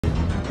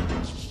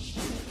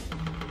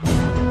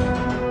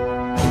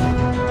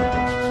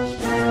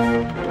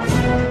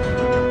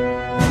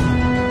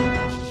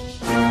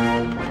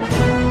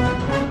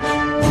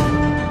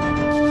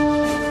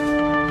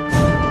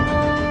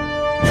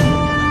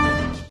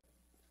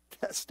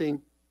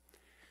Testing.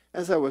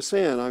 As I was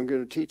saying, I'm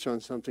going to teach on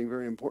something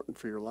very important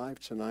for your life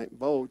tonight,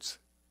 boats.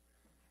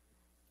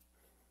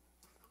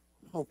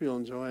 Hope you'll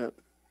enjoy it.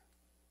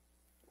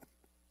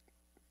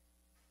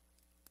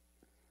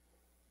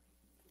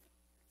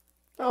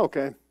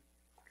 Okay.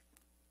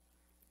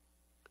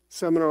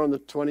 Seminar on the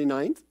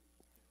 29th.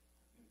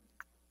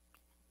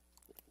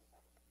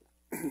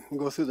 We'll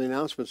go through the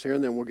announcements here,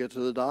 and then we'll get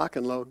to the dock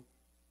and load.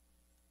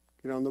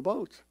 Get on the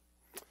boats.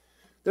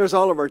 There's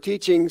all of our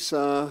teachings.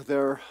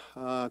 There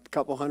are a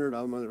couple hundred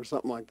of them or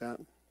something like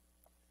that.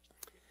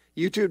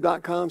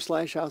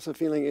 YouTube.com/House of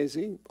Feeling AZ.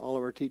 All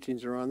of our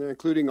teachings are on there,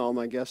 including all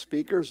my guest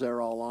speakers.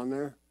 They're all on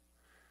there.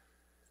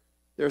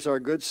 There's our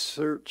Good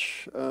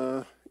Search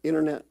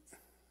internet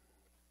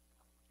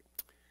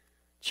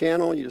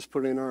channel. You just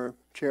put in our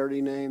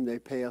charity name. They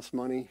pay us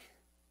money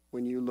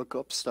when you look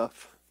up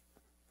stuff.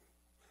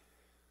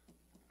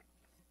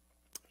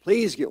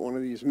 Please get one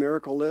of these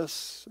miracle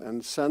lists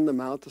and send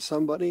them out to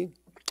somebody.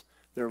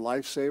 They're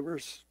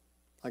lifesavers.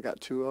 I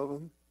got 2 of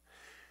them.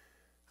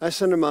 I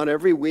send them out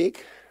every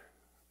week,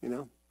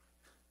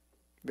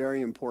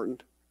 very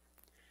important.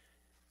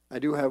 I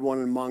do have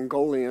one in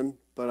Mongolian,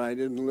 but I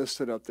didn't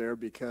list it up there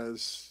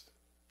because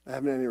I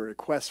haven't any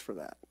requests for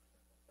that.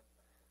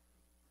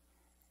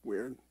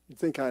 Weird. You'd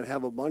think I'd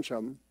have a bunch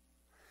of them.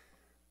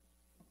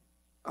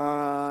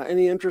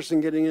 Any interest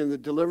in getting into the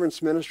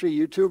deliverance ministry?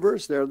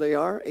 YouTubers, there they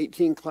are,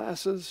 18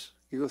 classes.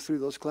 You go through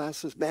those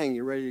classes, bang,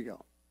 you're ready to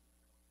go.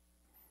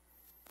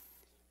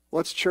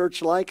 What's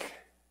church like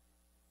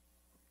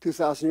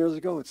 2,000 years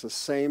ago? It's the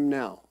same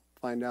now.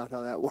 Find out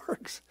how that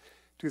works.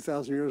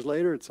 2,000 years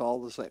later, it's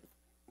all the same.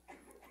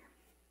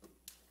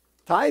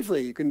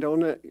 Tithely, you can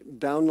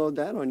download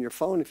that on your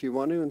phone if you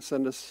want to and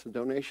send us a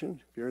donation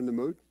if you're in the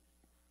mood.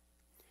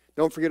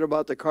 Don't forget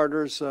about the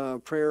Carter's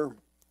prayer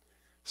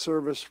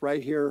service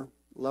right here,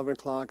 11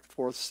 o'clock,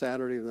 4th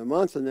Saturday of the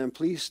month. And then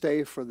please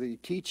stay for the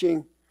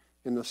teaching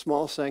in the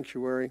small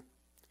sanctuary,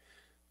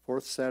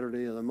 4th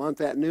Saturday of the month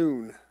at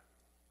noon.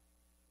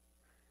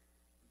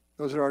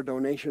 Those are our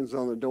donations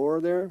on the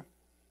door there.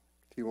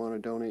 If you want to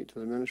donate to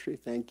the ministry,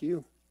 thank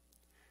you.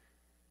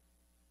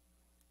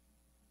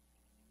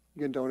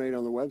 You can donate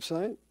on the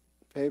website,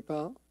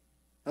 PayPal.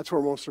 That's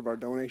where most of our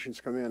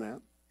donations come in at.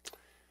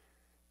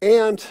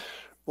 And,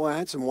 boy, I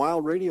had some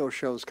wild radio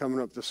shows coming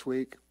up this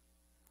week.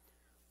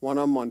 One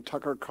of them on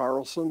Tucker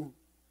Carlson.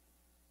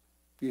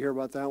 Do you hear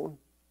about that one?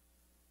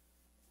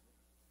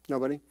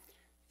 Nobody?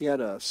 He had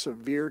a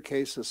severe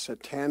case of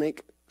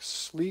satanic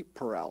sleep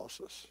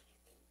paralysis.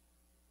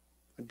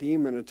 A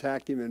demon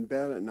attacked him in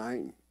bed at night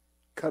and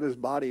cut his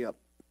body up.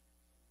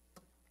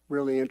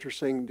 Really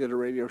interesting. Did a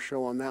radio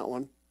show on that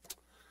one.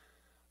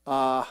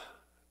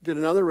 Did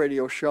another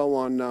radio show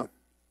on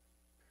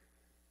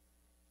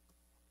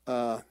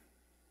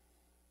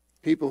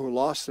people who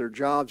lost their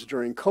jobs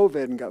during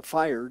COVID and got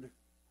fired.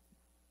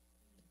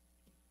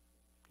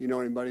 You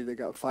know anybody that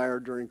got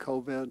fired during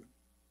COVID?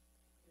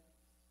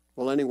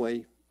 Well,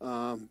 anyway,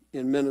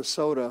 in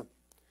Minnesota,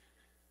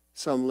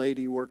 some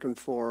lady working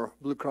for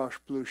Blue Cross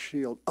Blue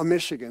Shield,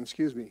 Michigan,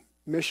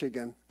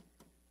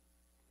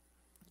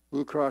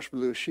 Blue Cross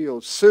Blue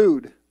Shield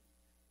sued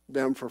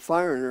them for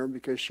firing her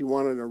because she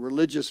wanted a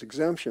religious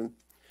exemption.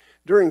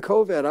 During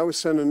COVID, I was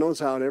sending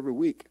those out every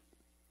week.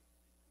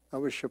 I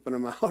was shipping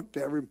them out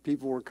to every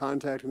people were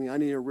contacting me. I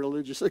need a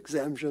religious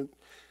exemption.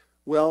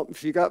 Well,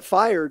 if you got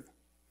fired,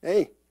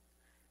 hey,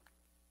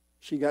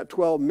 she got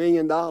 $12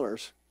 million.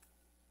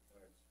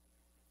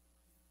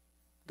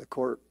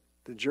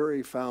 The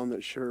jury found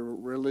that her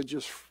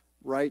religious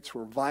rights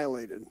were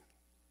violated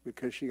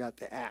because she got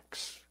the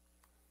axe,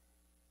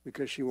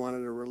 because she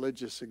wanted a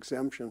religious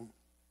exemption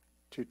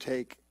to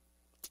take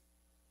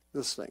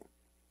this thing.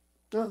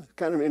 Oh,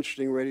 kind of an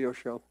interesting radio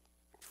show.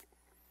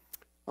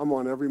 I'm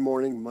on every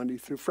morning, Monday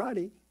through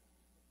Friday.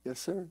 Yes,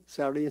 sir.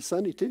 Saturday and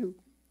Sunday, too.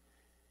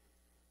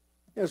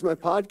 There's my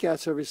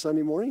podcast every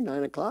Sunday morning,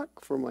 9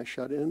 o'clock, for my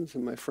shut-ins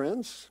and my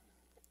friends.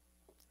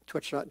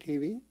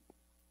 Twitch.tv.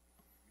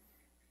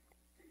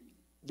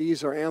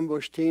 These are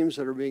ambush teams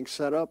that are being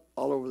set up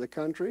all over the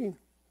country.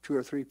 2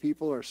 or 3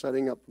 people are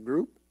setting up a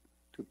group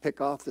to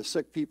pick off the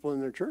sick people in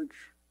their church.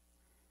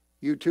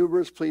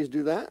 YouTubers, please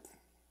do that.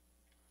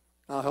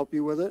 I'll help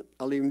you with it.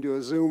 I'll even do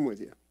a Zoom with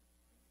you.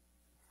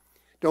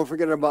 Don't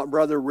forget about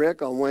Brother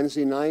Rick on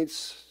Wednesday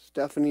nights.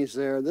 Stephanie's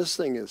there. This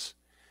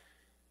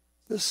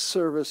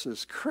service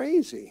is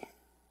crazy.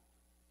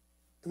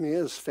 I mean, it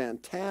is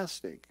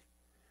fantastic.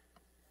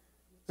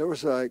 There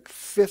was like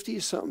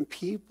 50-something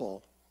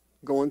people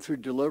going through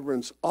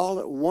deliverance all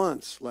at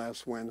once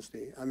last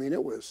Wednesday. I mean,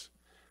 it was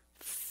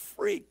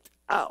freaked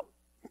out.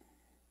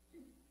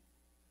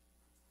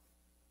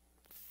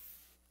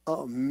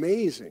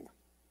 Amazing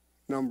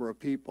number of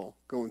people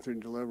going through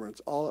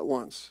deliverance all at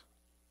once.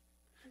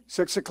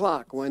 6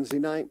 o'clock Wednesday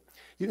night.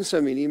 You can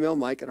send me an email,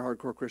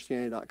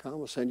 mike@hardcorechristianity.com.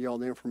 We'll send you all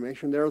the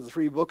information. There are the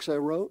 3 books I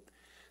wrote,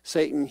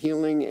 Satan,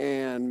 Healing,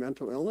 and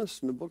Mental Illness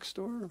in the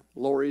bookstore.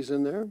 Lori's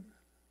in there.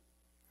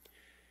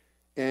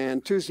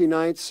 And Tuesday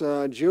nights,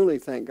 Julie,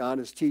 thank God,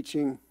 is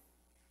teaching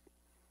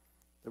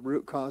the The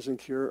Root Cause and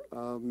Cure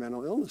of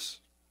Mental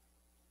Illness.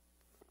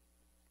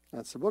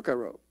 That's the book I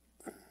wrote.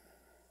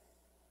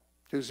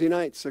 Tuesday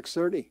night,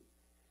 6:30.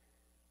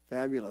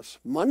 Fabulous.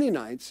 Monday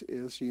nights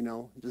is,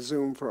 the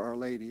Zoom for our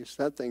ladies.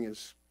 That thing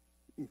is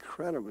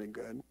incredibly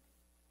good.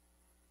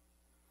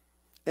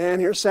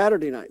 And here's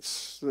Saturday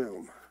night's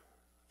Zoom.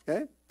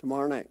 Okay?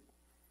 Tomorrow night,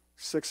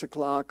 6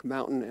 o'clock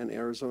Mountain and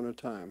Arizona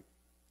time.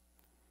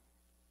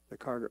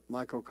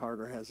 Michael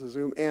Carter has a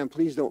Zoom. And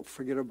please don't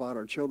forget about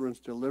our children's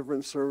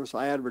deliverance service.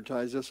 I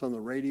advertise this on the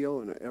radio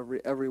and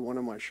every one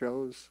of my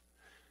shows.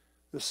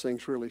 This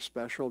thing's really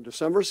special.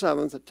 December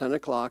 7th at 10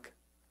 o'clock,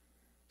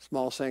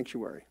 small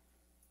sanctuary.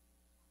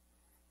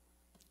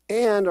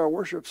 And our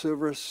worship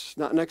service,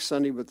 not next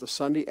Sunday, but the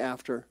Sunday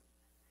after,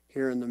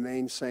 here in the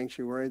main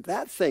sanctuary.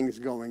 That thing's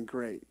going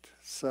great.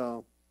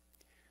 So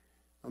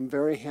I'm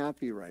very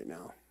happy right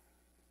now.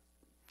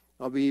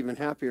 I'll be even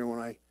happier when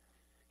I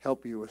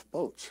help you with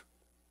boats.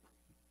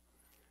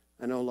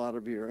 I know a lot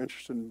of you are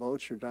interested in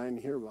boats. You're dying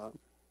to hear about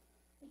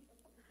them.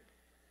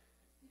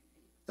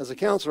 As a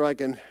counselor, I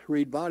can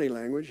read body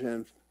language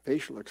and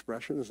facial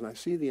expressions, and I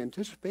see the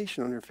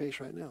anticipation on your face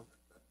right now.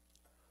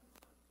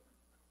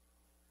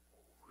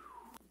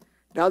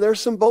 Now, there's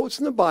some boats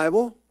in the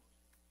Bible,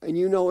 and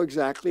you know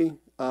exactly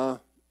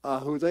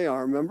who they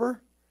are.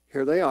 Remember?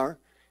 Here they are.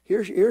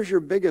 Here's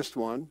your biggest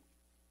one.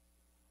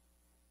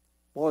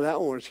 Boy, that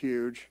one was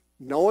huge.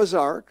 Noah's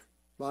Ark,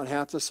 about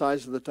half the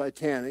size of the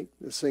Titanic.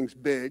 This thing's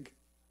big,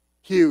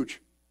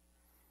 huge.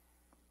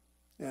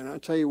 And I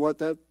tell you what,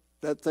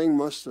 that thing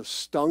must have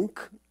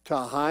stunk to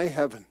high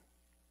heaven.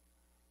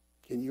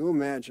 Can you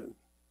imagine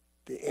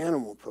the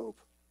animal poop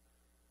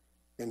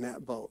in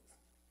that boat?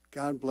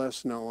 God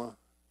bless Noah.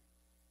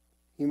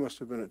 He must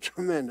have been a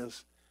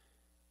tremendous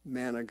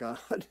man of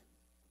God.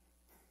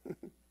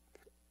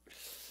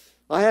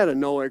 I had a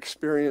Noah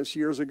experience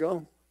years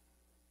ago.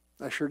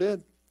 I sure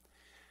did.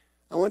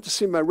 I went to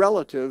see my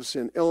relatives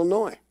in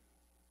Illinois,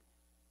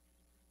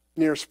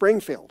 near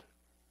Springfield.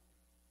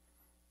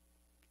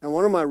 And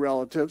one of my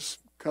relatives,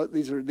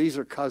 these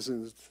are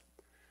cousins.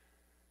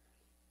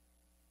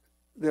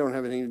 They don't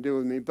have anything to do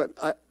with me.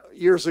 But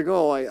years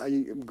ago, I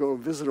go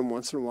visit them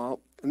once in a while.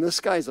 And this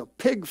guy's a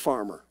pig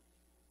farmer.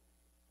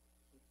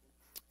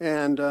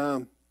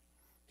 And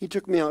he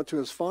took me out to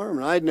his farm,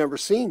 and I had never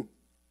seen.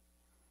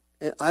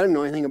 I didn't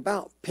know anything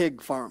about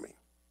pig farming.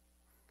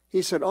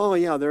 He said, oh,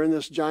 yeah, they're in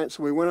this giant.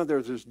 So we went out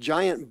there, this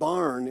giant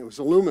barn. It was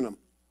aluminum.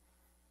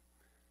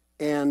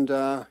 And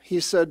he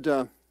said,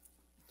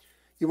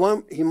 you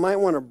might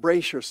want to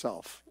brace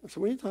yourself. I said,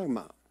 what are you talking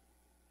about?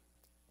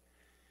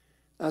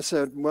 I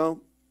said, well,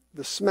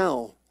 the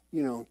smell,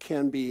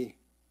 can be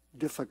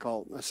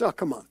difficult. I said, oh,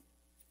 come on.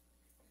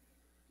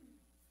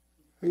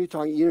 Who are you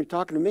talking? You're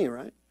talking to me,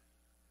 right?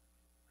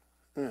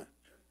 Yeah.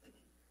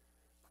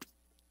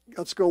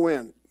 Let's go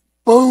in.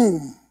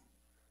 Boom!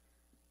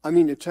 I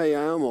mean, to tell you,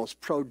 I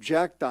almost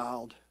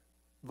projectiled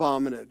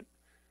vomited.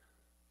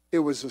 It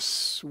was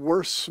the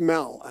worst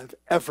smell I've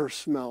ever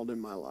smelled in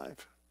my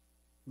life.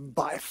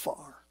 By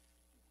far.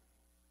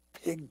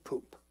 Pig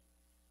poop.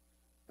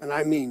 And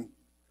I mean,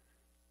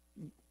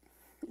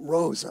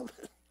 rows of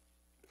it.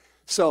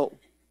 So,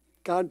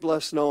 God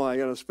bless Noah. I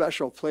got a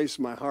special place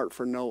in my heart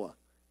for Noah.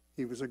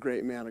 He was a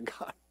great man of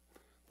God.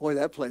 Boy,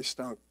 that place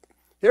stunk.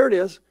 Here it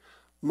is.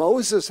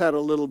 Moses had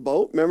a little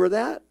boat. Remember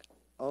that?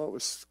 Oh, it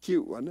was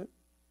cute, wasn't it?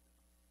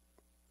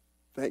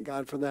 Thank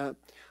God for that.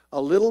 A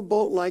little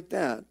boat like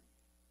that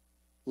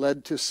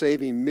led to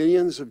saving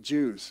millions of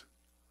Jews.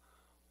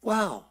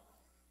 Wow.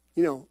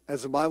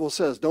 As the Bible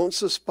says, don't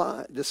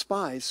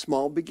despise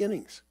small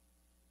beginnings.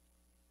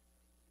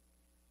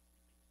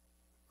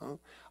 All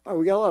right,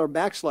 we got a lot of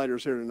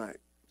backsliders here tonight.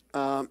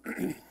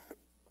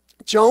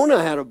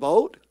 Jonah had a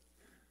boat.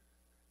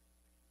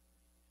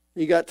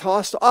 He got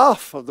tossed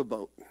off of the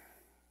boat.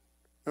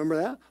 Remember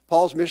that?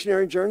 Paul's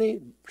missionary journey,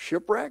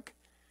 shipwreck.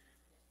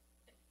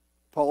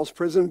 Paul's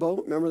prison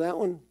boat, remember that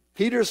one?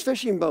 Peter's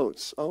fishing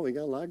boats. Oh, we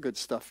got a lot of good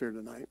stuff here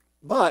tonight.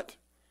 But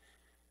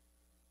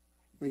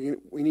we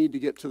need to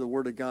get to the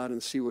Word of God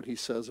and see what he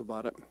says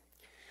about it.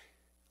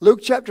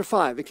 Luke chapter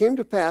 5. It came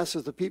to pass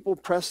as the people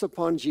pressed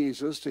upon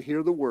Jesus to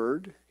hear the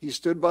word, he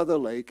stood by the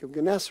lake of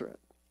Gennesaret.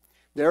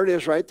 There it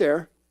is right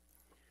there.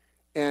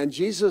 And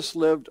Jesus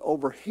lived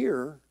over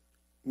here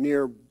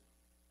near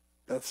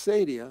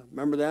Bethsaida.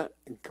 Remember that?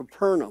 In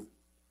Capernaum.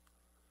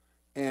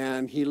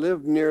 And he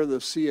lived near the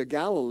Sea of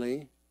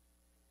Galilee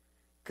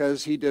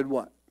because he did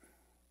what?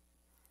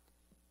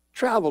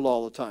 Traveled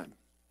all the time.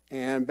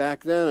 And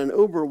back then an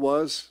Uber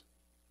was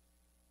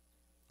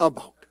a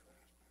boat.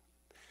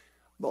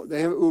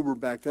 They have Uber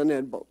back then, they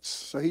had boats.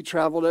 So he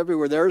traveled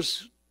everywhere.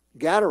 There's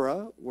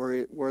Gadara,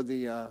 where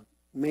the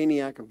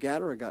maniac of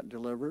Gadara got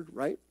delivered,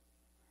 right?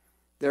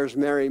 There's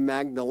Mary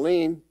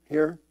Magdalene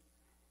here,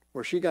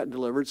 where she got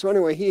delivered. So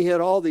anyway, he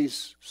hit all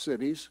these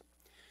cities.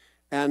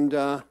 And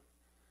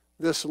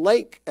this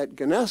lake at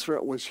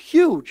Gennesaret was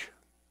huge.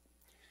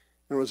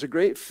 It was a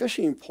great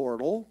fishing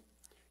portal.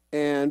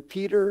 And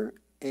Peter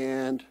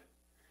and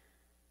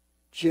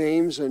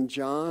James and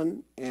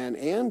John and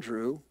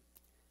Andrew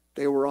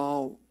They were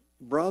all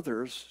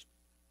brothers,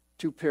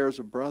 two pairs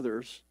of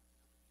brothers,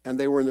 and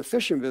they were in the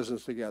fishing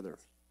business together.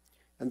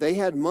 And they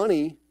had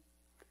money,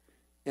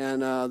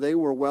 and they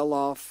were well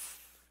off,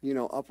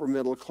 upper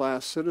middle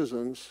class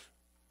citizens.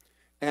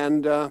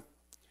 And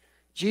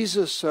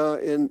Jesus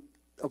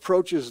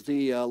approaches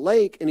the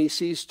lake, and he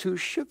sees two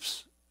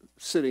ships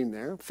sitting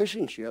there,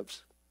 fishing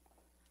ships.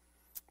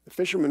 The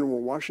fishermen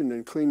were washing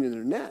and cleaning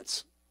their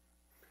nets.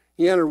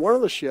 He entered one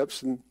of the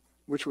ships,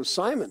 which was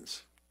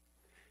Simon's.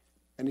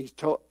 And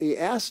he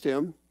asked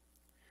him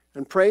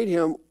and prayed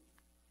him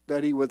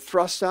that he would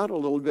thrust out a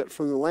little bit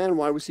from the land.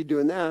 Why was he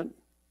doing that?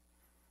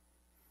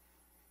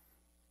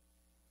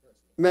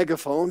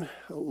 Megaphone,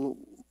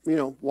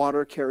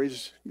 water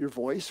carries your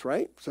voice,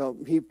 right? So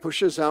he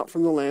pushes out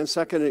from the land.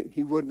 Second,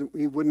 he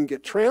wouldn't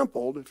get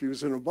trampled if he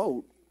was in a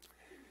boat.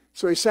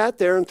 So he sat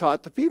there and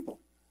taught the people.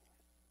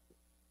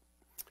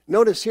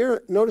 Notice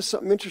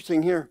something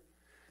interesting here.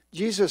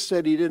 Jesus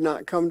said he did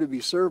not come to be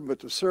served, but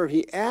to serve.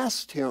 He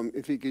asked him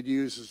if he could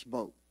use his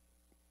boat.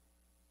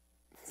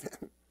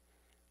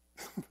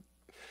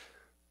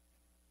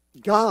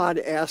 God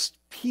asked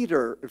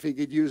Peter if he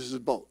could use his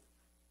boat.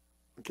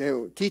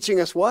 Okay, teaching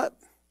us what?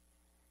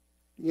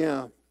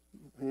 Yeah,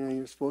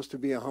 you're supposed to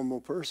be a humble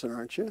person,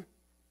 aren't you?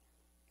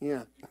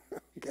 Yeah,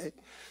 okay.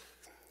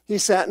 He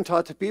sat and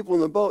taught the people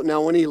in the boat.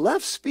 Now, when he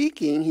left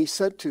speaking, he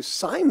said to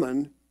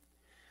Simon,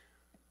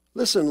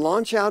 listen,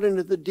 launch out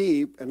into the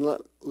deep and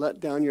let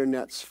down your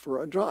nets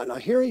for a draught. Now,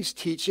 here he's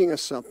teaching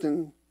us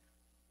something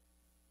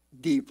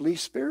deeply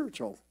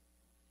spiritual.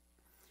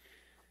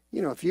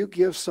 If you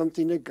give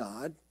something to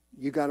God,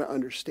 you got to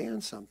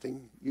understand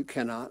something. You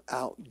cannot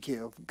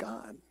outgive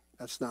God.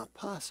 That's not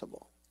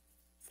possible.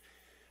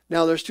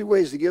 Now, there's two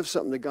ways to give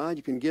something to God.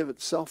 You can give it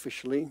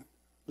selfishly,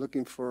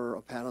 looking for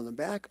a pat on the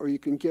back, or you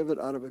can give it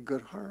out of a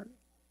good heart,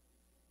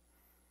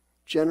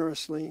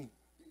 generously.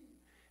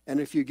 And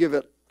if you give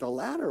it the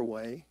latter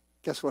way,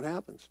 guess what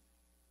happens?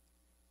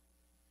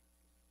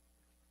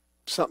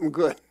 Something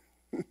good.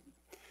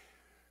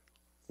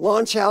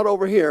 Launch out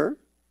over here,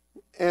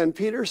 and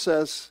Peter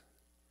says,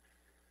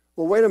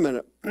 well, wait a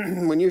minute.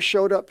 When you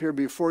showed up here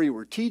before you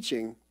were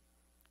teaching,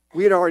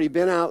 we had already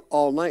been out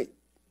all night.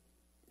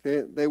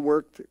 They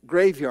worked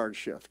graveyard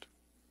shift.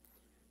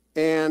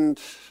 And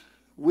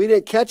we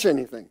didn't catch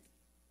anything.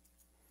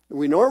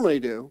 We normally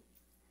do,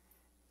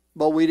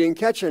 but we didn't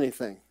catch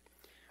anything.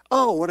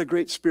 Oh, what a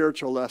great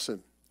spiritual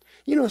lesson.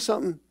 You know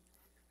something?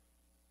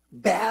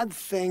 Bad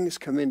things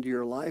come into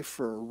your life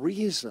for a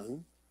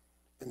reason,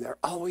 and they're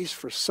always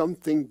for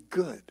something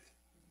good.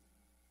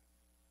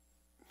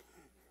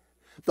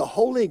 The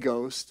Holy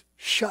Ghost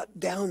shut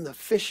down the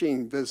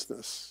fishing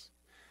business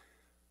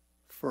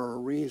for a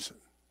reason.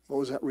 What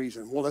was that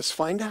reason? Well, let's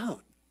find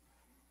out.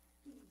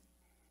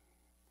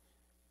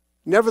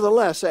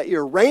 Nevertheless, at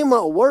your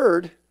rhema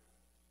word,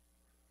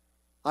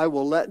 I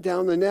will let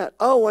down the net.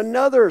 Oh,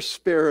 another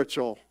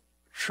spiritual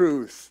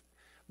truth.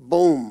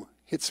 Boom,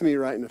 hits me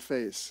right in the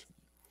face.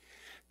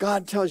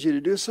 God tells you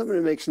to do something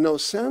that makes no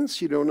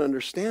sense. You don't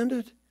understand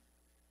it.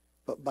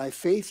 But by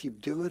faith, you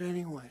do it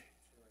anyway.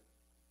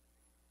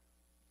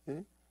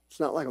 Okay? It's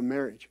not like a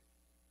marriage.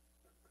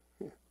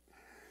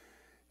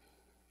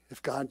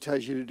 If God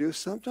tells you to do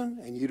something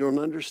and you don't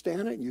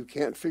understand it, you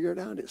can't figure it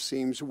out, it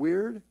seems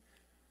weird,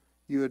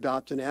 you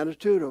adopt an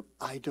attitude of,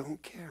 I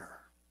don't care.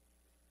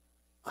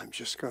 I'm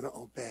just going to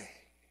obey.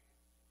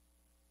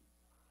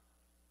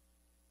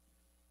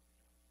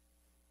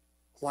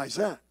 Why is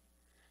that?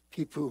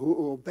 People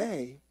who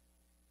obey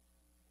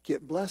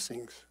get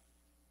blessings.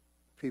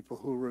 People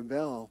who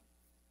rebel,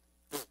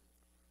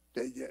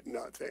 they get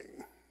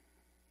nothing.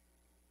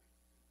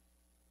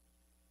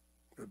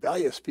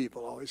 Rebellious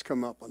people always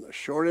come up on the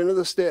short end of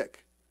the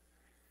stick.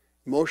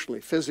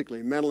 Emotionally,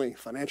 physically, mentally,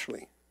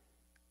 financially.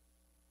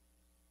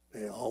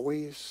 They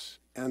always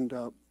end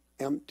up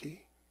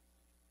empty.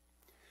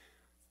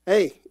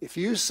 Hey, if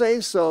you say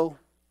so,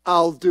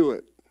 I'll do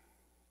it.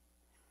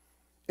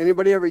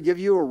 Anybody ever give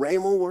you a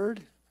rhema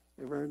word?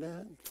 Ever heard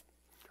that?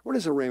 What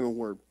is a rhema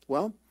word?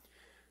 Well,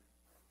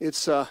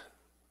 it's the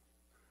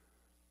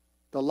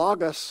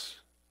logos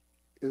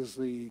is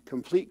the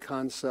complete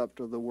concept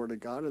of the Word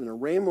of God, and the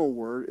rhema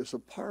word is a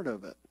part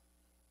of it.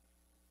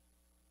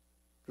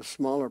 The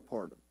smaller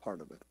part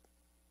of it.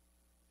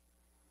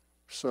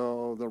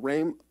 So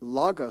the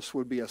logos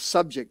would be a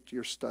subject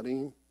you're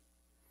studying,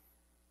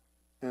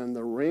 and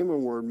the rhema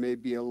word may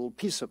be a little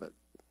piece of it.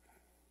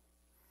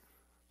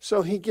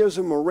 So he gives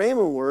them a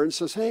rhema word and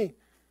says, hey,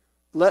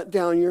 let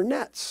down your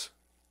nets,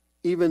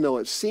 even though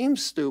it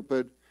seems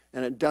stupid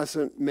and it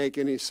doesn't make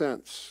any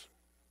sense.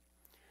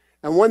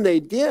 And when they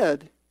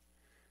did,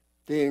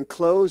 they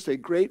enclosed a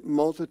great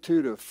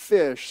multitude of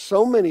fish,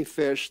 so many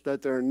fish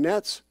that their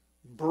nets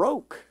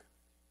broke.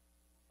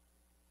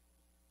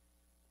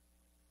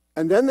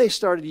 And then they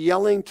started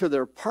yelling to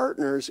their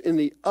partners in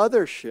the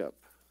other ship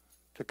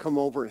to come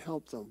over and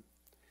help them.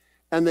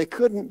 And they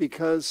couldn't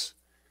because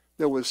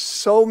there was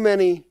so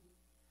many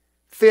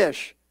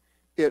fish,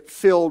 it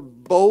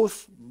filled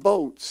both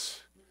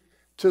boats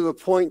to the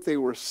point they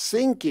were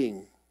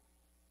sinking.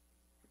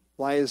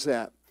 Why is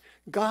that?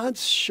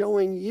 God's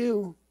showing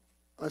you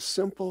a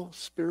simple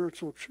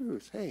spiritual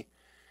truth. Hey,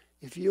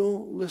 if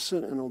you'll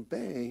listen and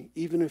obey,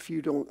 even if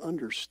you don't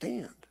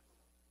understand,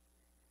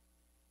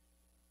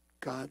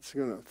 God's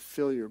going to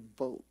fill your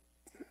boat.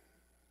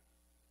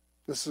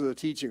 This is a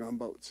teaching on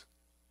boats.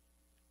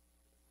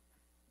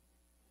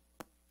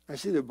 I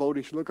see the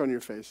boatish look on your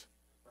face.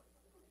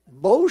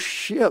 Both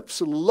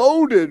ships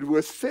loaded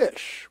with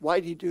fish.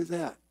 Why did he do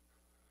that?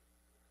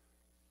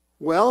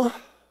 Well,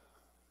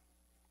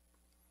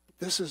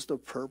 this is the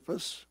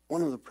purpose,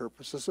 one of the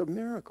purposes of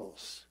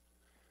miracles.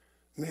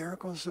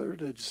 Miracles are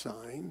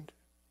designed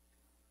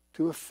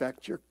to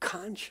affect your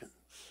conscience.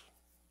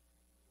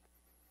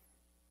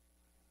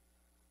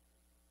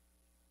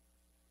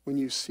 When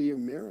you see a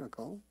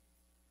miracle,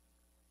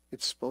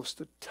 it's supposed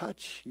to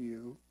touch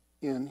you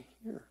in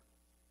here.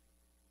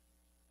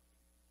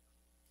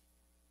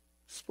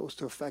 It's supposed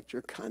to affect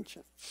your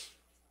conscience.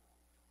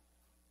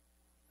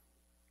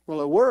 Well,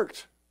 it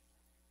worked.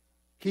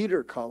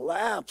 Peter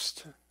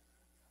collapsed.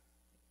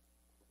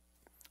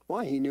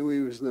 Why? He knew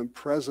he was in the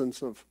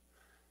presence of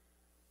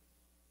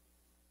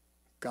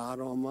God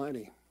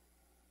Almighty.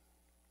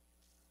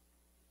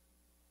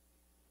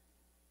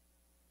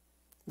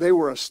 They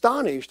were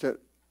astonished at,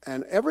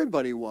 and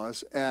everybody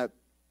was, at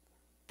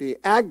the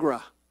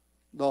agra,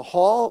 the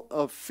haul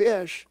of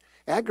fish.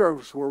 Agra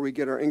is where we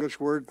get our English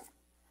word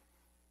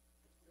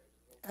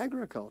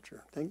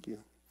agriculture. Thank you.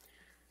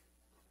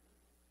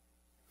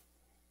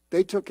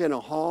 They took in a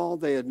haul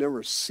they had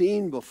never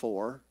seen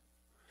before.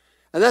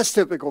 And that's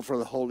typical for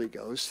the Holy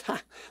Ghost.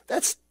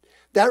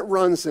 That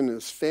runs in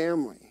his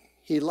family.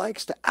 He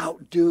likes to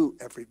outdo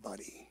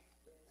everybody.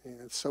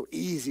 And it's so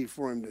easy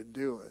for him to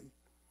do it.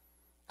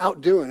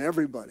 Outdoing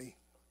everybody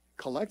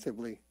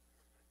collectively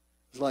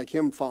is like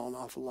him falling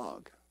off a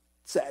log.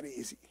 It's that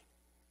easy.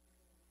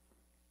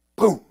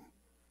 Boom.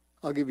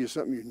 I'll give you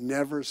something you've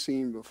never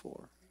seen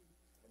before.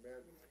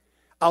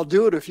 I'll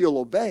do it if you'll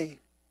obey.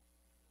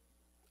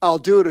 I'll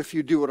do it if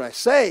you do what I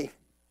say,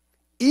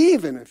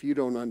 even if you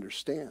don't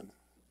understand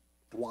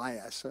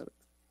why I said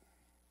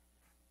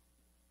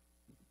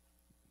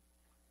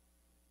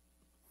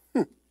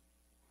it.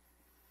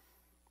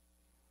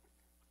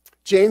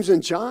 James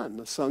and John,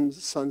 the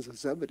sons of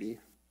Zebedee,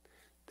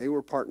 they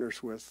were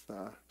partners with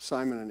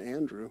Simon and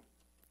Andrew.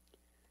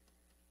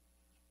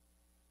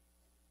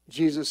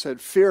 Jesus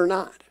said, "Fear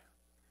not.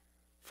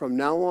 From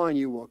now on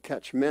you will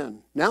catch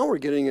men." Now we're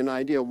getting an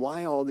idea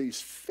why all these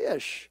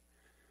fish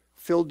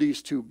filled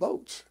these two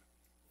boats.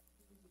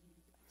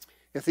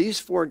 If these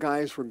four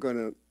guys were going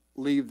to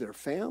leave their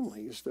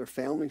families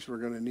were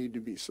going to need to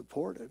be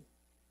supported.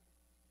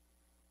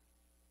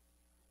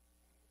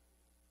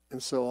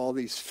 And so all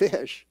these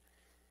fish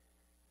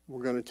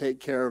were going to take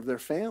care of their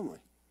family.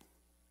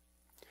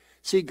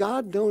 See,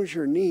 God knows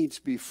your needs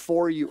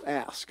before you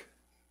ask.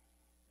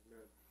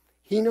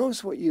 He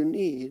knows what you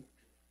need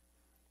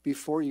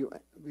before you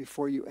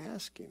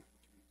ask him.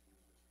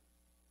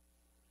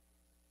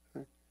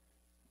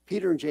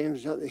 Peter and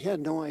James, they had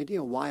no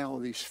idea why all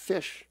these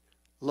fish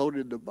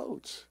loaded the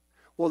boats.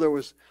 Well, there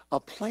was a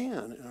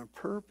plan and a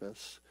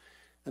purpose,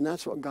 and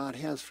that's what God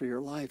has for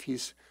your life.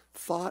 He's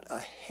thought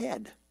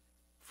ahead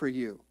for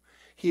you.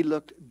 He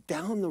looked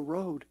down the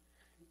road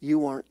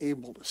you aren't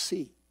able to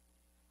see.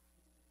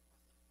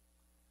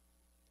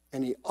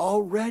 And he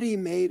already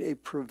made a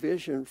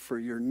provision for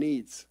your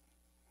needs.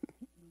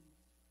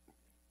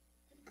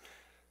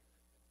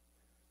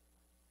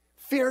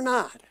 Fear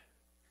not.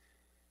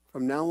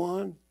 From now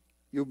on,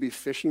 you'll be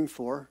fishing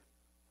for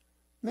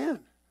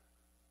men.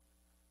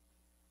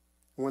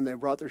 When they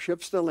brought their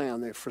ships to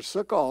land, they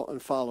forsook all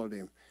and followed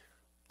him.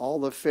 All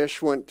the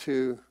fish went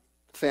to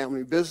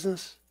family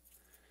business.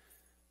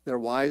 Their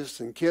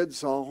wives and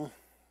kids all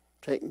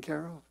taken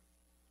care of.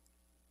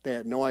 They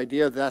had no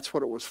idea that's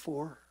what it was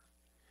for.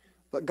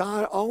 But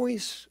God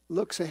always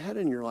looks ahead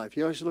in your life.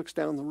 He always looks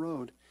down the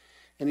road.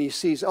 And he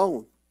sees,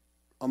 oh,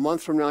 a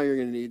month from now you're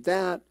going to need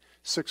that.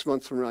 6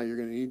 months from now you're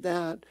going to need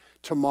that.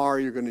 Tomorrow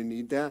you're going to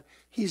need that.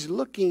 He's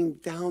looking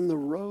down the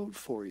road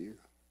for you.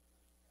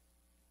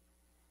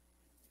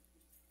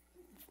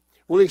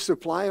 Will he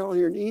supply all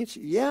your needs?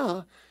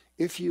 Yeah,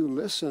 if you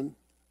listen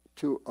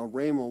to a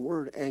rhema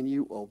word and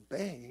you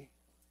obey,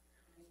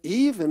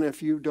 even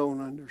if you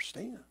don't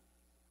understand.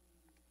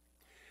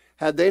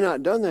 Had they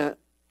not done that,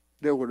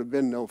 there would have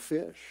been no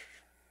fish.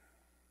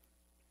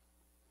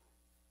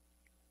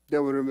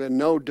 There would have been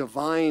no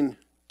divine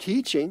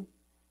teaching,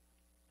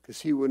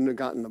 because he wouldn't have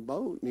gotten the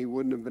boat and he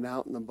wouldn't have been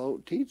out in the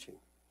boat teaching.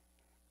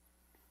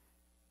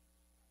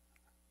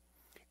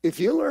 If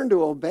you learn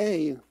to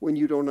obey when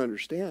you don't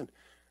understand,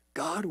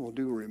 God will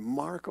do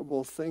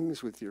remarkable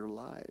things with your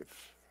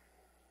life.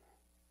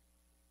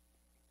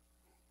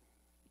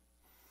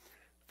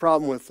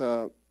 Problem with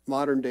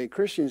modern day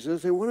Christians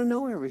is they want to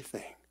know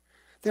everything.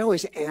 They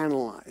always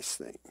analyze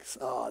things.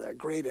 Oh, they're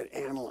great at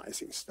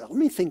analyzing stuff. Let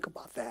me think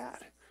about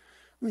that.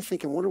 Let me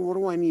think, what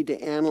do I need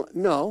to analyze?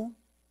 No,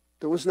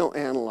 there was no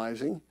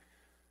analyzing.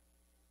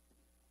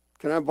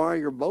 Can I borrow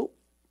your boat?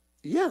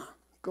 Yeah,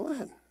 go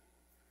ahead.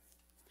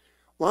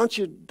 Why don't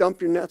you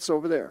dump your nets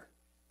over there?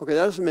 Okay,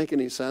 that doesn't make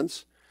any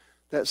sense.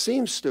 That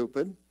seems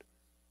stupid.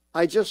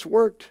 I just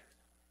worked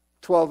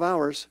 12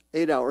 hours,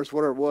 8 hours,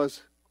 whatever it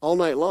was, all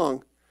night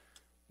long.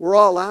 We're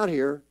all out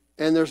here,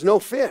 and there's no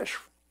fish.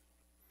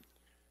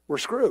 We're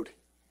screwed.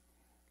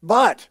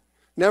 But,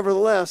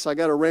 nevertheless, I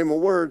got a rhema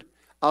word.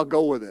 I'll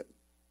go with it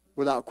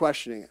without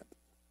questioning it.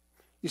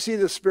 You see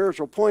the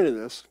spiritual point of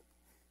this.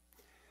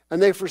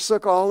 And they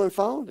forsook all and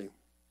followed him.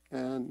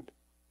 And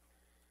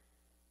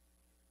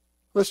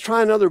let's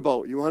try another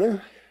boat. You want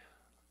to?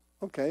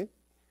 Okay.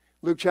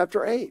 Luke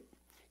chapter 8.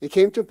 It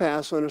came to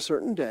pass on a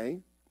certain day,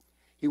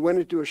 he went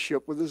into a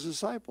ship with his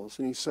disciples.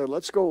 And he said,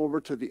 let's go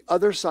over to the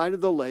other side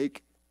of the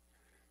lake.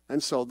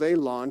 And so they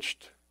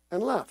launched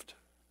and left.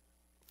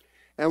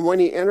 And when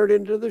he entered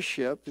into the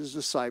ship, his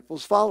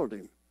disciples followed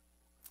him.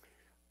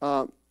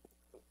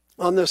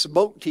 On this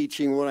boat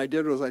teaching, what I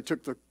did was I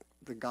took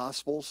the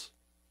Gospels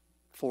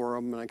for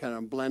them, and I kind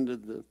of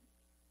blended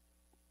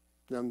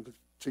them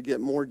to get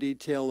more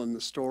detail in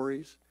the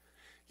stories.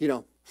 You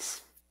know,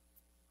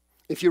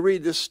 if you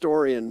read this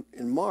story in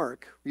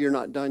Mark, you're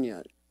not done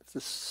yet. If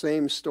the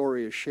same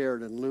story is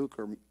shared in Luke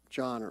or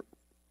John, or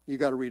you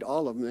got to read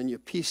all of them, and you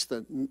piece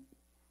the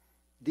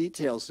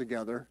details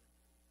together.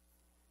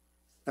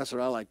 That's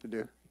what I like to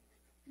do.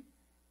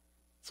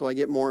 So I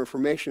get more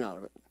information out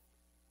of it.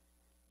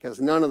 Because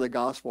none of the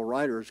gospel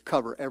writers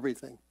cover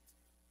everything.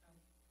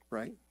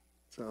 Right?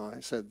 So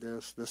I said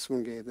this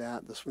one gave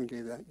that, this one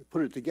gave that. You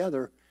put it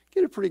together,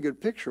 get a pretty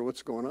good picture of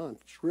what's going on.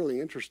 It's really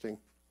interesting.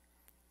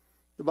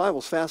 The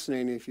Bible's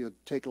fascinating if you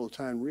take a little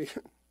time to read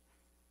it.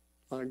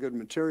 A lot of good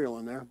material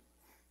in there.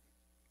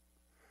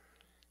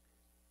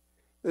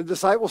 The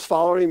disciples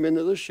followed him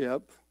into the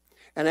ship,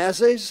 and as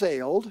they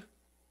sailed,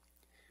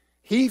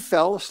 he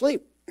fell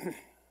asleep.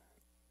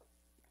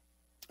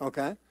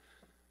 Okay?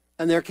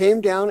 And there came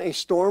down a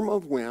storm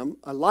of wind.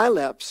 A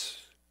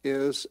lilaps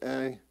is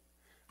a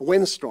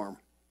windstorm,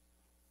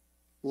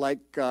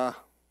 like a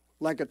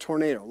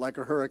tornado, like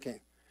a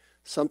hurricane,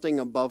 something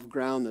above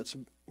ground that's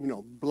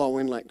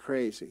blowing like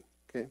crazy.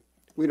 Okay,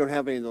 we don't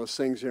have any of those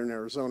things here in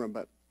Arizona,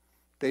 but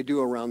they do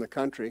around the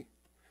country.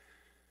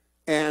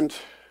 And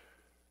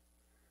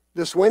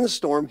this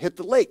windstorm hit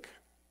the lake,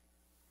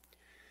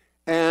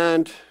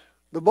 and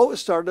the boat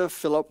started to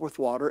fill up with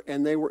water,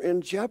 and they were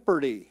in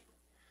jeopardy.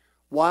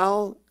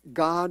 While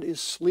God is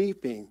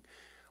sleeping.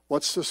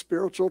 What's the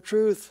spiritual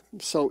truth?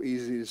 It's so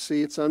easy to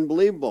see. It's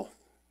unbelievable.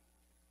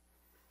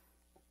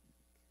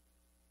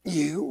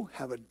 You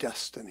have a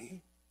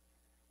destiny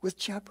with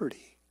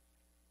jeopardy.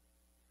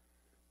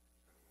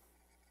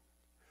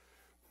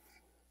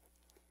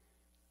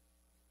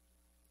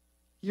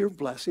 Your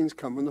blessings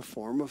come in the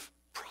form of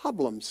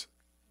problems.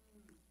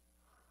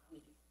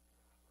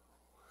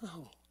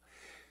 Oh.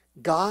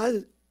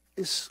 God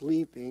is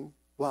sleeping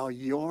while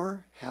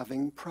you're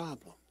having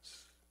problems.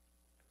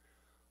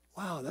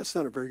 Wow, that's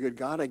not a very good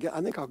God. I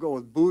think I'll go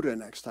with Buddha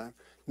next time.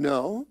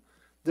 No,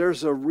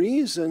 there's a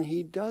reason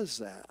he does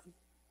that.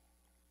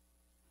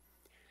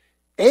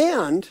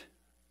 And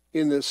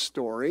in this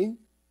story,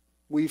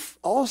 we've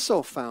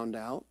also found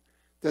out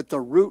that the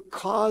root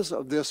cause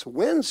of this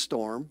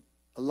windstorm,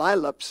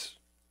 lilaps,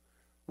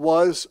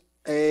 was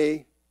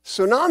a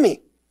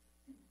tsunami.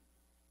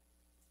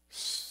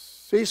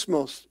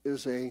 Seismos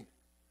is a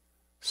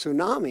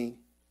tsunami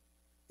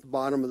at the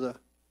bottom of the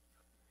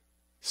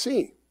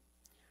sea.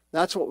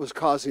 That's what was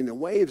causing the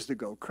waves to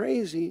go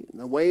crazy, and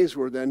the waves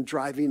were then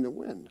driving the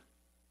wind.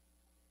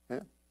 Yeah?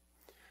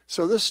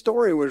 So this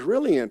story was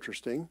really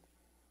interesting.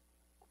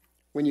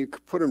 When you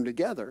put them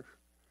together,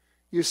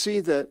 you see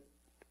that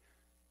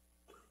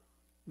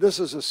this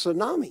is a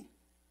tsunami.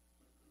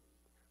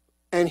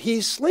 And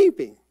he's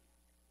sleeping.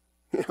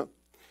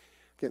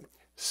 Okay.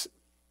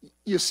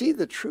 You see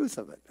the truth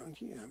of it, don't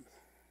you?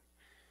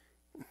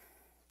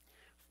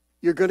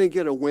 You're going to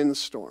get a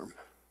windstorm.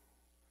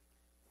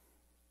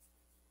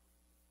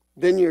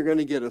 Then you're going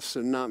to get a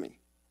tsunami.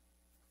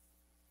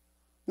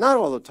 Not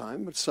all the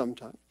time, but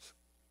sometimes.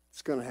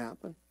 It's going to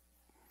happen.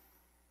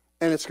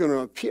 And it's going to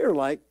appear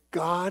like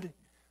God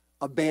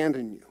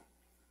abandoned you.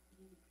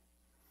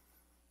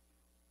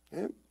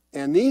 Okay?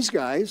 And these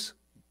guys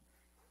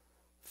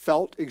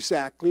felt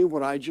exactly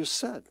what I just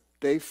said.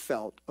 They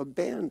felt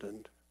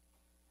abandoned.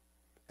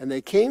 And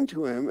they came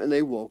to him and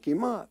they woke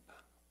him up.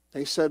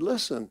 They said,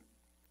 listen,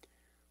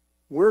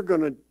 we're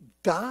going to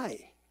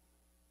die.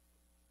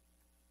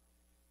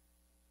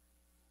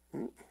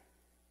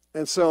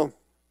 And so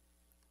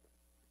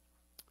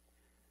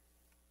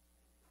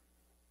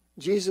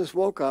Jesus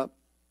woke up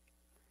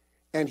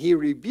and he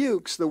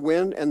rebukes the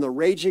wind and the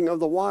raging of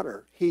the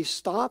water. He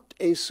stopped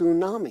a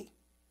tsunami.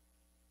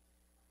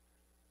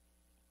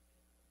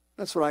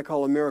 That's what I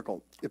call a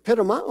miracle.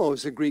 Epitomao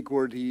is a Greek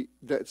word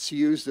that's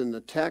used in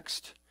the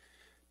text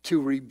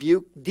to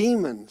rebuke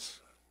demons.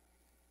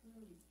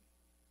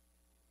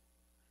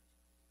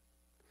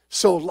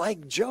 So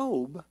like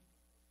Job,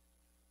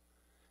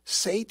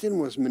 Satan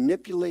was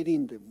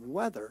manipulating the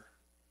weather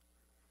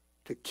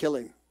to kill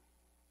him.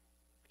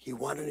 He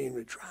wanted him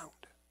to drown.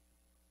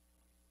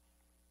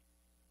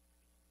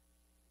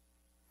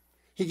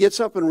 He gets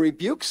up and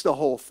rebukes the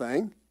whole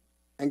thing,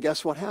 and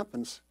guess what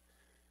happens?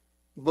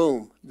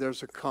 Boom,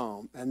 there's a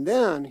calm. And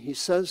then he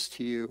says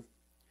to you,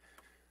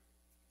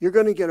 you're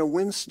going to get a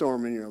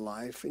windstorm in your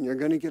life, and you're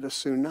going to get a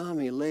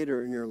tsunami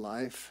later in your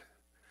life.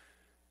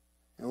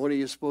 And what are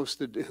you supposed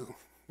to do?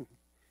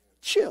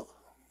 Chill,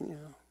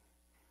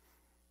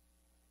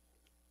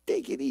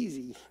 Take it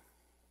easy.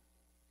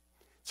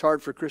 It's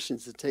hard for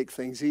Christians to take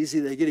things easy.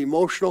 They get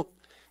emotional.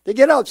 They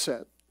get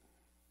upset.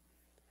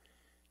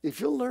 If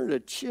you'll learn to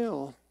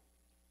chill,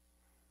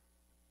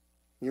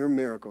 your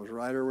miracle's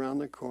right around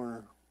the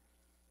corner.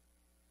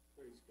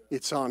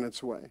 It's on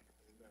its way.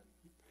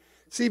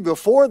 See,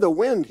 before the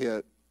wind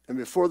hit and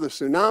before the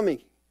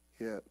tsunami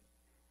hit,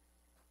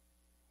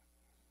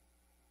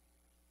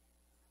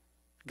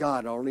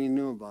 God already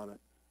knew about it.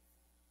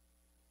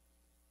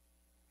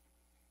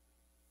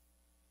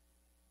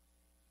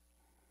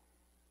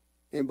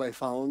 Anybody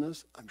following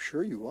this? I'm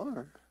sure you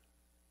are.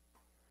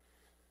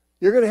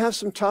 You're going to have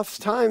some tough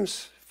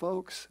times,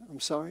 folks. I'm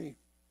sorry.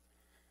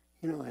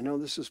 I know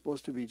this is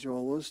supposed to be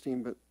Joel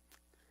Osteen, but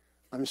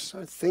I'm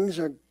sorry. Things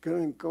are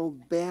going to go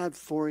bad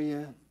for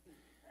you.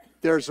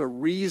 There's a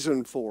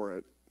reason for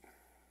it.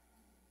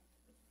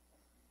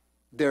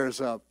 There's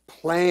a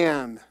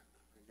plan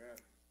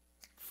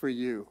for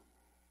you.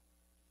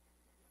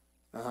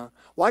 Well,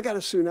 I got a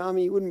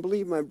tsunami. You wouldn't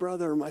believe my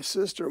brother or my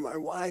sister or my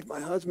wife,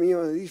 my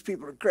husband. These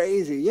people are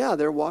crazy. Yeah,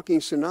 they're walking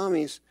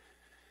tsunamis.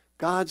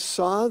 God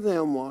saw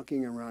them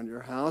walking around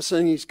your house,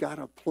 and he's got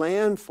a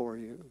plan for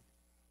you.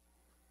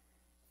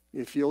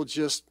 If you'll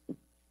just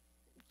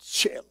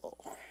chill.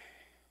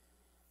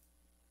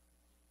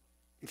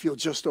 If you'll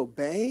just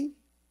obey,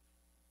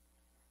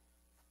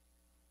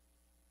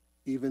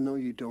 even though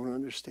you don't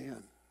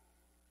understand.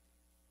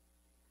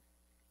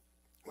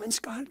 When's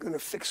God going to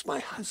fix my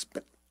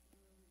husband?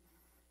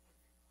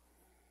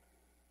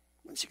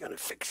 When's he going to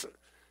fix it?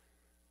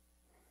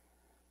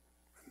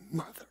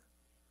 My mother.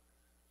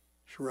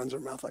 She runs her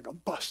mouth like a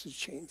busted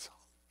chainsaw.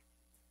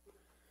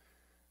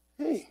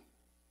 Hey,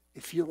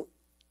 if you'll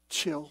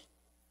chill,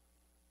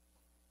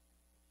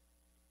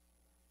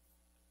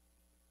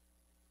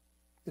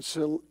 it's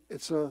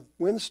a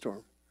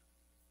windstorm,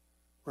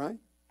 right?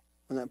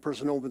 When that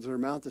person opens their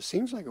mouth, it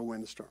seems like a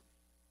windstorm.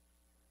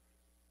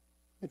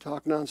 They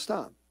talk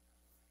nonstop.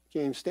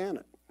 Can't even stand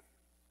it.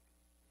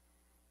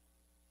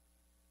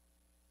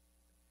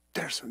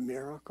 There's a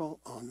miracle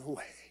on the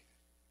way.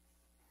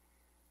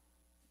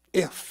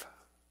 If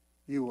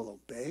you will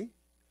obey,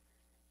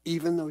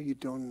 even though you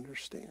don't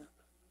understand.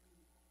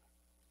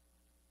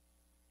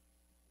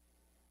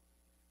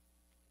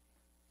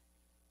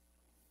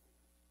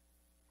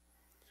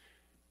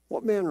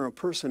 What manner of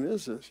person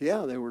is this?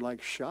 Yeah, they were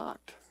like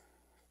shocked.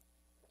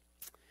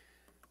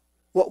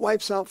 What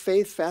wipes out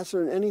faith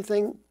faster than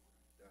anything?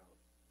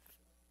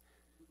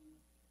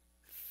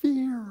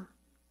 Fear.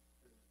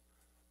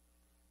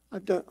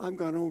 I've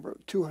gone over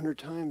it 200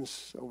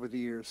 times over the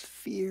years.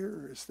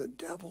 Fear is the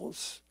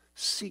devil's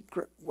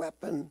secret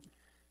weapon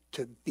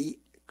to beat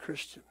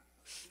Christians.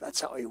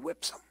 That's how he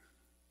whips them.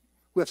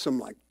 Whips them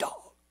like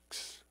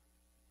dogs.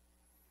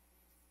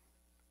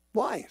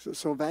 Why is it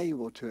so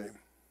valuable to him?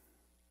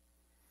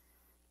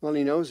 Well,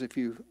 he knows if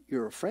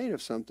you're afraid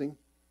of something,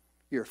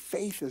 your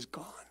faith is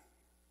gone.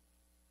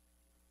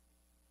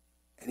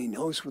 And he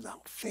knows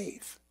without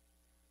faith,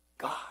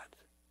 God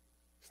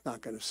is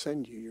not going to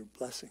send you your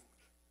blessings.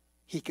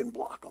 He can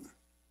block them.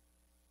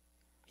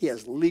 He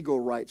has legal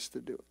rights to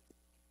do it.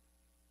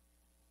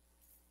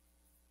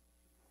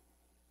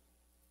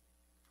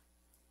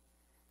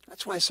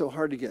 That's why it's so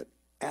hard to get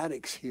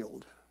addicts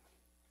healed.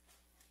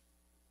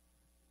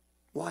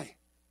 Why?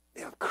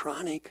 They have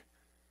chronic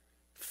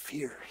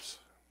fears.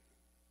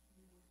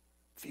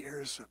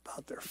 Fears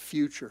about their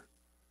future,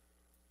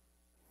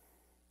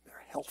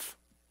 their health.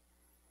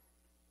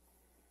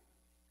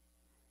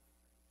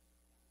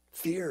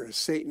 Fear is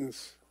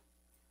Satan's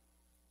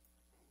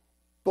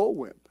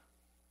bullwhip.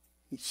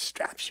 He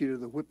straps you to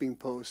the whipping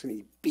post and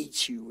he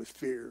beats you with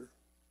fear.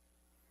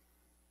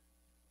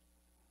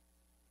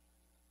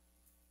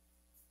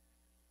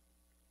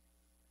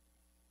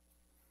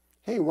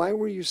 Hey, why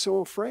were you so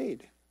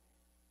afraid?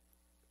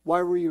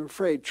 Why were you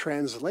afraid?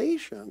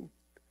 Translation.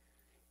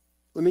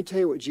 Let me tell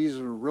you what Jesus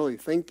was really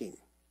thinking.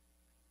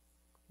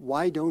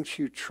 Why don't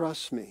you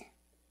trust me?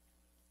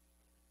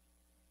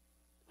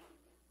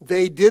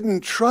 They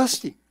didn't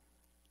trust him.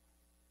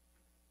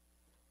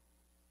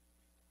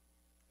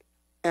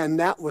 And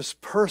that was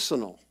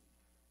personal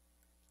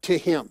to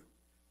him.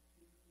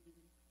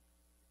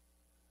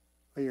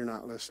 Well, you're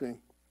not listening.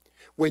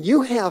 When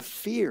you have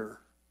fear,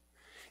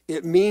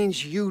 it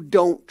means you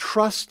don't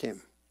trust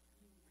him.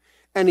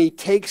 And he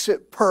takes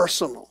it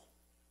personal.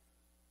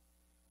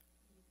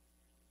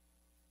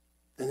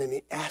 And then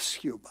he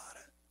asks you about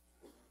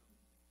it.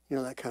 You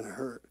know, that kind of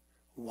hurt.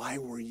 Why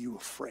were you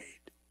afraid?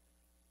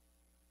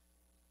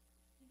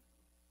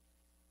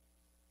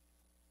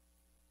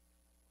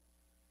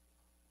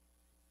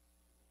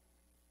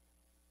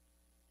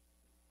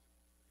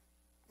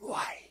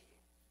 Why?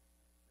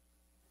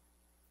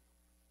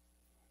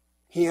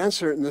 He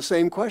answered in the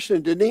same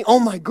question, didn't he? Oh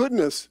my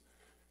goodness.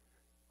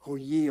 Oh,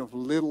 ye of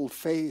little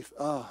faith.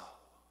 Oh.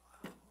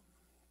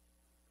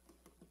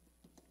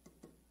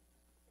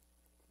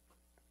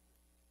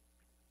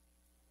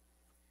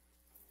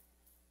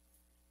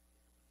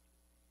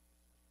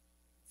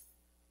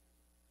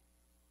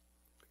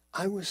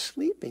 I was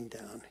sleeping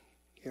down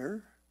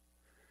here.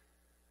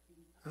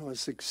 I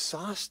was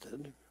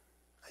exhausted.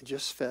 I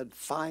just fed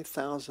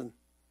 5,000,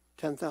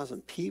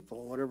 10,000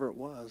 people, whatever it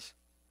was.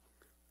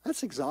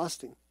 That's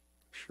exhausting.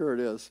 Sure it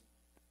is.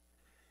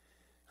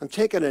 I'm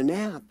taking a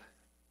nap,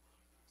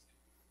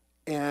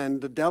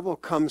 and the devil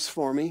comes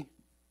for me,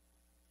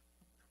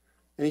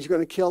 and he's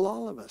going to kill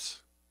all of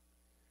us.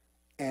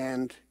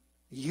 And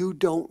you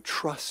don't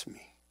trust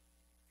me.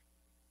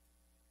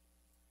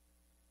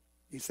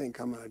 You think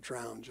I'm going to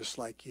drown just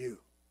like you.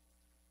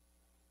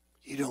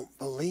 You don't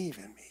believe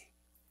in me.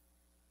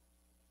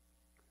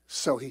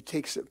 So he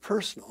takes it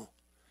personal,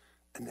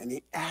 and then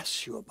he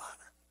asks you about it.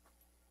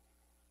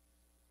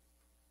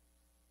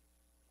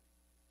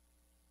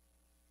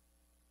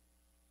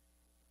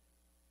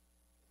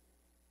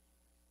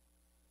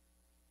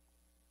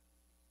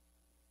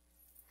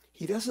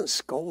 He doesn't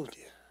scold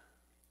you.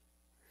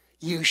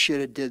 You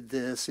should have did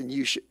this, and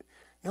you should.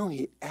 No,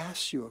 he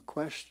asks you a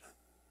question.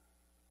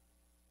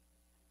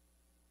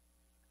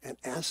 And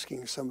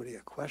asking somebody a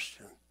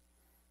question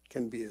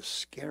can be as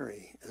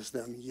scary as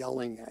them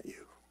yelling at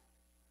you.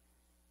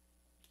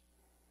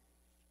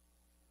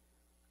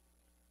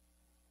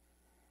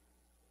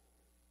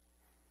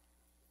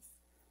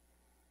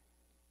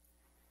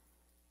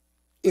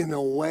 In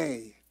a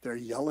way, they're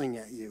yelling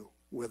at you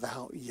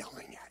without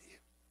yelling at you.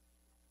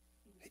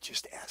 They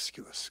just ask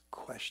you a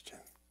question.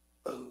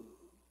 Oh,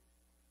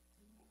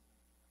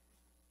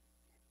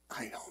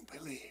 I don't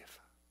believe.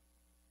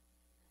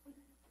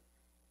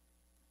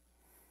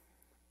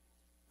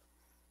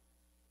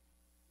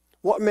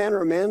 What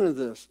manner of man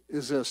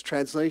is this?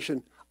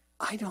 Translation,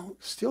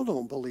 still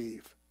don't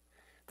believe.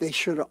 They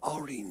should have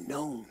already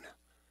known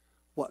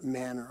what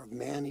manner of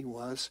man he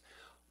was.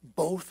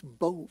 Both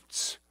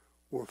boats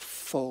were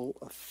full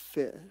of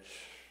fish.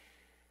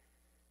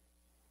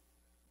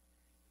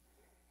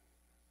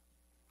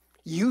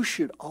 You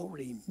should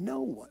already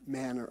know what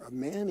manner of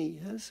man he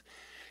is.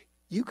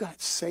 You got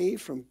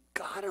saved from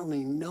God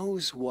only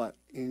knows what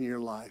in your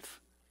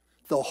life.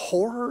 The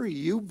horror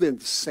you've been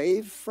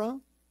saved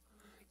from,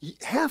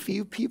 half of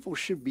you people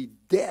should be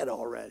dead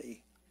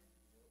already.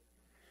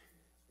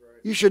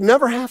 You should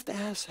never have to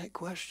ask that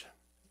question.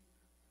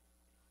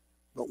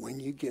 But when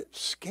you get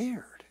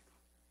scared,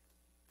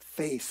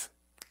 faith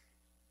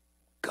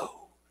goes.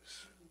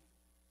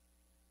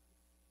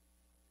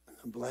 And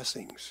the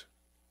blessings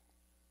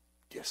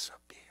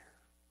disappear.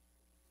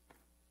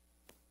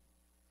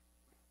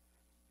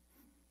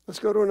 Let's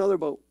go to another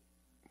boat.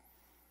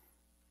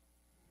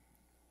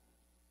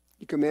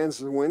 He commands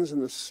the winds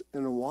and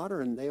the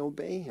water, and they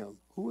obey him.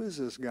 Who is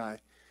this guy?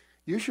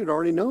 You should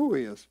already know who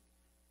he is.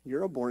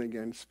 You're a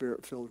born-again,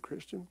 Spirit-filled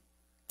Christian.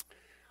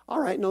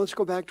 All right, now let's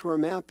go back to our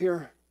map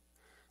here.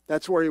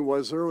 That's where he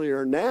was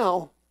earlier.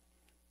 Now,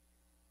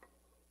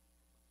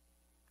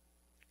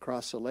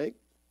 across the lake,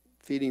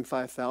 feeding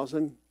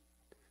 5,000.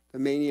 The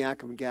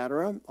maniac of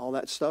Gadara, all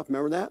that stuff.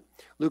 Remember that?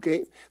 Luke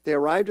 8. They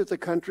arrived at the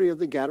country of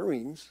the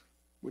Gadarenes,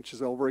 which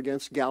is over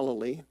against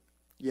Galilee.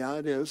 Yeah,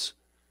 it is.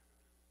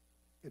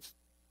 It's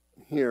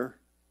here,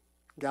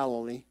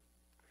 Galilee.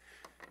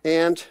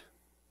 And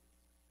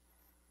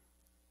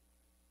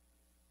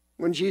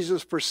when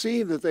Jesus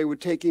perceived that they would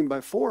take him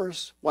by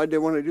force, why did they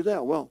want to do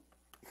that? Well,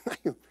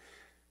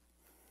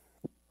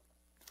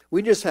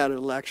 we just had an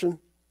election.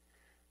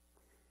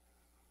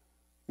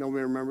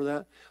 Nobody remember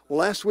that? Well,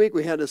 last week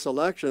we had this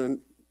election, and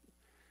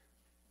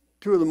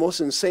two of the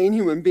most insane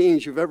human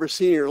beings you've ever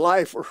seen in your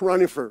life were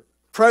running for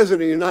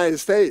president of the United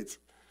States.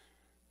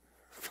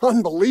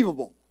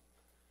 Unbelievable.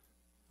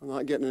 I'm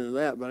not getting into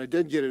that, but I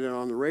did get it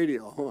on the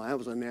radio. Oh, that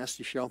was a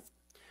nasty show.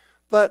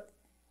 But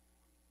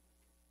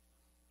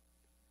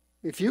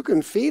if you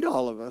can feed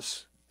all of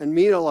us and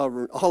meet all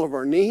of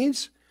our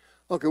needs,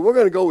 okay, we're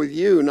going to go with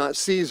you, not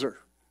Caesar.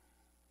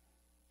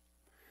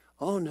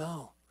 Oh,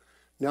 no.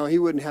 No, he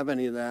wouldn't have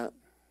any of that.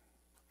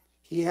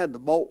 He had the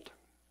bolt.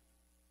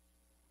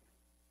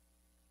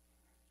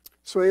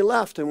 So he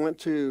left and went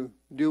to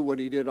do what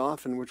he did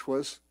often, which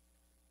was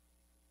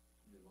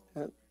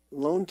at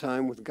alone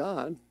time with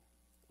God,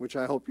 which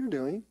I hope you're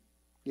doing.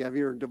 You have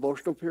your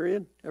devotional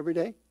period every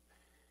day?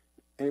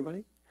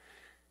 Anybody?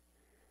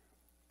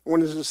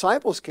 When his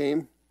disciples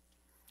came,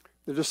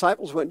 the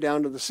disciples went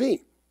down to the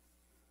sea.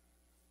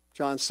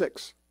 John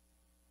 6.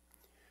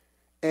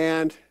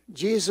 And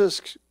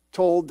Jesus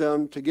told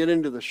them to get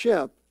into the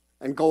ship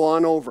and go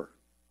on over.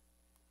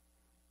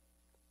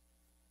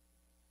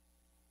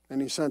 And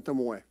he sent them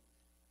away.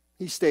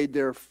 He stayed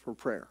there for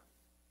prayer.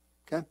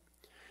 Okay?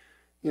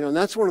 You know, and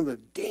that's one of the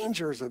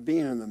dangers of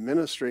being in the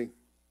ministry.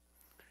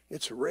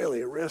 It's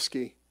really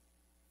risky.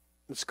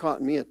 It's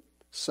caught me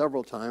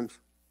several times.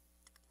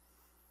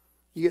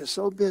 You get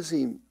so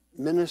busy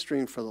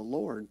ministering for the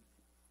Lord,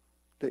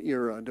 that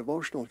your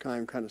devotional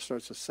time kind of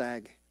starts to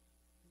sag.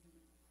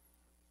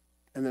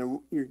 And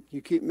then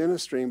you keep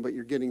ministering, but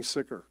you're getting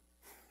sicker.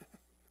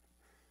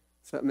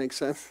 Does that make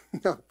sense?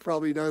 No,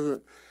 probably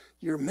doesn't.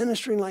 You're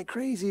ministering like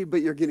crazy,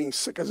 but you're getting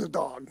sick as a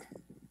dog.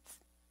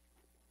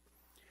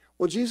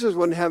 Well, Jesus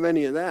wouldn't have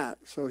any of that,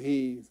 so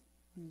he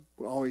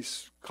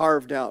always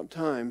carved out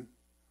time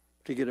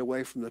to get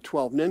away from the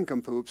 12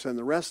 nincompoops and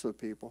the rest of the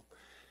people.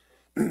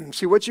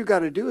 See, what you got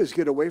to do is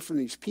get away from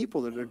these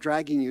people that are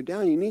dragging you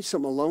down. You need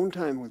some alone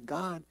time with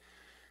God.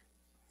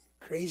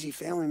 Crazy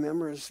family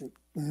members,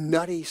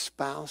 nutty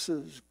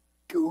spouses,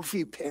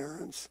 goofy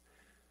parents.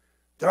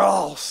 They're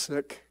all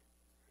sick.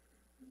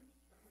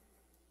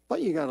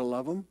 But you got to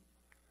love them.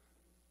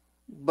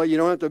 But you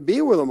don't have to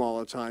be with them all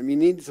the time. You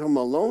need some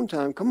alone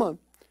time. Come on.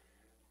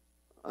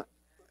 I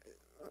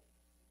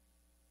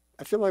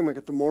feel like I'm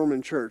at the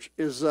Mormon church.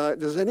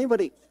 Does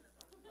anybody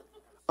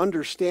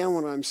understand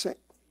what I'm saying?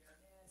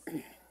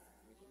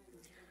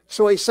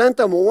 So he sent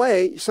them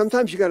away.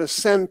 Sometimes you got to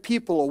send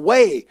people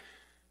away.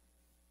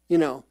 You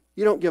know,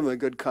 you don't give them a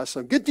good cuss.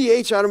 Get the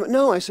H out of it.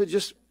 No, I said,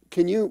 just,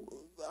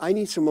 I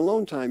need some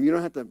alone time. You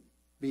don't have to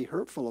be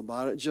hurtful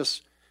about it.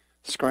 Just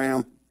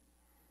scram.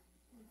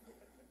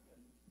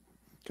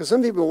 Because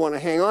some people want to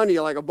hang on to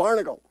you like a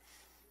barnacle.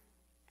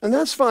 And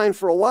that's fine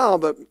for a while,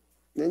 but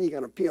then you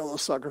got to peel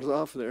those suckers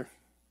off there.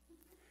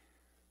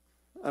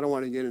 I don't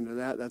want to get into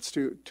that. That's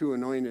too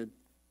anointed.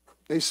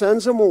 They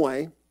sends them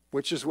away,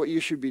 which is what you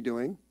should be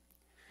doing.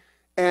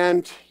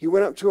 And he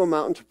went up to a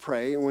mountain to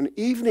pray. And when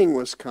evening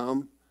was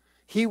come,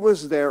 he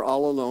was there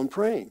all alone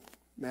praying.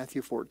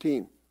 Matthew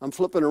 14. I'm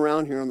flipping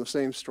around here on the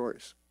same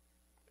stories.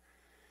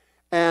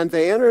 And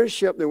they entered a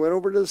ship. They went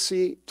over to the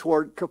sea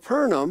toward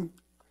Capernaum.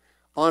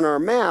 On our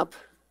map,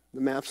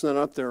 the map's not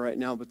up there right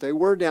now, but they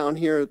were down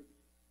here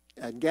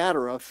at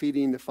Gadara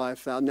feeding the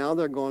 5,000. Now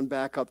they're going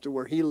back up to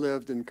where he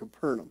lived in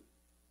Capernaum.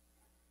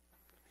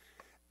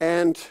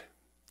 And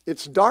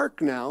it's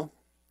dark now,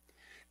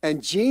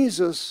 and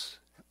Jesus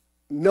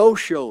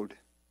no-showed.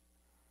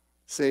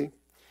 See?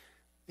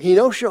 He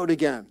no-showed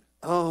again.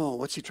 Oh,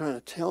 what's he trying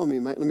to tell me?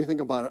 Let me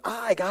think about it.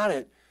 I got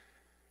it.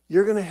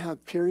 You're going to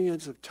have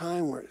periods of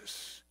time where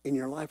in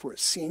your life where it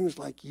seems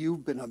like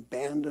you've been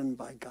abandoned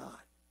by God.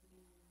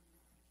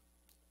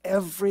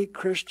 Every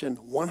Christian,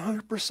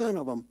 100%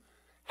 of them,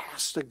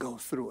 has to go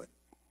through it.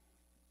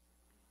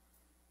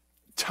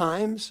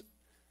 Times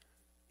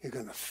you're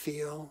going to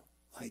feel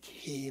like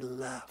he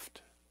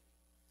left.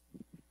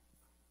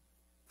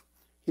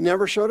 He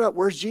never showed up.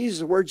 Where's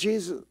Jesus? Where's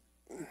Jesus?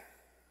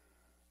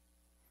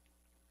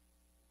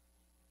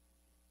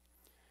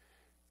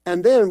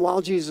 And then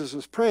while Jesus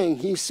was praying,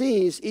 he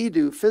sees,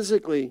 Edu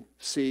physically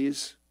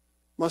sees,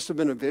 must have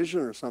been a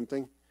vision or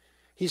something.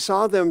 He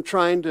saw them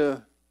trying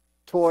to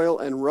toil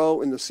and row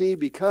in the sea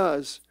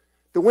because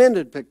the wind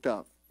had picked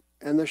up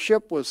and the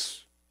ship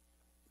was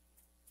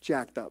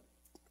jacked up.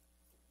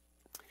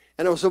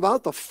 And it was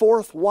about the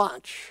fourth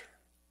watch.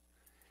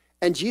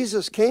 And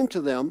Jesus came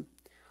to them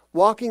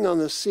walking on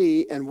the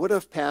sea and would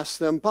have passed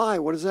them by.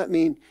 What does that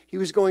mean? He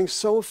was going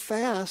so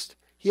fast,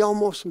 he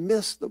almost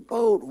missed the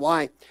boat.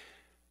 Why?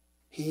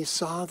 He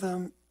saw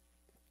them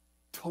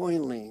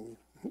toiling.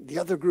 The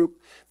other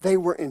group, they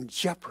were in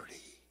jeopardy.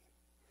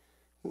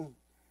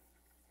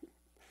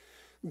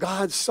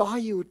 God saw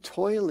you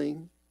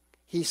toiling.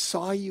 He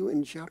saw you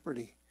in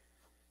jeopardy.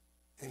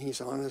 And he's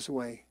on his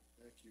way,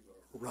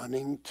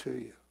 running to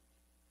you.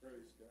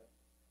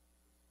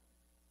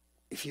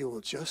 If you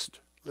will just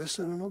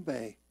listen and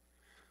obey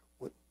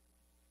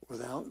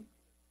without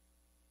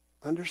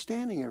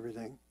understanding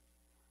everything,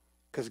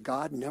 because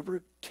God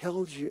never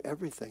tells you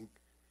everything.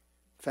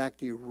 In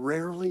fact, he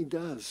rarely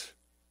does.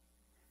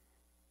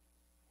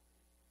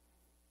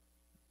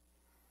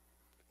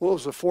 Well, it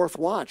was the fourth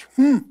watch.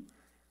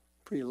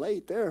 Pretty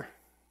late there.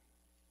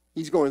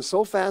 He's going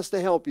so fast to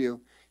help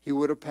you, he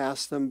would have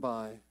passed them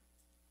by.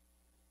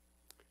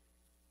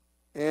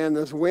 And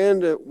this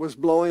wind was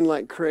blowing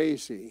like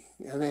crazy.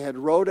 And they had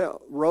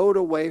rowed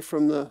away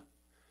from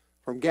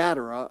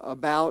Gadara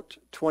about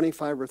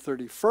 25 or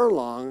 30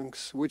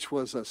 furlongs, which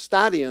was a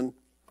stadion,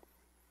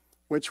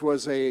 which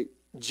was a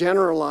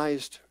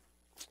generalized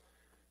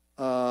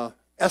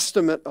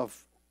estimate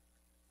of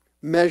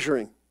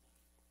measuring.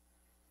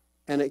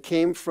 And it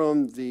came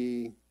from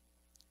the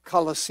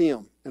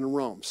Colosseum in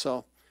Rome.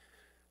 So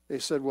they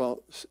said,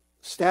 well,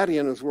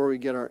 stadion is where we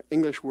get our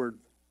English word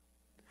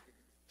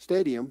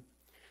stadium.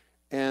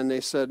 And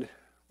they said,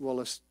 well,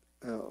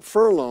 a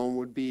furlong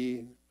would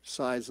be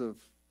size of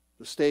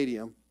the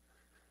stadium.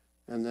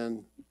 And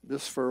then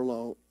this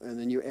furlong, and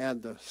then you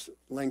add the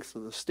length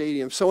of the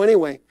stadium. So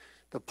anyway,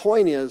 the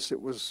point is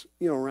it was,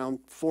 around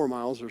 4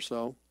 miles or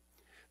so.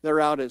 They're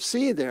out at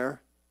sea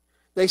there.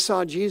 They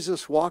saw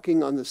Jesus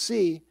walking on the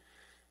sea.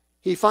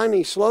 He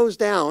finally slows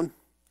down.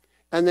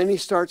 And then he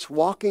starts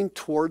walking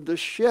toward the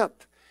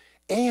ship.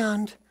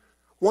 And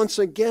once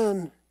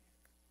again,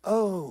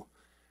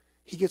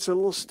 he gets a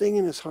little sting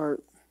in his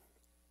heart.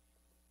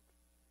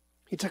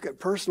 He took it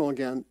personal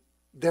again.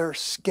 They're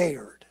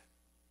scared.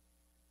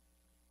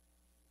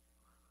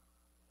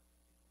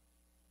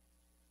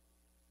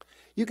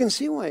 You can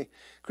see why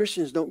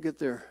Christians don't get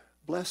their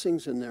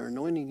blessings and their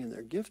anointing and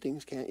their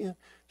giftings, can't you?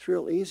 It's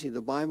real easy.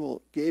 The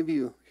Bible gave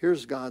you,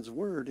 here's God's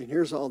word, and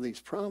here's all these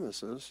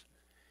promises,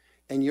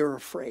 and you're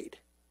afraid.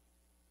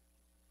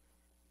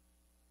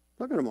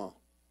 Look at them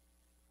all.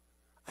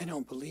 I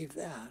don't believe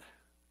that.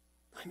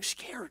 I'm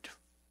scared.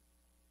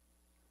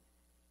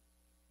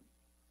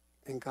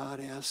 And God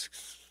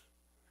asks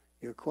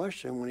you a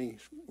question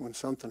when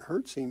something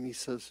hurts him. He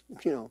says,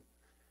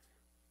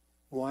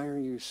 why are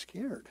you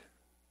scared?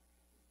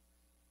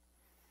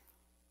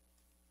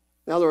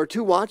 Now, there are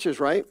two watches,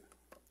 right?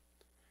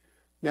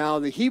 Now,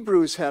 the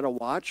Hebrews had a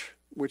watch,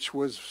 which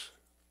was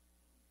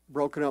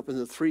broken up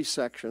into 3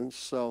 sections.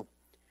 So,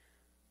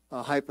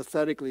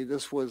 hypothetically,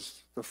 this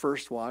was the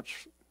first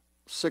watch,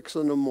 6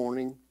 in the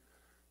morning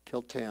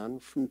till 10,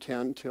 from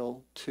 10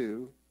 till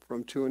 2,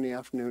 from 2 in the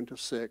afternoon to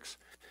 6.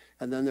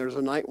 And then there's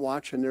a night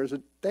watch and there's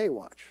a day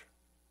watch,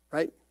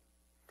 right?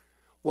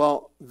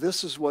 Well,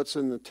 this is what's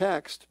in the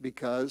text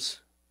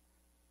because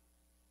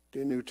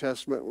the New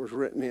Testament was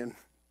written in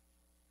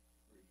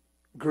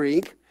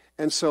Greek,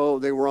 and so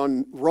they were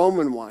on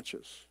Roman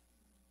watches.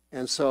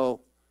 And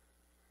so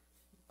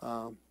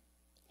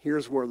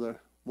here's where the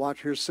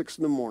watch, here's 6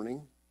 in the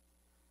morning,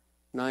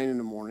 9 in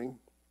the morning,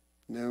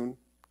 noon,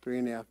 3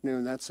 in the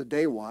afternoon. That's the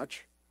day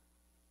watch,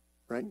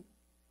 right?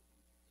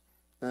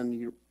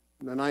 Then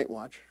the night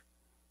watch.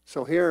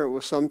 So here it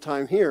was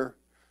sometime here,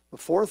 the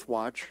 4th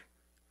watch,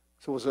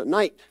 so it was at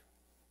night,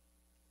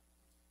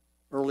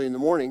 early in the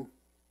morning.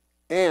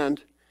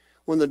 And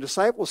when the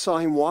disciples saw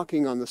him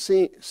walking on the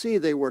sea,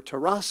 they were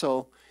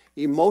tarasso,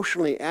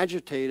 emotionally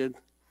agitated,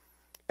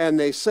 and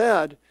they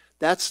said,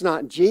 that's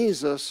not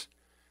Jesus,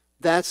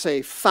 that's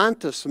a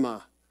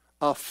phantasma,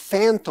 a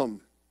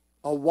phantom,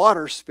 a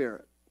water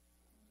spirit.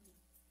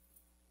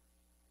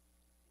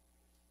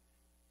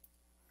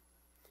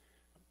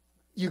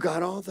 You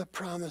got all the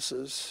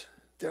promises.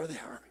 There they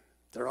are.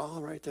 They're all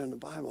right there in the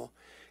Bible.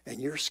 And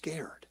you're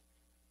scared.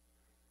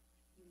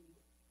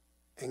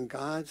 And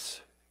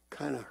God's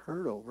kind of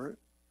hurt over it.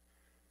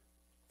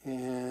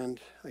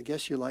 And I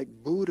guess you like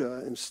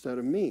Buddha instead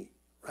of me,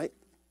 right?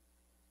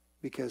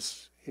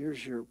 Because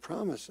here's your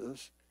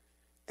promises,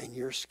 and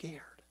you're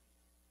scared.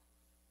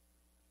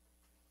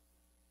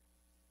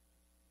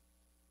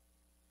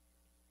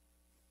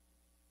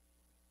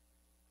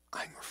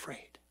 I'm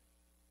afraid.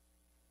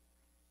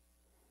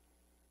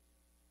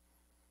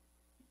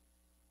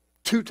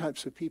 Two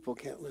types of people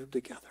can't live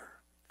together.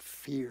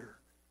 Fear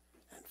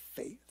and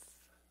faith.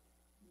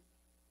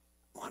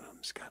 One of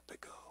them's got to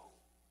go.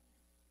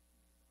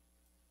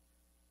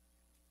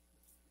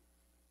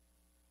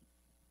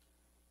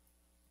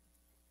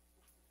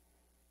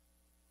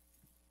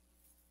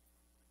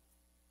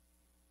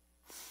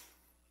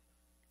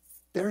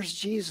 There's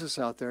Jesus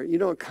out there.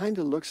 It kind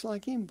of looks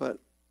like him, but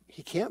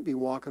he can't be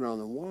walking on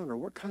the water.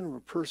 What kind of a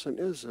person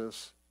is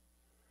this?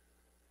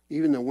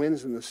 Even the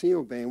winds and the sea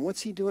obey him.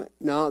 What's he doing?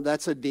 No,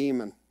 that's a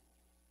demon.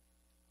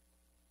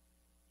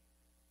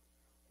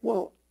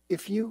 Well,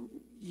 if you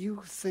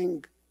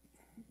think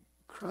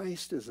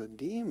Christ is a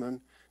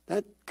demon,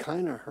 that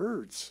kind of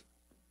hurts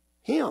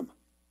him.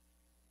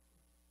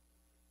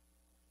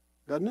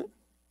 Doesn't it?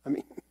 I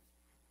mean,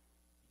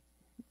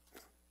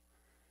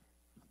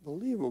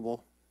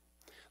 unbelievable.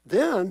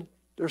 Then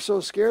they're so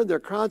scared, their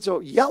crowd's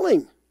out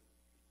yelling.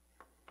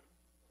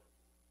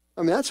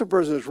 I mean, that's a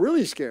person that's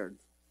really scared.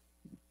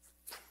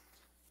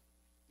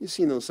 You've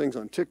seen those things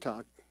on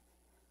TikTok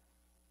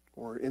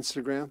or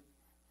Instagram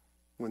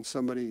when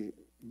somebody,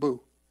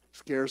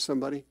 scares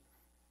somebody.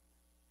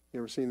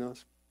 You ever seen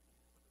those?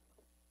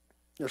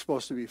 They're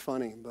supposed to be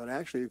funny, but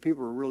actually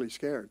people are really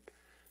scared.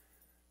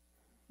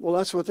 Well,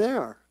 that's what they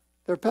are.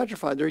 They're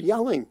petrified. They're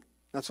yelling.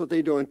 That's what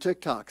they do on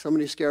TikTok.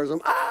 Somebody scares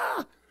them.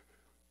 Ah!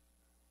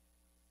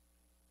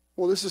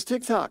 Well, this is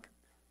TikTok.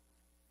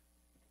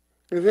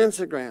 There's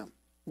Instagram.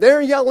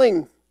 They're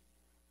yelling.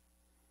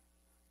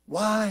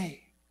 Why?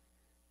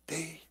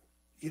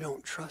 You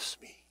don't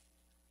trust me.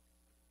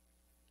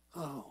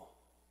 Oh,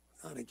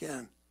 not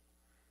again.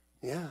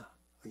 Yeah,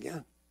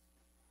 again.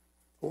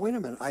 Well, wait a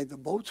minute. The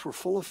boats were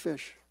full of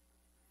fish.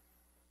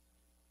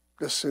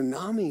 The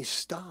tsunami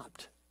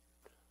stopped.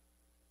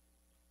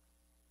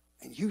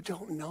 And you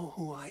don't know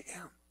who I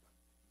am.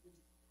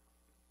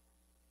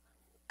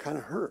 Kind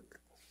of hurt.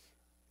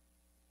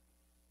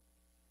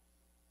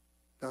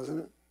 Doesn't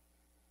it?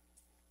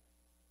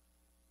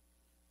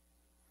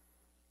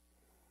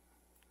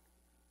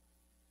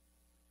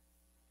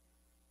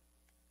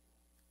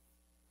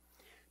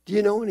 Do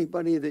you know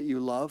anybody that you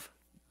love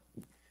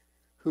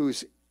who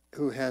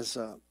has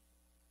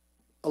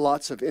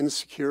lots of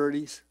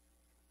insecurities?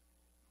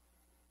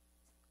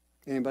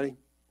 Anybody?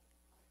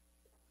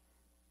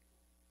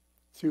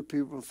 2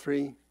 people,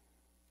 3,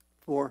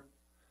 4,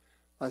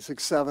 5,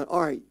 6, 7,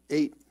 all right,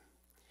 8.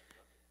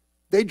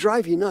 They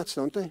drive you nuts,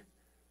 don't they?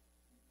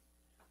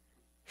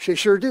 They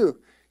sure do.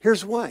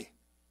 Here's why.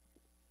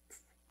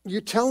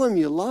 You tell them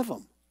you love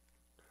them.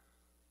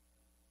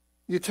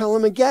 You tell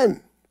them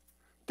again.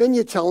 Then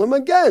you tell them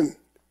again.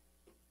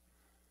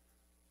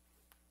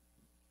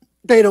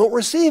 they don't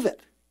receive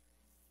it.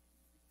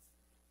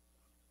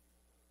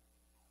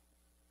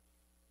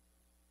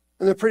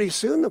 And then pretty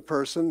soon the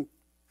person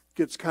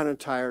gets kind of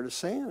tired of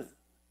saying it.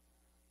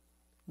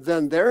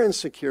 Then their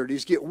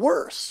insecurities get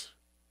worse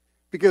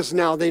because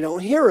now they don't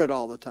hear it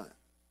all the time.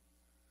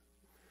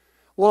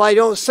 Well, I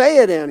don't say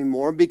it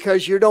anymore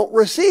because you don't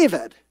receive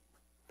it.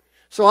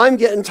 So I'm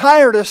getting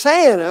tired of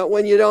saying it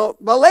when you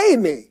don't believe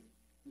me.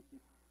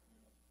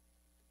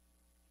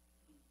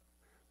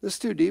 This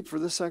too deep for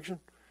this section?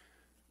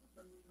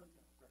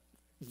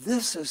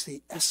 This is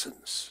the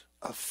essence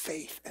of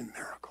faith and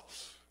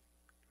miracles.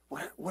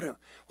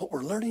 What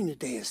we're learning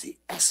today is the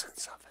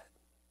essence of it.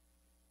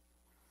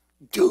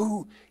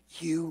 Do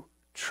you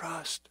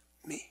trust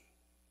me?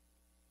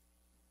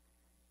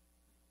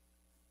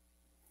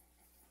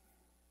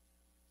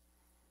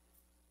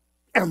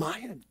 Am I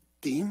a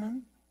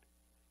demon?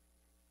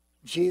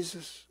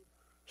 Jesus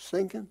is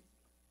thinking.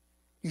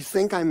 You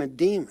think I'm a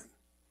demon?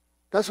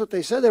 That's what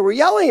they said. They were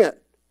yelling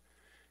it.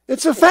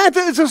 It's a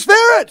phantom. It's a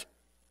spirit.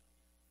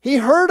 He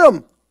heard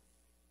them.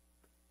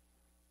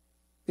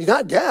 He's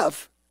not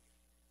deaf.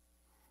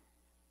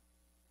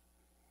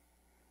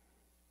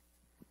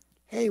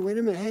 Hey, wait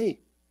a minute.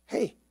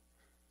 Hey.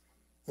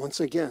 Once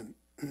again,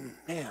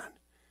 man,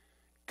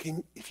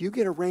 if you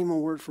get a rhema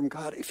word from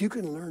God, if you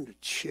can learn to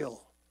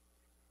chill,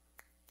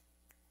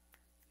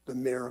 the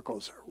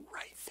miracles are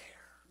right there.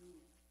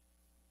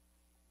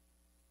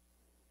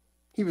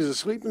 He was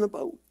asleep in the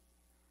boat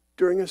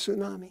during a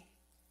tsunami.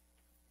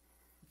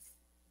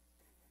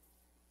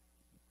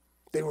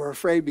 They were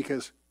afraid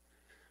because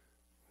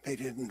they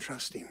didn't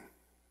trust him.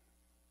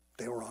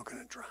 They were all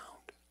going to drown.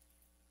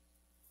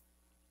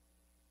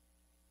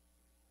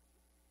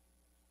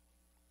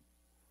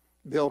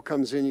 Bill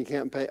comes in, you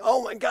can't pay.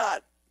 Oh my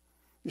God!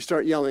 You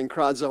start yelling,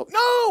 crowds out,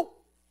 no!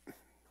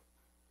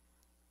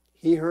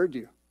 He heard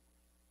you.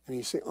 And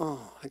you say,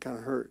 oh, I got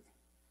hurt.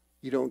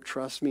 You don't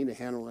trust me to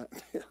handle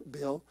that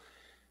bill?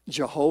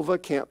 Jehovah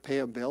can't pay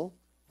a bill?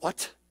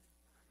 What?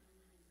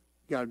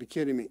 You got to be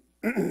kidding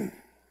me.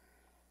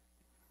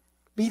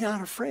 Be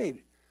not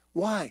afraid.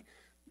 Why?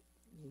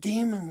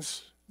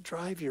 Demons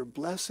drive your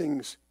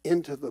blessings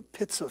into the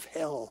pits of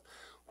hell,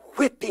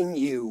 whipping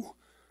you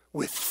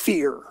with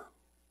fear.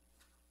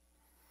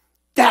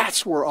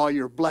 That's where all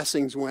your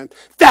blessings went.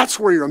 That's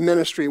where your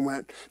ministry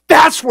went.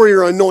 That's where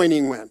your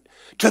anointing went.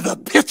 To the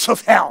pits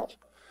of hell.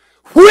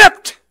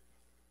 Whipped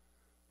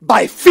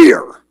by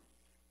fear.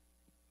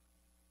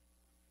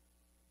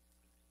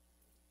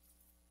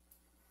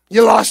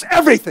 You lost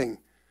everything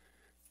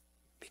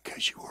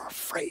because you were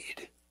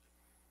afraid.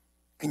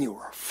 And you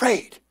were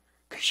afraid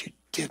because you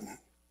didn't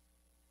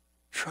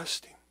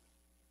trust him.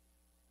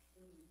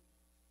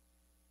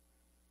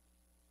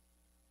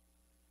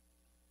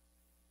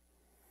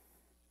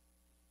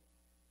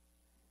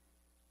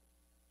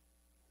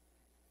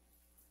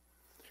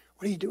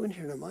 What are you doing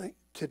here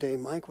today,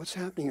 Mike? What's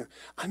happening here?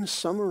 I'm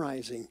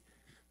summarizing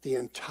the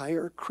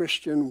entire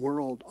Christian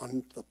world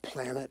on the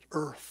planet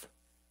Earth.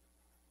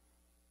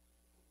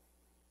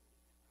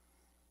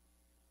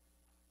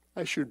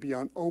 I should be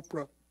on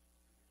Oprah.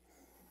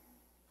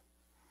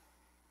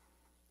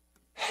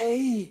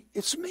 Hey,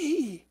 it's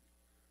me.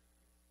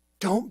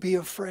 Don't be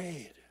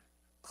afraid.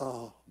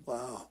 Oh,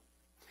 wow.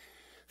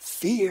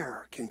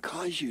 Fear can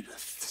cause you to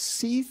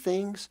see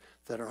things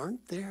that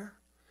aren't there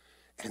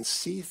and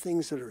see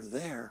things that are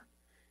there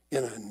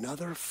in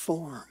another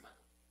form.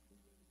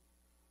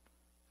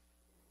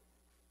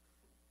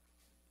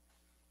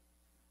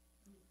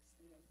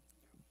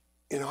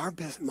 In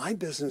my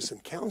business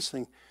in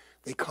counseling,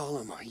 they call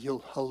them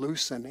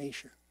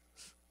hallucinations.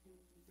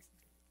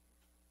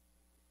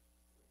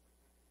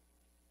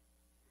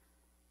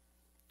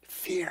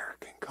 Fear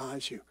can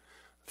cause you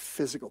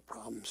physical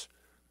problems.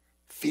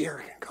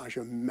 Fear can cause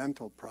you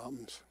mental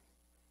problems.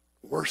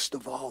 Worst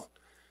of all,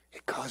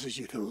 it causes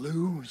you to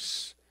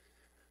lose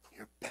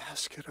your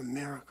basket of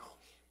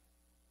miracles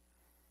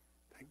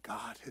that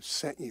God had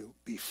sent you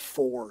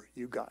before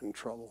you got in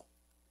trouble.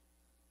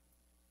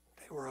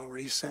 They were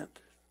already sent.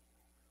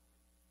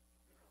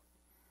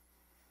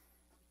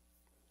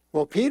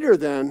 Well, Peter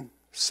then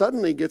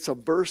suddenly gets a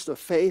burst of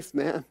faith,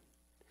 man.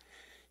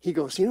 He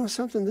goes, you know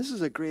something? This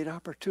is a great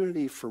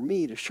opportunity for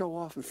me to show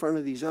off in front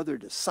of these other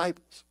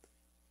disciples.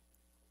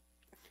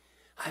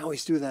 I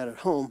always do that at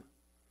home.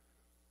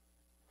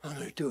 I'm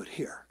going to do it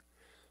here.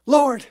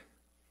 Lord,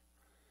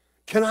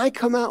 can I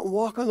come out and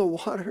walk on the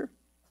water?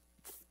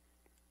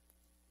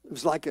 It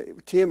was like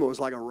to him, it was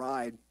like a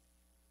ride.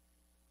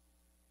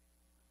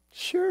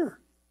 Sure.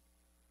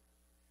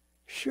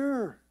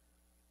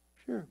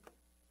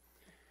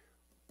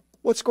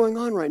 What's going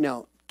on right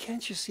now?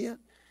 Can't you see it?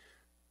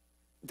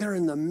 They're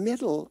in the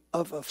middle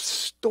of a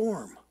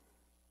storm.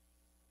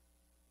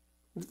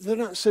 They're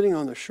not sitting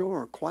on the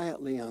shore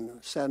quietly on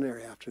a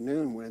Saturday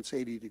afternoon when it's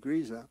 80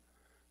 degrees out.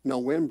 No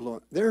wind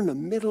blowing. They're in the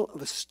middle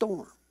of a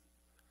storm.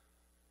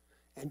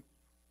 And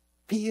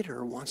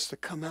Peter wants to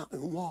come out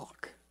and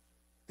walk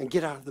and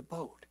get out of the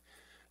boat.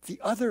 The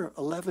other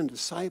 11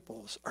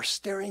 disciples are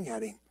staring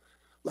at him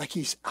like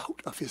he's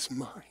out of his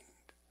mind.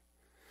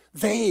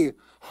 They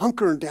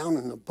hunker down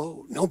in the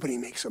boat. Nobody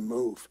makes a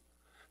move.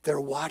 They're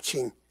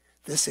watching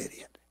this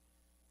idiot.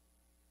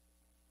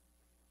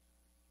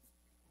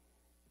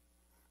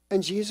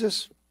 And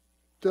Jesus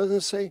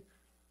doesn't say,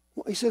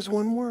 well, he says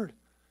one word.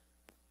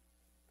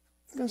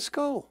 Let's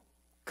go.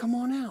 Come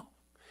on out.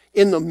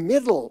 In the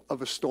middle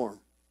of a storm.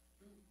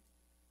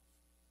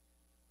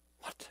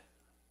 What?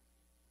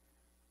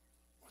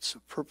 What's the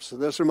purpose of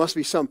this? There must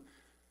be some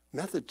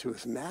method to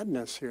his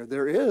madness here.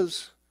 There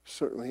is.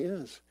 Certainly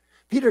is.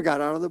 Peter got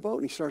out of the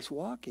boat and he starts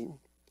walking.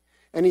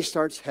 And he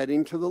starts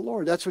heading to the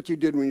Lord. That's what you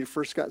did when you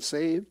first got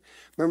saved.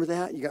 Remember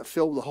that? You got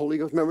filled with the Holy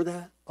Ghost. Remember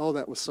that? Oh,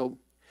 that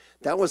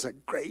was a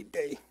great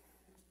day.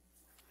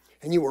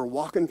 And you were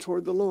walking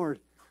toward the Lord.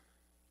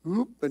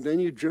 Oop, and then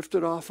you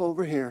drifted off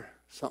over here.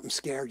 Something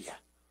scared you.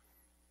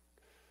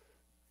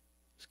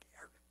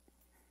 Scared.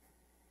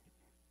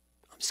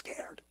 I'm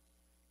scared.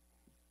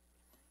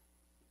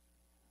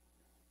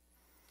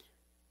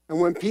 And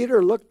when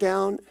Peter looked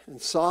down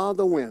and saw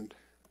the wind,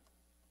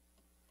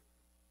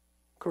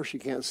 of course you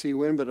can't see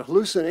wind, but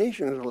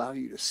hallucinations allow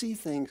you to see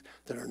things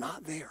that are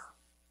not there.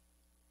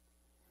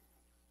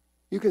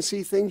 You can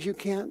see things you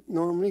can't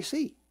normally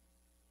see.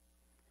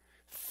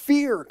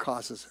 Fear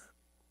causes it.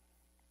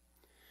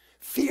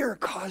 Fear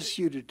causes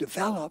you to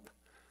develop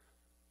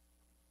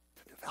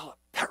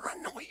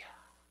paranoia.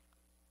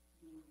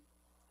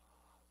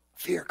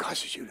 Fear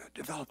causes you to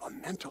develop a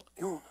mental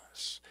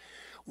illness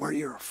where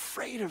you're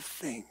afraid of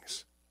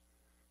things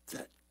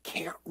that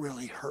can't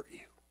really hurt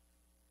you.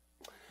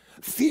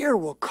 Fear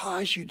will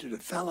cause you to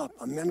develop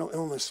a mental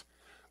illness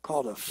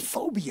called a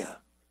phobia,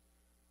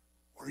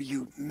 where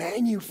you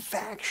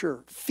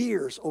manufacture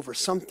fears over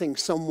something,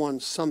 someone,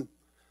 some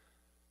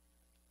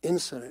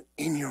incident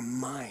in your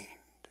mind.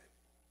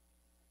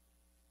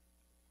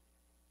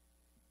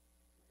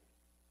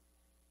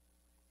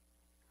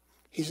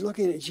 He's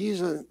looking at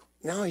Jesus.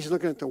 Now he's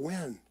looking at the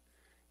wind.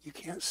 You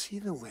can't see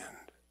the wind.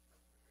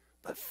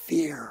 But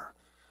fear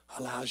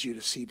allows you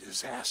to see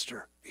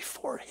disaster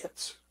before it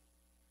hits.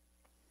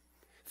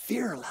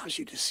 Fear allows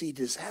you to see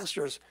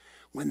disasters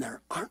when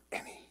there aren't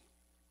any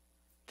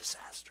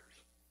disasters.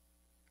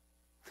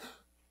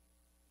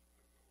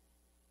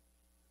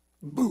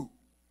 Boo.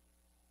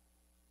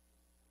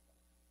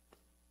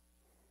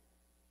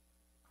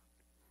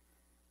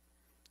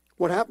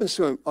 What happens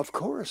to him? Of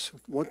course,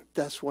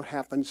 that's what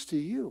happens to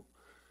you.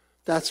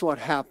 That's what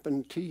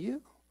happened to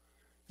you.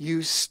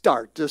 You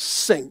start to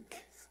sink.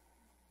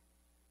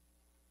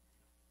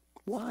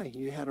 Why?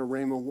 You had a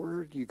rhema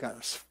word.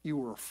 You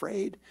were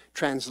afraid.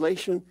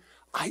 Translation,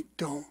 I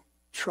don't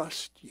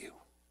trust you.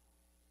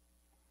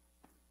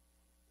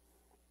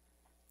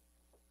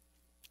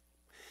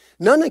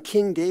 None of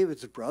King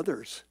David's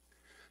brothers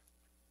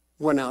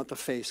went out to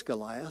face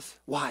Goliath.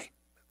 Why?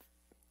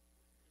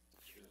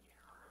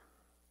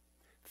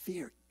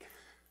 Fear.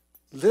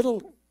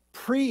 Little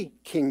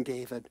pre-King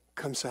David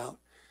comes out.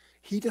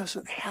 He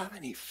doesn't have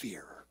any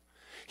fear.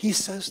 He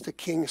says to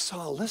King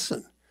Saul,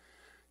 listen,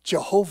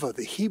 Jehovah,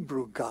 the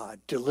Hebrew God,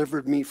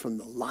 delivered me from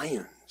the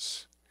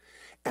lions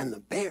and the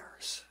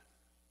bears.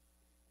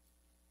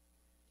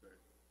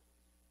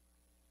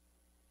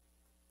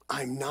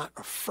 I'm not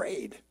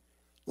afraid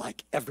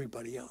like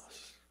everybody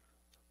else.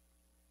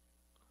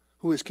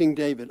 Who is King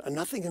David? A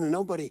nothing and a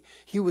nobody.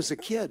 He was a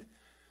kid.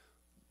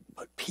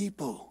 But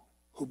people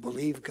who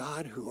believe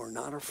God, who are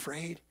not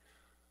afraid,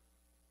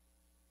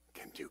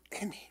 can do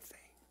anything.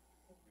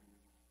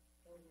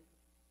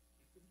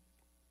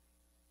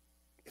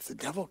 If the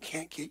devil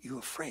can't get you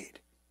afraid,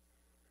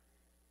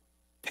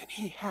 then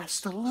he has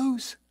to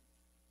lose.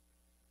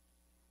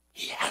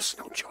 He has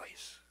no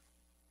choice.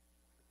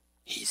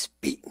 He's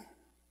beaten.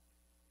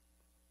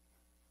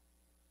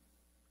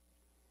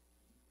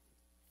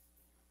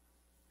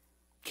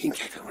 King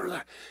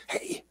David,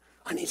 hey,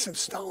 I need some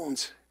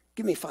stones.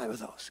 Give me 5 of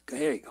those.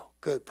 There you go.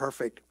 Good,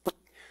 perfect. What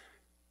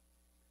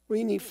do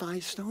you need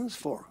 5 stones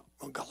for?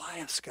 Well,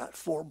 Goliath's got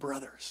 4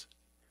 brothers.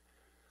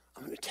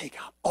 I'm going to take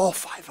out all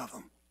 5 of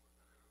them.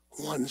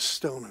 1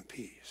 stone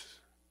apiece.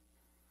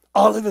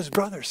 All of his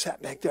brothers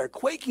sat back there,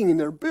 quaking in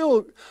their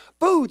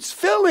boots,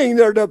 filling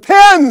their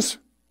depends.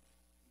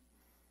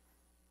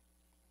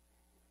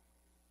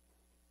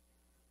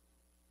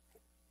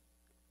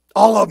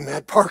 All of them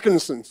had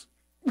Parkinson's.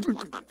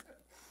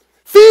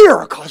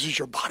 Fear causes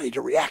your body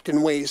to react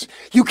in ways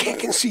you can't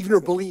conceive nor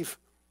believe.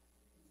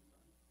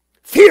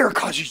 Fear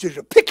causes you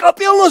to pick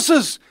up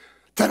illnesses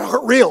that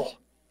aren't real.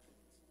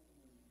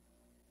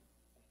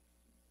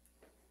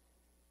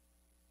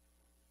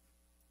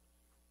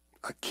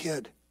 A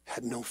kid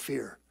had no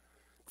fear.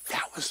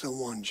 That was the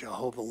one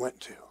Jehovah went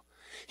to.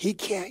 He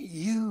can't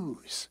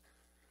use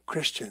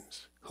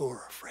Christians who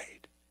are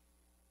afraid.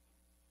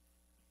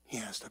 He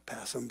has to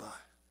pass them by.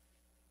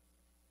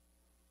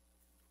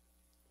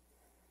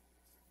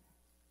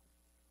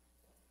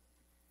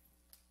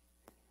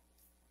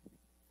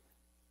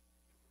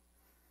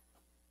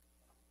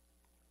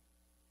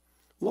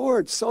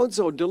 Lord,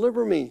 so-and-so,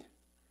 deliver me.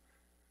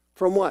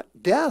 From what?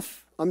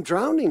 Death. I'm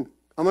drowning.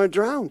 I'm going to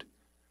drown.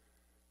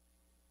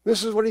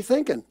 This is what he's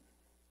thinking.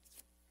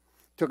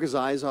 took his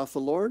eyes off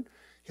the Lord.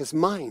 His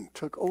mind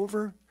took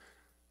over,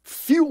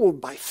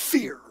 fueled by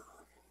fear.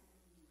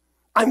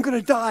 I'm going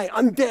to die.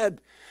 I'm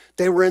dead.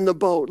 They were in the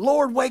boat.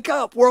 Lord, wake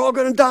up. We're all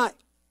going to die.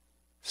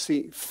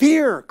 See,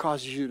 fear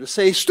causes you to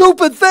say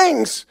stupid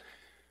things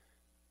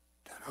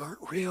that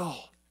aren't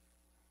real.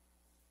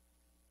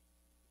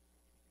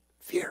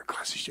 Fear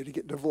causes you to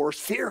get divorced.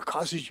 Fear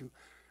causes you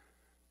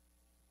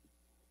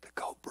to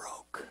go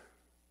broke.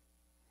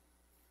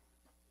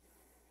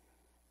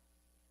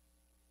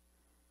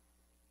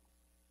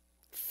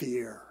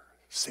 Fear,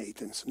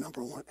 Satan's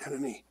number one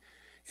enemy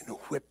in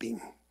whipping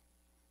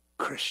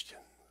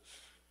Christians.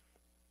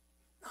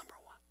 Number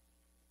one.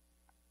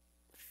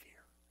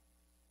 Fear.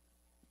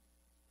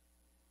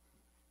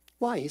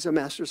 Why? He's a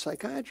master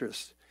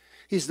psychiatrist.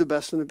 He's the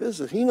best in the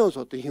business. He knows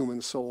what the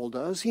human soul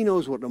does. He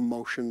knows what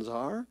emotions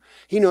are.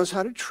 He knows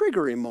how to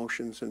trigger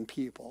emotions in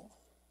people.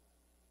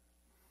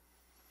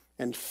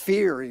 And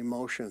fear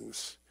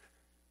emotions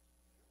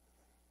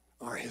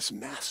are his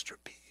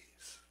masterpiece.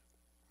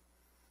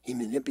 He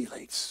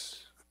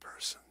manipulates the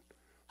person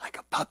like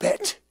a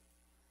puppet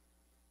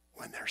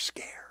when they're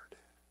scared.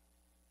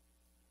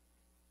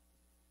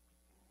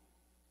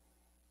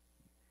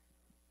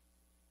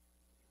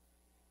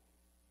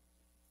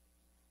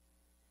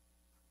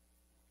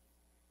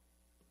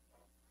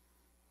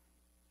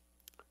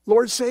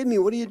 Lord, save me.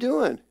 What are you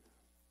doing?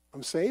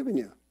 I'm saving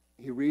you.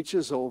 He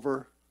reaches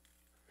over,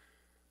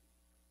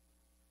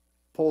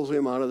 pulls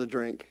him out of the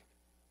drink,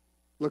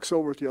 looks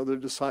over at the other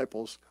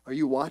disciples. Are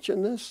you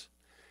watching this?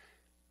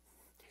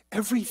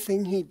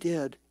 Everything he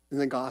did in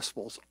the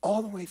Gospels,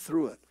 all the way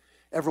through it,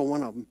 every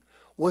one of them,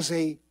 was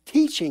a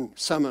teaching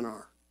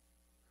seminar.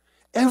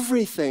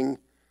 Everything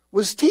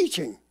was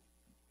teaching.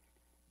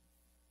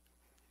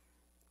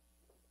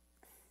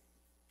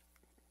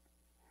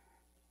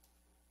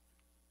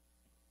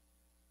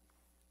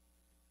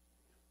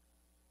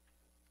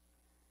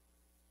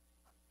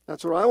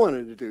 That's what I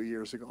wanted to do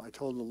years ago. I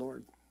told the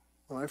Lord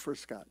when I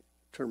first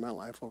turned my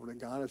life over to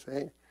God, I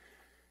said,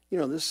 hey,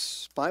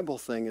 this Bible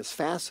thing is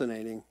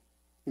fascinating.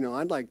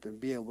 I'd like to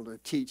be able to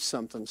teach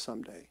something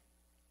someday.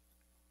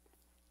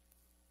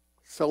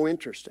 So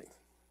interesting.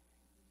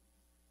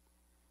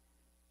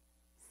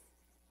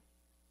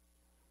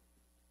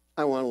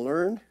 I want to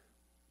learn.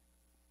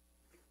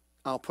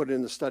 I'll put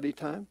in the study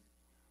time.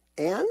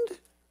 And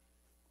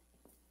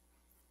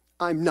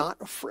I'm not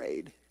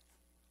afraid.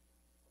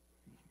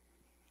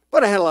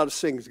 But I had a lot of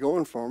things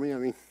going for me. I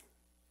mean,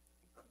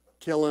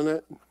 killing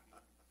it,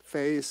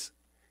 face,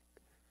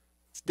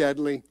 it's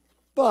deadly.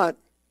 But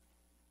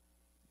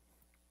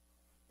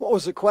what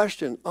was the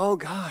question? Oh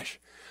gosh,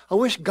 I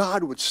wish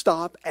God would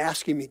stop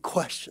asking me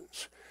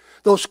questions.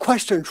 Those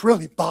questions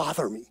really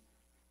bother me.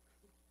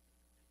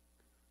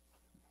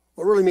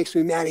 What really makes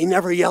me mad, he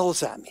never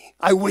yells at me.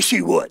 I wish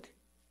he would.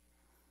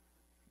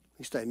 At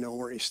least I know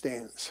where he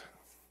stands.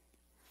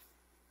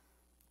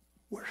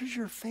 Where's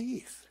your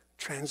faith?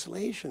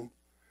 Translation,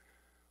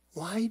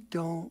 why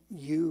don't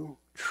you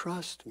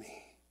trust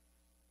me?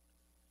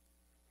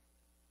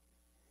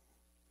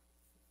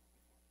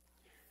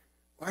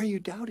 Why are you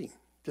doubting?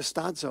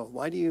 Distazo,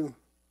 why do you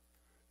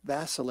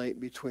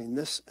vacillate between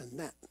this and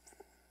that?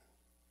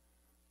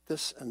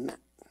 This and that.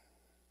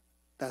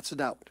 That's a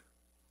doubt.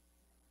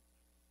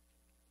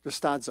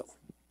 Distazo,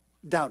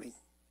 doubting.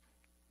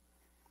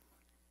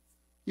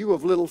 You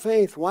of little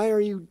faith, why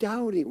are you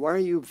doubting? Why are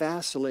you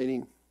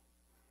vacillating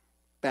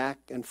back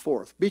and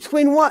forth?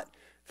 Between what?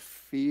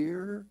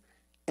 Fear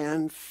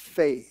and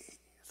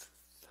faith.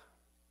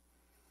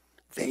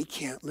 They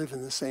can't live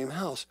in the same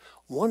house.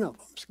 One of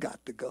them's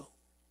got to go.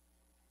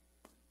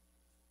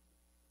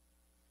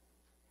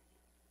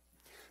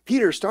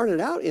 Peter started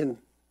out in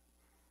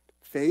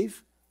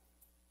faith,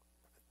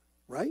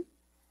 right?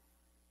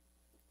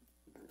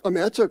 I mean,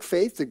 that took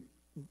faith to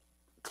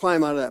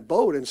climb out of that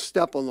boat and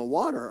step on the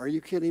water. Are you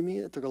kidding me?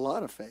 It took a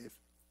lot of faith.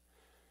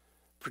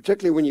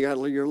 Particularly when your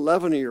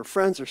 11 of your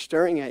friends are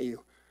staring at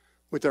you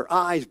with their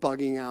eyes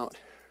bugging out.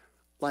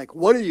 Like,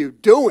 what are you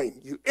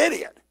doing, you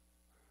idiot?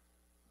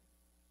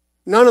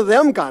 None of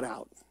them got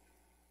out.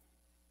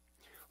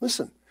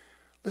 Listen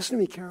to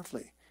me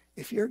carefully.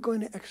 If you're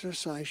going to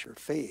exercise your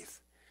faith,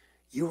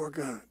 you are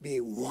going to be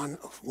one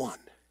of one.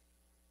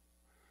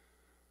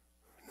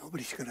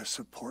 Nobody's going to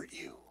support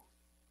you.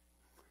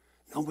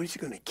 Nobody's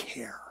going to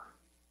care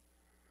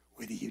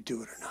whether you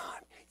do it or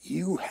not.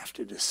 You have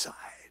to decide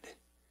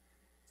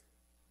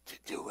to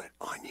do it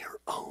on your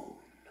own.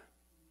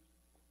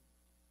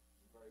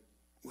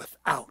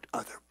 Without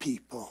other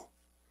people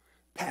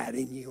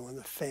patting you on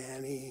the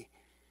fanny,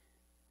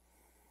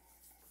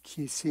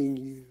 kissing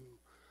you,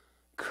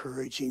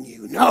 encouraging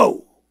you.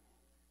 No!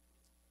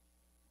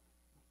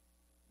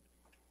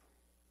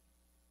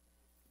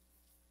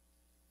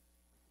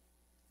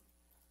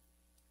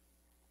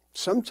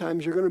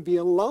 Sometimes you're going to be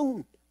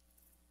alone.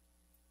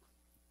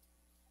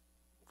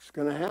 It's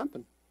going to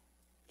happen.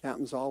 It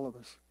happens to all of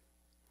us.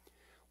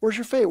 Where's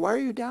your faith? Why are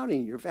you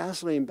doubting? You're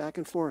vacillating back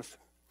and forth.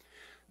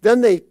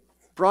 Then they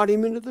brought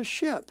him into the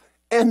ship.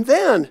 And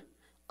then,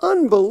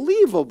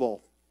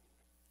 unbelievable,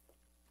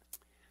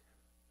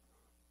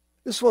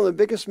 This is one of the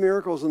biggest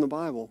miracles in the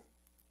Bible.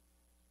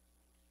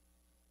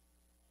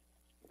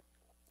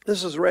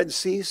 This is Red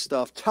Sea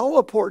stuff.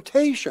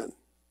 Teleportation.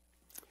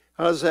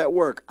 How does that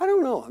work? I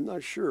don't know. I'm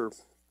not sure.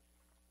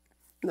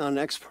 Not an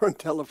expert in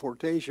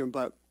teleportation,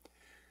 but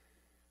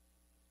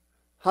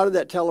how did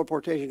that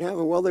teleportation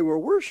happen? Well, they were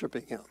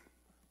worshiping him.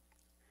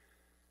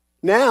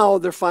 Now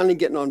they're finally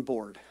getting on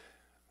board.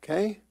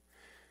 Okay?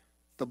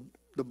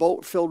 The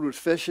boat filled with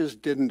fishes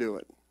didn't do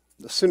it.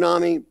 The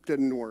tsunami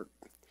didn't work.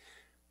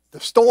 The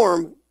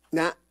storm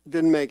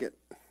didn't make it.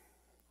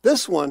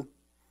 This one,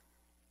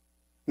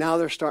 now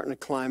they're starting to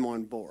climb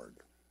on board.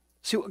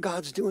 See what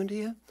God's doing to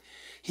you?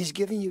 He's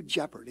giving you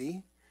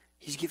jeopardy.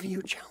 He's giving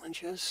you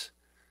challenges.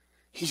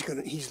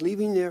 He's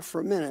leaving there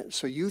for a minute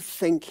so you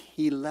think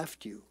he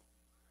left you.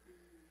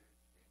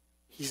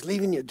 He's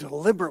leaving you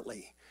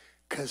deliberately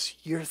because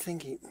you're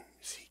thinking,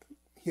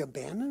 he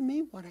abandoned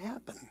me? What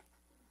happened?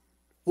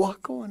 What's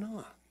going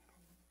on?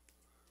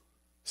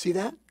 See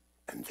that?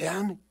 And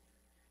then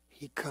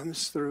he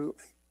comes through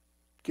and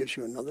gives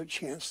you another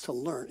chance to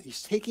learn.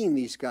 He's taking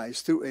these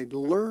guys through a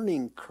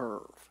learning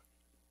curve.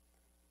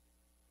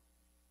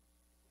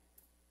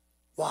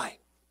 Why?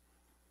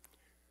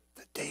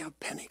 The day of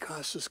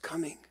Pentecost is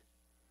coming.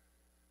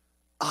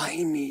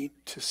 I need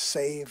to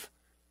save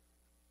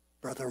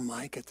Brother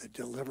Mike at the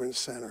Deliverance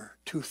Center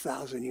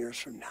 2,000 years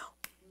from now.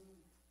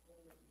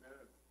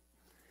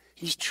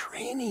 He's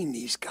training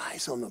these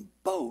guys on the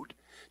boat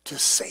to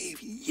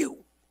save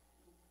you.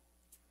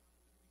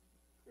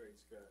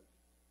 Praise God.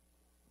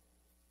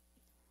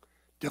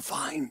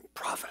 Divine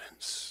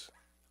providence.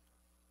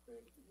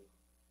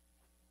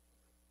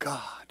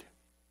 God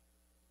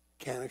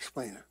can't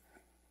explain it.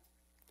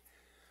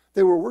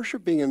 They were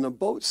worshiping and the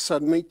boat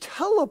suddenly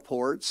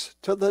teleports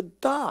to the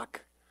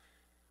dock.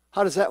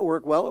 How does that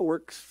work? Well, it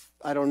works,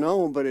 I don't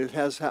know, but it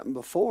has happened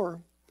before.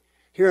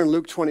 Here in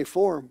Luke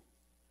 24,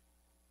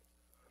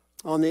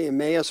 on the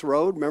Emmaus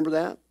Road, remember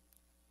that?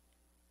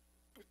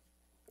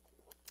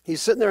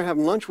 He's sitting there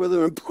having lunch with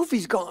him and poof,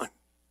 he's gone.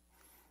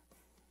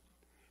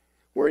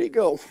 Where'd he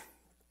go?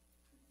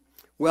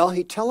 Well,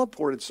 he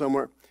teleported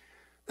somewhere.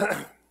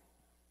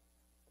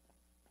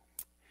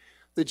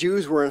 The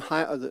Jews were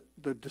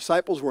the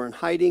disciples were in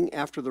hiding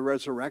after the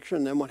resurrection.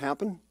 And then what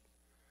happened?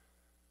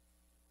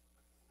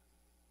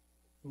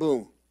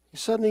 Boom.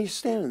 Suddenly he's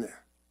standing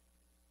there.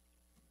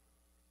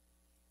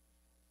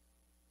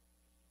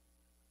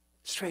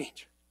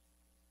 Strange.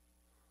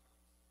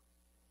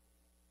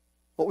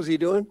 What was he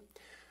doing?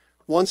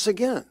 Once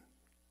again,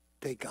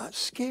 they got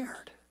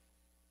scared.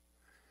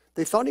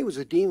 They thought he was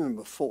a demon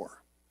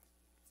before.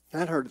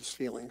 That hurt his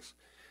feelings.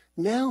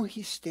 Now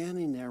he's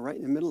standing there right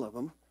in the middle of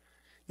them.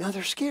 Now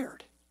they're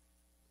scared.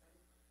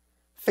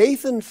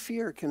 Faith and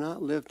fear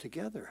cannot live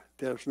together.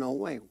 There's no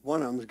way.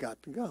 One of them's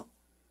got to go.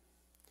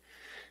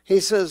 He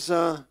says,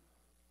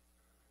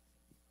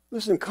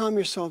 listen, calm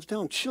yourselves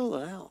down. Chill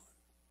it out.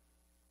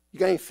 You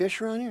got any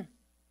fish around here?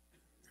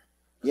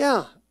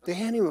 Yeah, they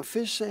hand him a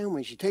fish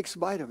sandwich. He takes a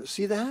bite of it.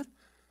 See that?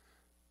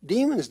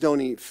 Demons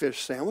don't eat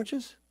fish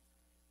sandwiches.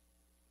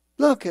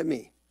 Look at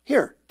me.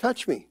 Here,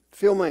 touch me.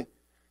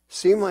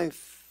 See my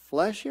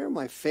flesh here?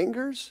 My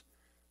fingers?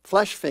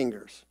 Flesh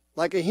fingers,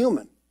 like a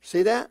human.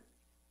 See that?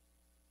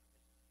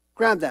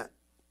 Grab that.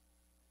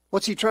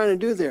 What's he trying to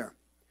do there?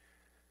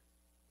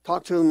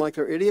 Talk to them like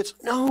they're idiots?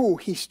 No,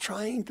 he's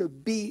trying to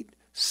beat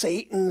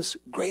Satan's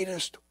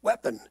greatest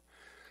weapon,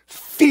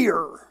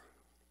 fear.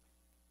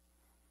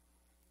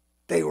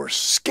 They were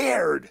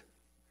scared.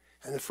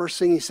 And the first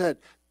thing he said,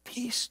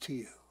 peace to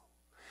you.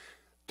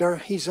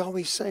 He's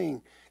always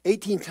saying,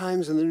 18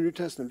 times in the New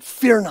Testament,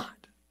 fear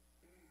not.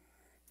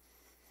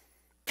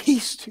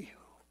 Peace to you.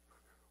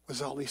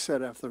 Was all he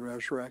said after the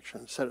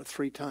resurrection. Said it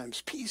 3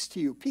 times. Peace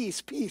to you,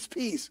 peace, peace,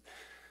 peace.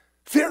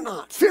 Fear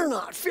not, fear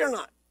not, fear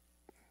not.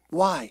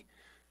 Why?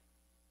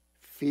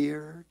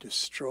 Fear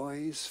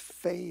destroys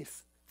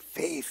faith.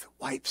 Faith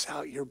wipes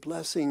out your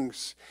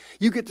blessings.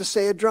 You get to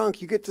stay a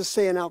drunk. You get to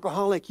stay an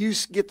alcoholic. You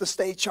get to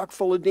stay chock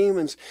full of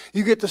demons.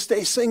 You get to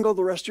stay single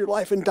the rest of your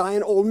life and die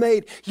an old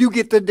maid. You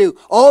get to do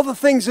all the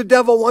things the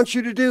devil wants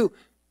you to do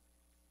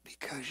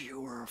because you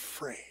were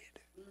afraid.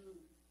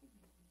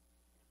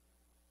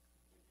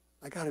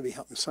 I got to be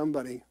helping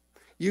somebody.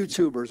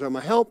 YouTubers, am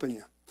I helping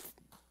you?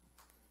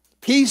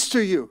 Peace to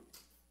you,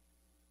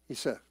 he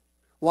said.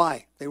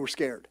 Why? They were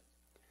scared.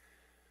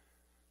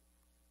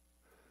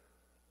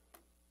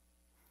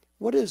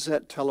 What is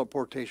that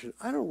teleportation?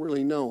 I don't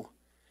really know.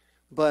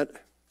 But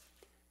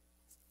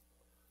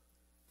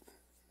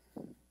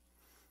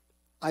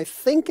I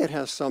think it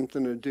has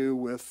something to do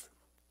with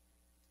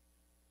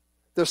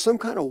there's some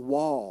kind of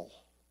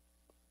wall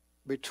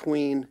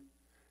between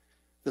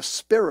the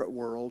spirit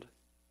world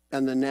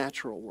and the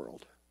natural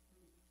world.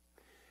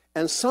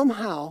 And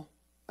somehow,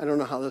 I don't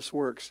know how this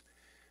works,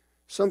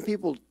 some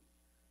people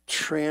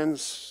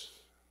transfer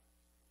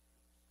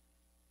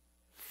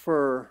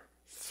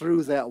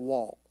through that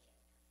wall.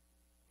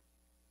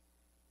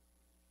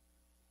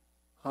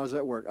 How does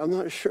that work? I'm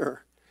not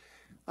sure.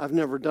 I've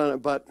never done it,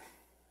 but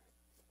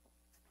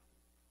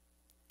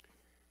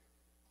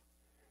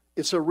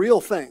It's a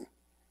real thing.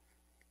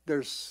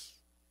 There's,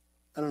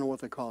 I don't know what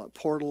they call it,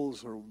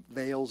 portals or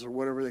veils or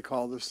whatever they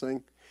call this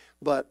thing.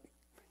 But,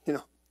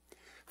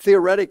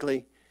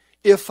 theoretically,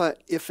 if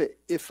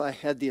I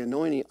had the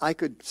anointing, I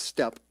could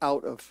step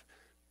out of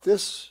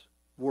this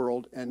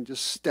world and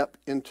just step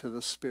into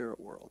the spirit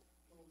world.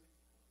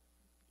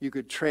 You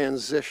could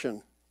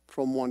transition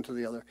from one to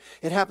the other.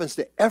 It happens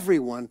to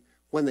everyone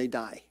when they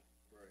die.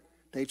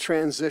 They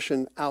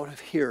transition out of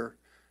here.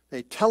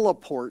 They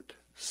teleport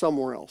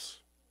somewhere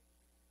else.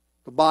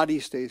 The body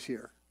stays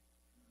here.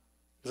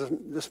 Is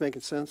this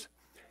making sense?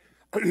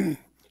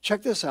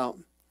 Check this out.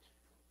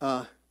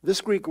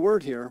 This Greek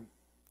word here,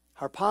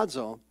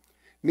 harpazo,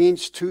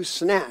 means to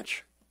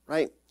snatch,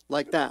 right?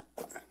 Like that.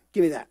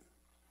 Give me that.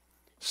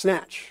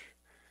 Snatch.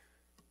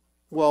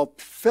 Well,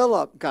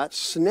 Philip got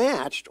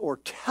snatched or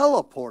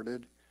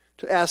teleported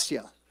to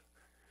Assia.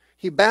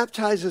 He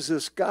baptizes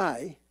this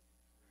guy,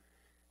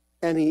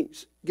 and he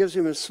gives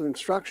him some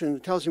instruction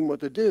and tells him what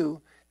to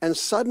do, and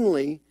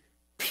suddenly,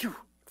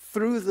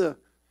 through the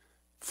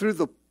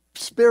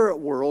spirit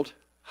world,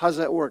 how's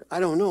that work? I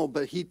don't know,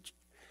 but he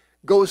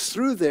goes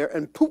through there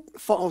and poof,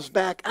 falls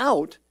back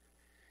out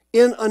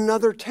in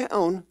another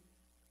town.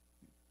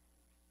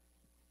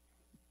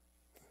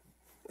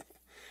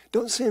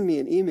 Don't send me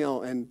an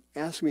email and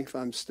ask me if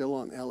I'm still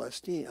on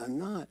LSD. I'm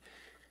not.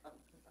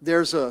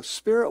 There's a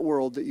spirit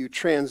world that you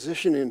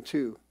transition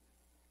into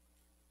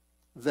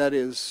that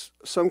is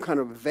some kind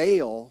of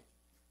veil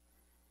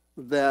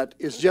that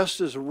is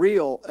just as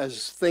real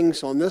as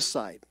things on this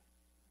side.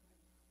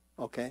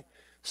 Okay?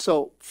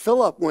 So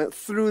Philip went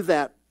through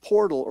that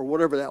portal or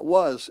whatever that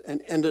was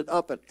and ended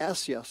up at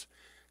Assyrius.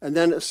 And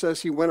then it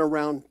says he went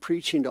around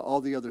preaching to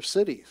all the other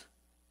cities.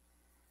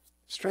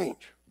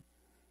 Strange.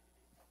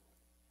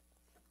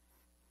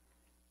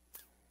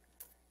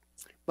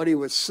 But he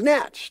was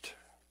snatched.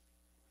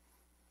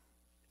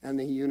 And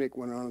the eunuch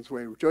went on his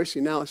way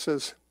rejoicing. Now it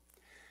says,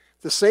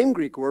 the same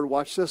Greek word,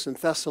 watch this, in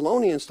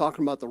Thessalonians,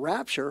 talking about the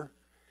rapture,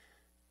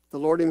 the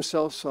Lord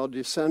himself shall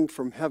descend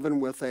from heaven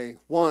with a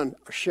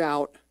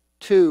shout,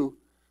 2,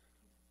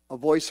 a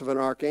voice of an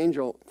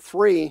archangel,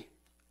 3,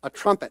 a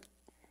trumpet.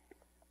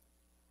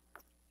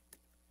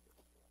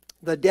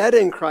 The dead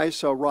in Christ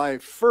shall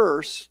rise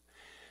first.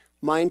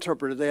 My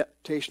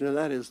interpretation of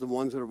that is the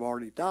ones that have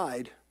already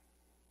died.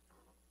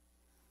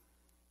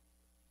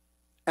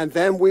 And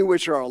then we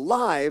which are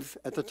alive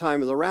at the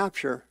time of the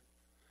rapture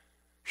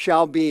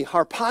shall be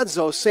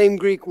harpazo, same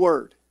Greek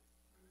word,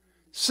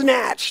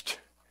 snatched.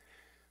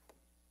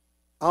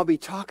 I'll be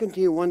talking to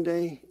you one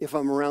day, if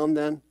I'm around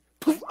then,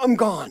 poof, I'm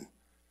gone.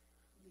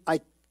 I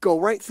go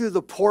right through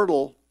the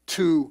portal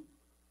to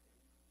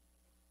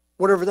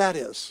whatever that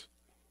is,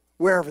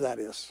 wherever that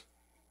is.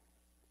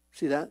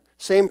 See that?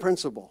 Same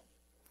principle.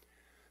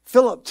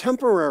 Philip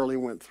temporarily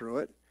went through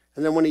it,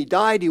 and then when he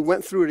died, he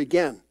went through it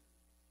again.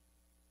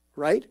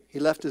 Right? He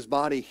left his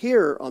body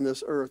here on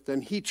this earth,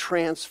 then he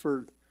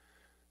transferred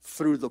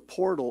through the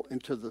portal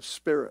into the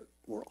spirit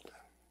world.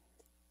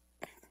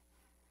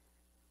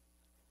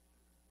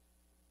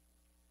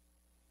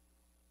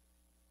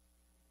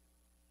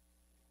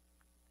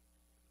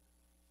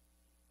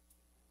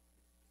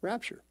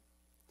 Rapture.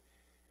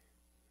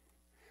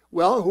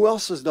 Well, who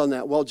else has done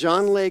that? Well,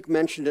 John Lake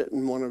mentioned it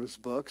in one of his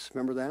books.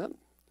 Remember that?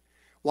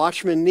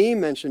 Watchman Nee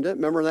mentioned it.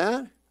 Remember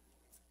that?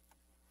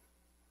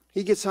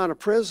 He gets out of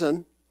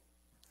prison.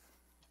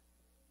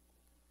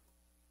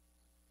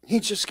 He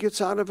just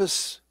gets out of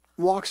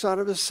walks out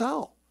of his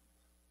cell.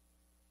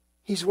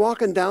 He's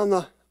walking down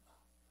the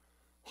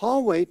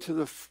hallway to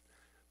the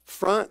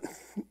front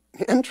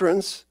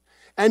entrance,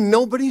 and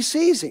nobody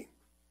sees him.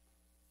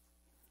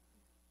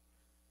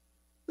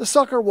 The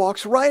sucker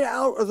walks right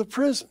out of the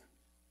prison.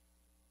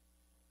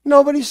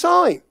 Nobody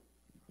saw him.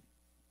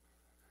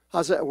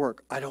 How's that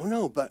work? I don't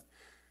know, but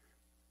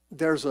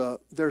there's a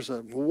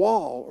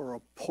wall or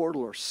a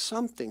portal or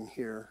something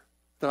here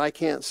that I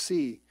can't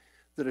see,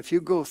 that if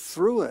you go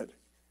through it,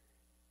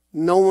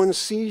 no one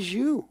sees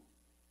you.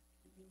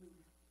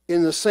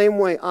 In the same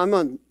way, I'm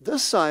on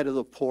this side of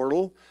the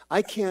portal.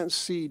 I can't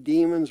see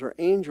demons or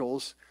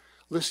angels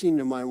listening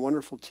to my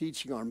wonderful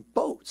teaching on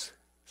boats.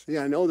 See,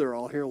 I know they're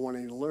all here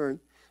wanting to learn.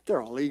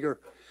 They're all eager.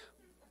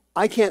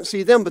 I can't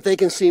see them, but they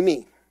can see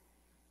me.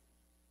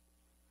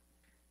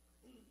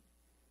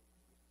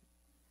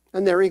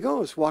 And there he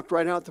goes. Walked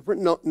right out the...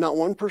 No, not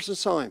one person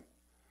saw him.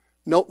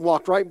 No,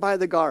 walked right by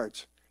the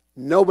guards.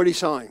 Nobody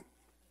saw him.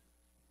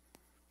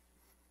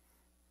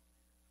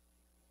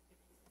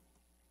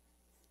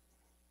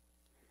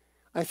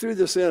 I threw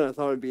this in. I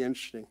thought it would be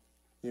interesting.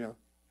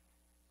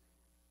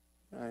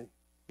 I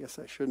guess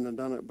I shouldn't have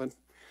done it, but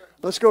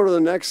let's go to the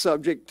next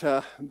subject.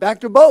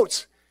 Back to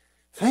boats.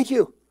 Thank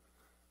you.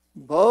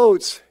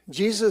 Boats.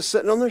 Jesus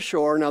sitting on the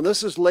shore. Now,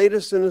 this is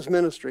latest in his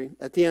ministry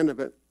at the end of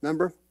it.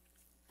 Remember?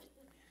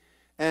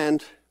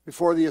 And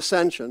before the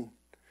ascension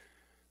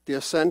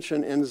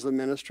ends the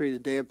ministry. The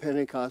day of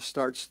Pentecost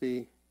starts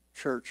the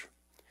church.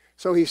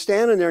 So he's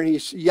standing there and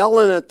he's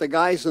yelling at the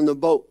guys in the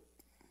boat.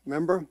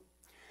 Remember?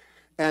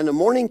 And the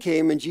morning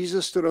came, and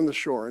Jesus stood on the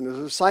shore, and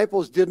the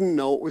disciples didn't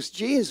know it was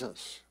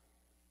Jesus.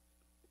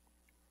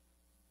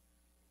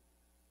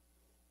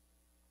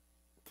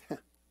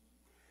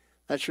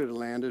 That should have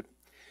landed.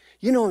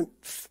 You know,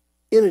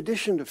 in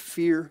addition to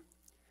fear,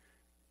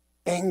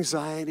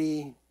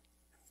 anxiety,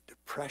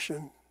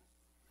 depression,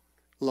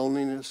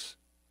 loneliness,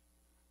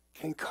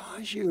 can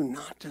cause you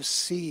not to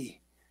see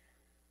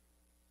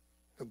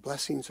the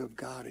blessings of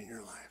God in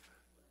your life.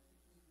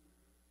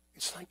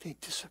 It's like they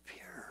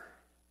disappear.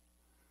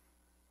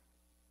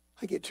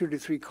 I get 2 to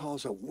 3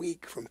 calls a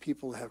week from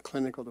people who have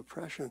clinical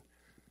depression.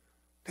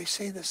 They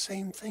say the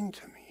same thing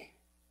to me.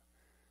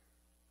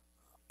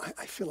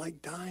 I feel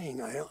like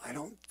dying. I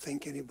don't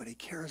think anybody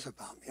cares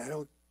about me. I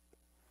don't,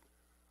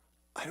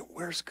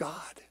 where's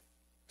God?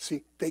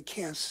 See, they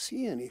can't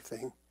see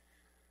anything.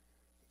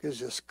 There's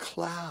this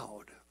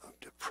cloud of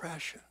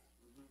depression.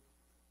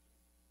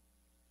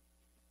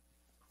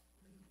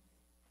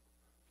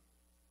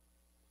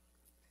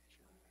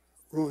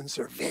 Ruins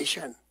their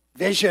vision.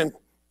 Vision.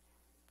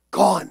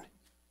 Gone.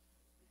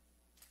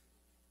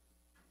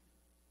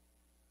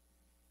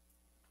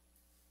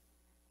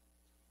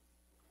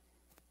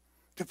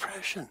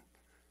 Depression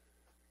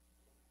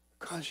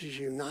causes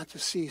you not to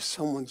see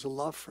someone's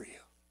love for you.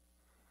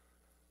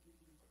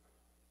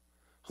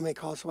 How many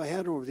calls have I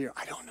had over the year?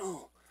 I don't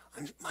know.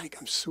 Mike,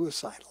 I'm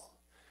suicidal.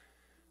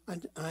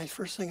 And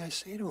first thing I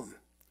say to him,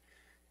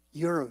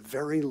 you're a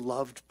very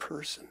loved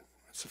person.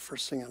 That's the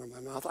first thing out of my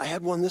mouth. I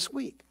had one this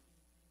week.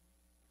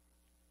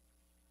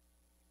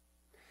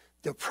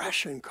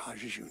 Depression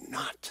causes you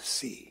not to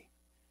see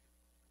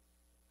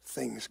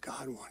things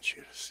God wants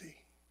you to see.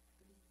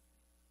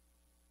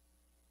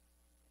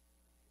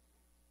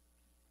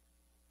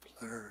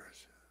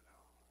 Blurs.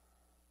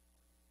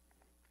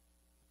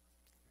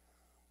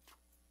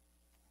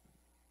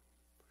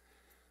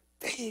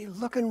 They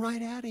looking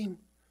right at him.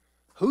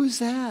 Who's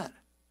that?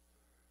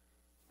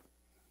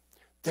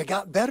 They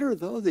got better,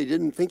 though. They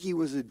didn't think he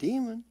was a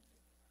demon.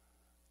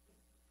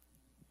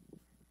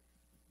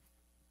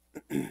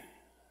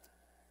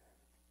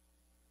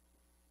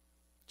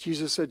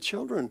 Jesus said,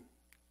 children,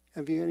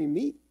 have you any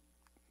meat?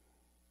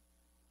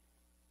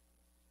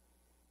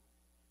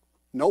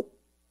 Nope,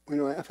 we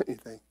don't have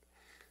anything.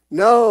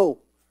 No,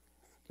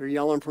 they're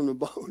yelling from the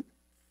boat.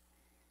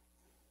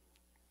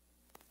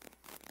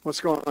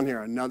 What's going on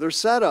here? Another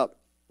setup.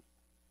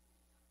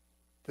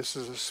 This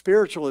is a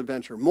spiritual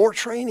adventure. More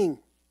training,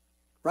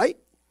 right?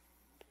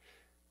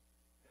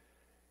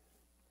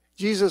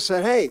 Jesus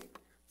said, hey,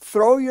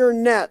 throw your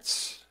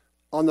nets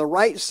on the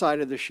right side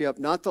of the ship,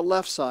 not the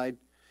left side,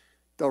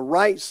 the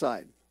right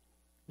side.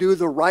 Do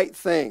the right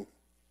thing.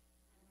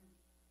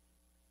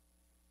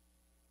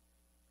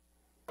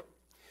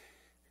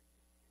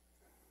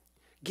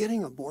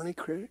 Getting a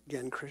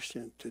born-again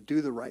Christian to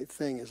do the right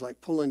thing is like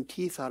pulling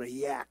teeth out of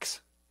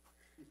yaks.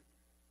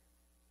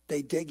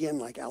 They dig in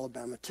like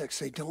Alabama ticks.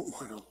 They don't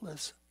want to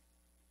listen.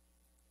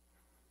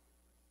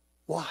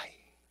 Why?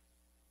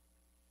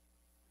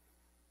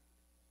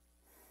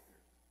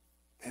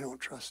 They don't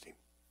trust him.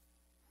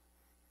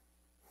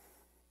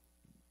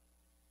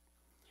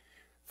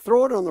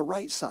 Throw it on the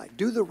right side.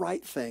 Do the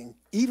right thing,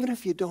 even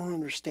if you don't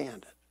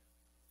understand it.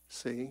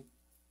 See?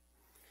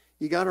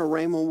 You got a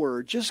rhema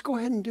word. Just go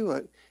ahead and do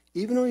it,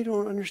 even though you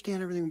don't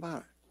understand everything about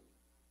it.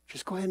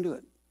 Just go ahead and do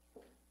it.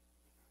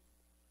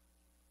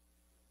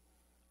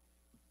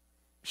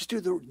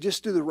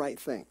 Just do the right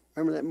thing.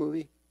 Remember that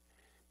movie?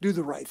 Do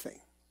the right thing.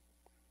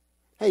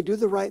 Hey, do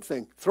the right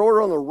thing. Throw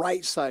it on the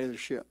right side of the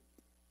ship.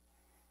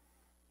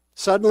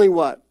 Suddenly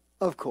what?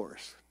 Of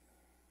course.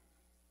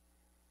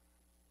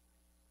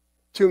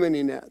 Too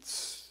many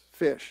nets,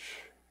 fish.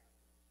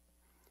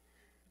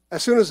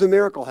 As soon as the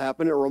miracle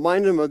happened, it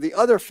reminded him of the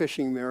other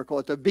fishing miracle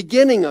at the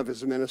beginning of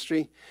his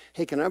ministry.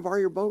 Hey, can I borrow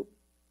your boat?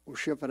 We'll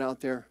ship it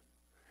out there.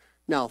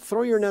 Now,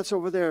 throw your nets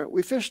over there.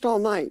 We fished all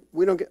night.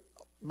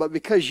 But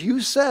because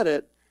you said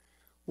it,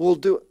 we'll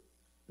do it.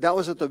 That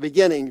was at the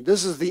beginning.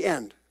 This is the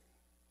end.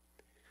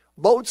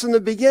 Boats in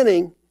the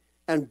beginning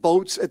and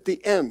boats at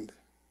the end.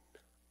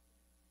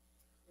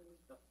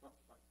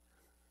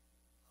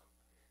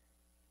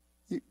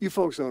 You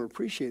folks don't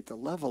appreciate the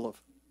level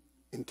of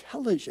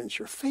intelligence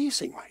you're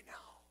facing right now.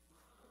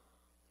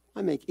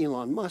 I make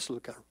Elon Musk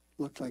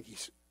look like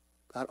he's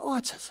got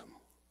autism.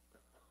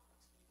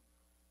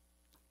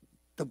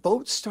 The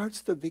boat starts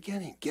at the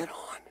beginning. Get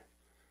on.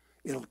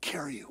 It'll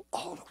carry you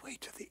all the way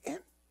to the end.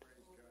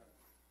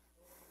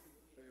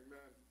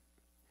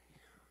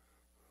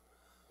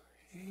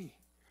 Hey,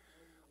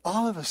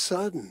 all of a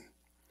sudden,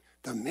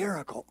 the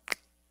miracle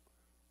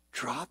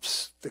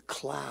drops the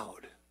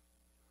cloud.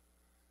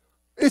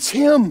 It's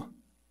him.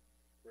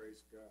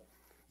 Praise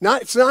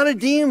God. It's not a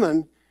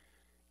demon.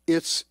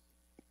 It's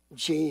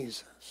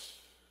Jesus.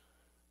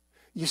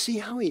 You see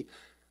how he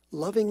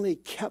lovingly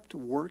kept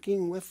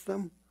working with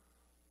them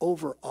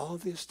over all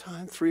this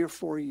time, 3 or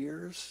 4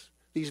 years?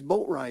 These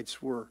boat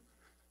rides were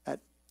at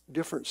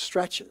different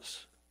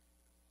stretches.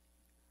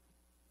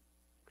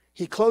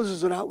 He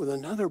closes it out with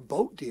another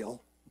boat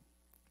deal.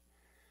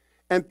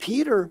 And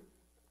Peter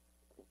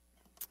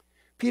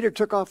Peter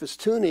took off his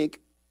tunic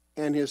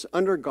and his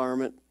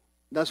undergarment.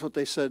 That's what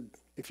they said.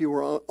 If you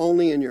were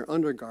only in your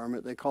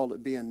undergarment, they called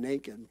it being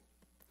naked.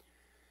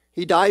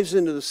 He dives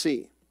into the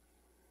sea,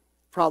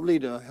 probably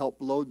to help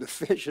load the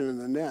fish in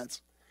the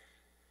nets.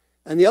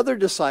 And the other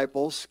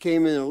disciples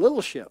came in a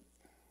little ship.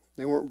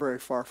 They weren't very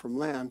far from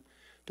land.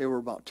 They were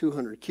about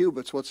 200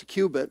 cubits. What's a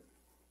cubit?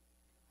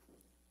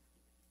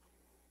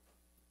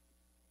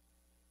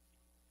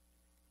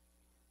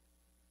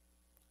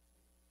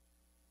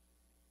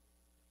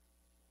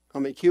 How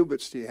many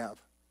cubits do you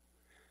have?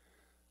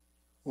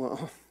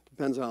 Well,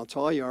 depends on how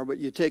tall you are, but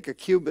you take a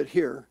cubit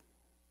here,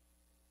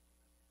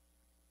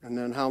 and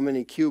then how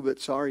many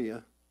cubits are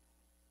you?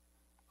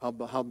 How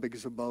big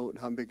is a boat?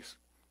 How big is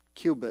a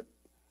cubit?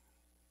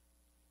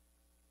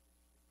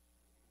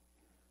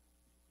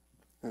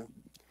 Yeah.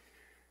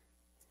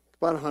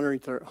 About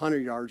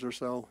 100 yards or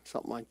so,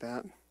 something like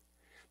that.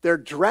 They're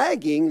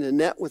dragging the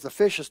net with the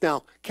fishes.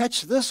 Now,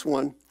 catch this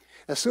one.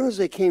 As soon as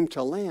they came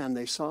to land,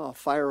 they saw a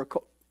fire of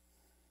coal.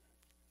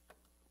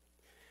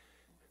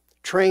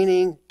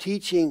 Training,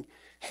 teaching,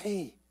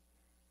 hey,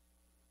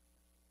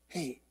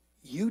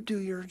 you do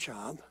your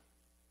job,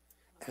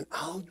 and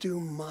I'll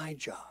do my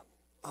job.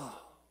 Oh,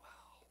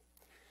 wow.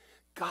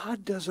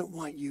 God doesn't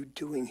want you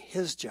doing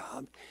his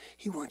job.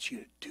 He wants you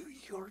to do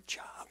your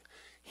job.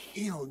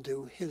 He'll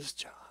do his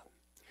job.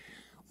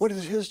 What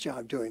is his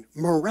job doing?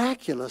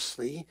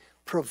 Miraculously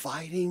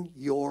providing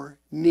your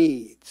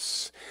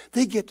needs.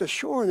 They get to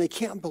shore and they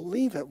can't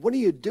believe it. What are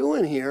you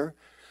doing here?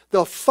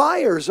 The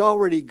fire's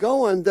already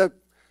going. The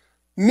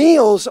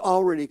meal's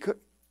already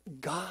cooked.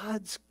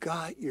 God's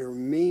got your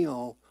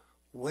meal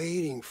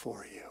waiting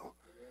for you.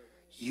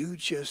 You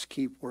just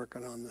keep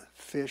working on the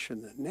fish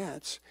and the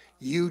nets.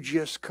 You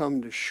just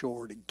come to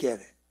shore to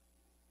get it.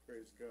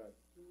 Praise God.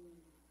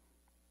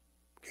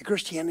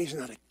 Christianity's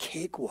not a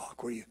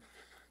cakewalk where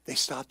they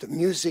stop the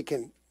music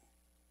and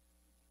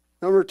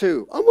number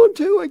 2, I'm on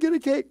 2, I get a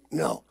cake.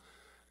 No.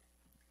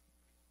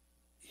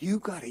 You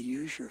got to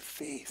use your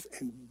faith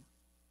and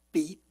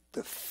beat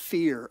the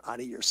fear out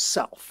of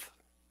yourself.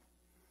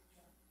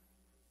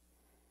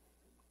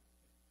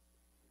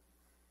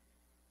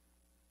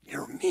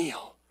 Your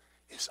meal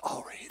is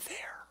already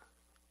there.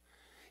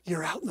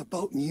 You're out in the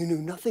boat and you knew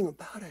nothing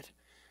about it.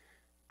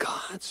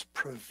 God's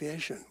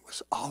provision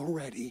was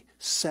already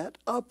set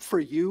up for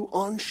you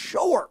on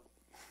shore.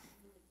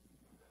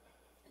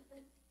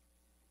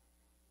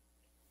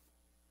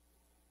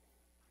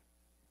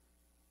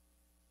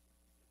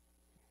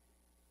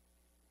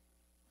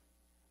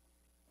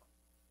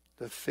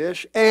 The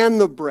fish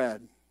and the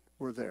bread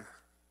were there.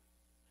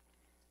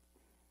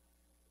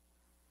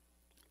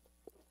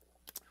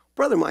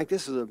 Brother Mike,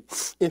 this is an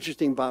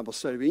interesting Bible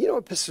study, but you know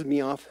what pisses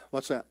me off?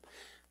 What's that?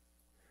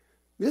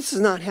 This is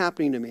not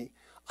happening to me.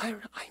 I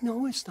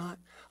know it's not.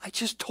 I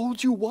just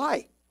told you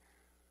why.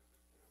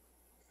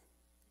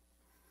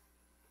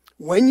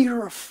 When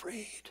you're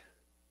afraid,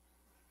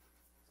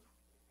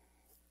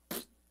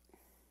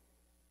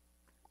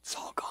 it's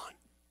all gone.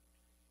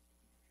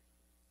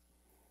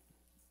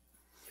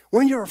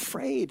 When you're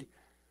afraid,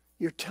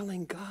 you're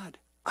telling God,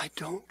 I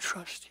don't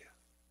trust you.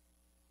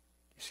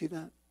 You see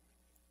that?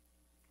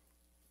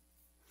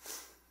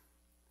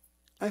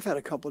 I've had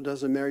a couple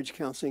dozen marriage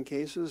counseling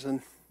cases,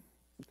 and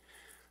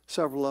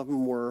several of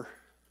them were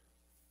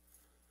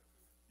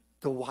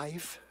the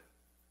wife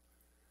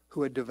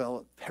who had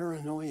developed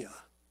paranoia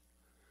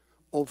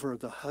over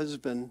the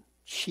husband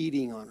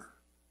cheating on her.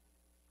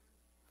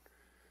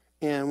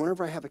 And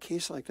whenever I have a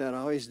case like that, I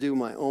always do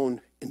my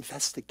own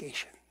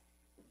investigation.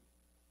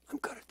 I'm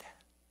good at that.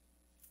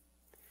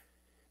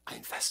 I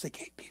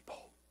investigate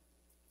people.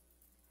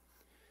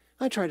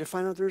 I try to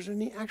find out if there's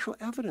any actual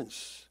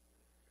evidence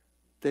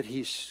that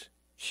he's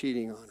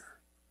cheating on her.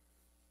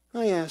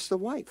 I ask the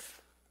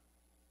wife.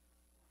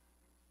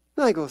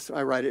 And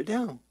I write it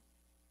down,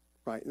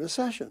 right in the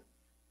session.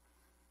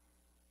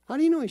 How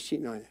do you know he's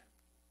cheating on you?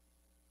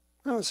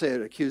 I don't say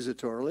it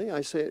accusatorily,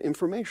 I say it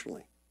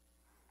informationally.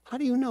 How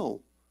do you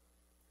know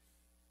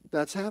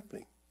that's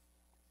happening?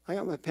 I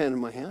got my pen in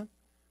my hand.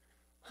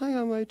 I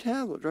got my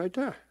tablet right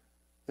there.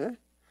 Yeah?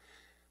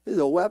 These are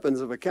the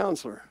weapons of a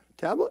counselor.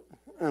 Tablet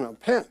and a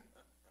pen.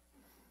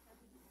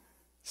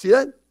 See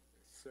that?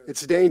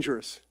 It's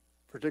dangerous,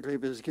 particularly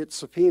if it gets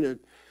subpoenaed.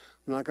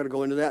 I'm not going to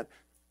go into that.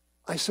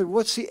 I said,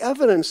 what's the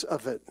evidence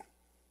of it?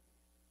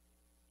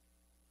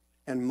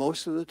 And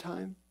most of the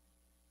time,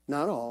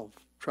 not all,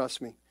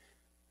 trust me,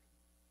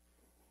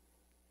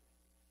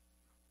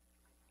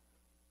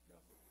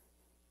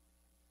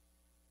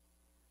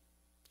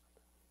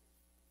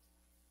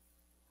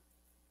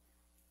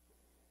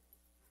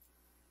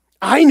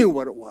 I knew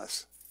what it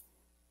was.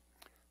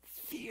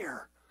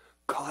 Fear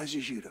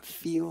causes you to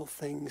feel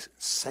things,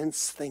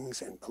 sense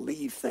things, and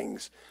believe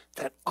things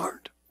that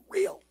aren't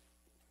real.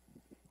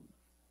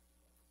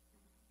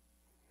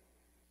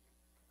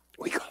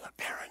 We call it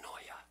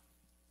paranoia.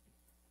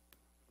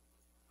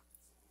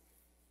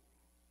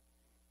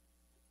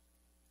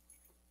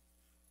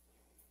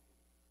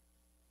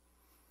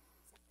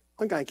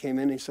 One guy came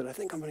in and he said, I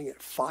think I'm going to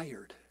get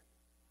fired.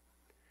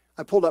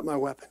 I pulled up my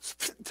weapons.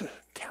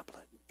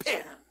 Tablet.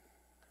 Pen.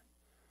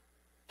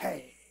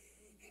 Hey.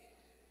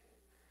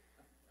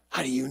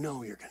 How do you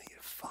know you're going to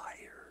get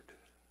fired?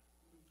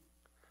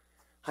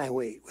 I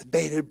wait with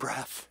bated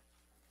breath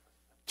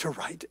to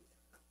write.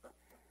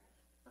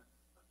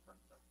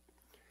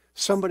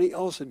 Somebody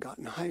else had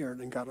gotten hired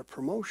and got a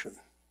promotion.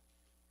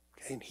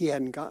 Okay, and he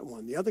hadn't got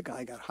one. The other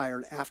guy got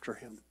hired after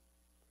him.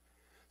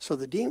 So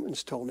the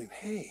demons told him,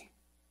 hey,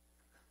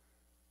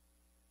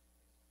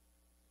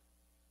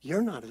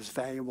 you're not as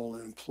valuable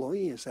an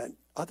employee as that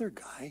other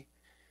guy.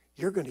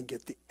 You're going to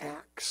get the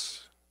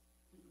axe.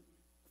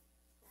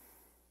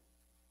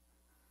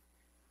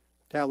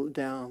 Tablet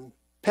down,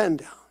 pen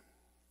down,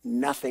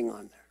 nothing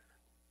on there.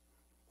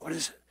 What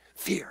is it?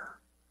 Fear.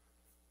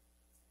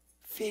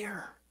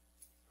 Fear.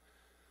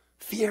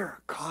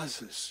 Fear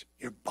causes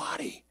your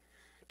body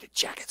to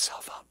jack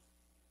itself up.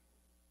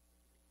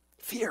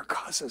 Fear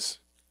causes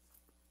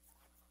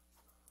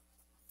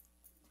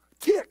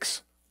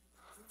ticks.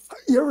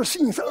 You ever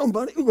seen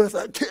somebody with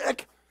a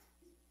tick?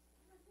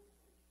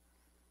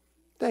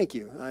 Thank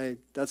you.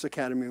 That's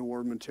Academy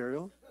Award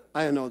material.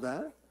 I know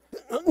that.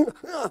 You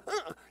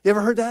ever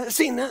heard that?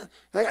 Seen that?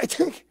 I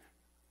think.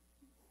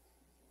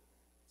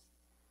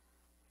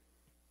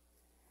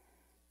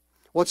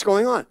 What's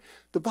going on?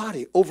 The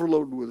body,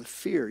 overloaded with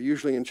fear,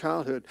 usually in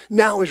childhood,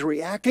 now is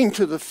reacting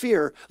to the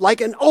fear like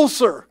an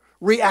ulcer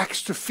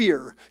reacts to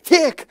fear.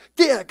 Tick,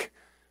 tick,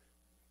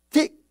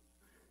 tick.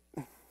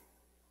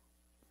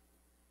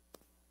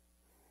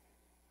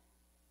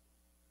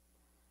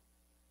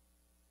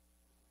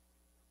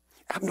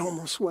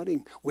 Abnormal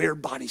sweating,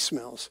 weird body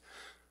smells,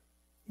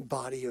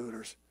 body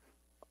odors.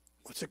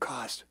 What's it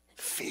caused?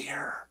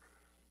 Fear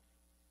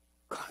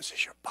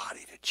causes your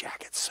body to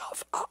jack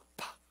itself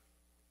up.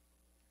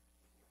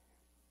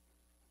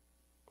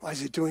 Why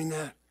is it doing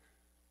that?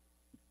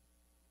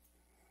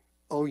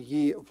 Oh,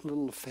 ye of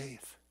little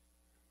faith.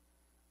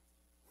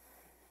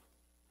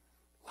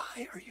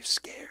 Why are you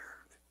scared?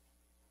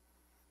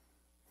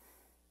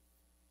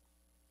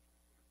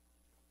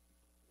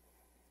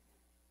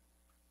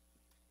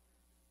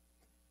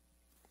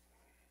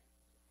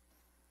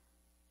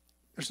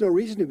 There's no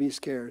reason to be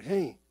scared.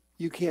 Hey,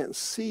 you can't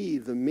see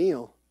the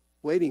meal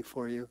waiting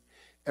for you.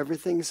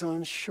 Everything's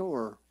on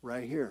shore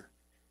right here,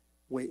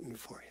 waiting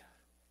for you.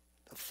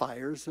 The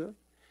fire's up,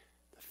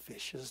 the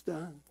fish is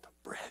done, the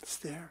bread's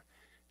there.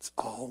 It's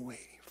all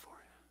waiting for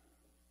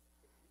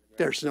you.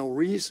 There's no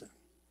reason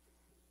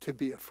to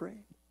be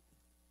afraid.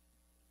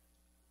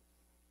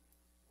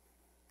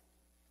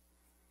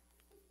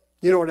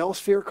 You know what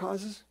else fear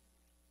causes?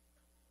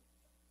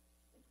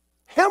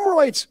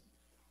 Hemorrhoids.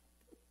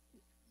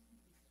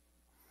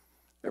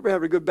 Ever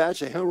have a good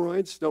batch of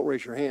hemorrhoids? Don't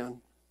raise your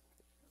hand.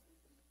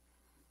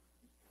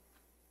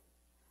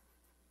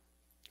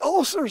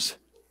 Ulcers.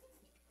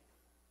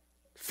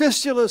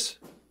 Fistulas.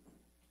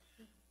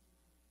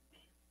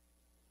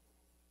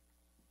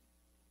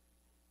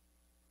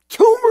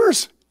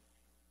 Tumors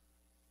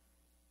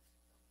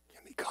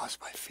can be caused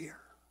by fear.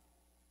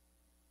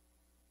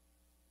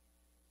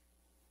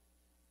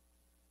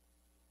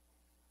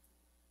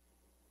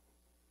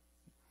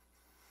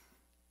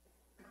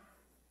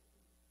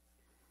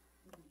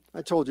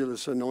 I told you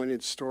this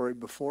anointed story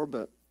before,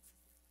 but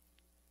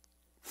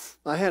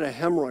I had a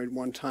hemorrhoid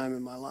one time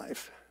in my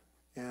life,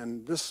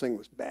 and this thing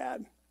was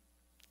bad.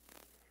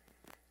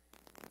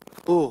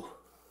 Oh,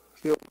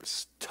 it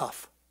was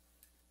tough.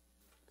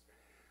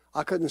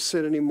 I couldn't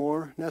sit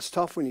anymore. And that's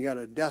tough when you got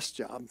a desk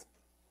job.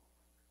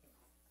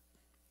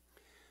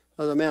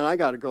 I was, man, I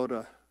got to go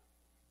to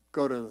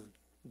the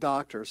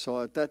doctor.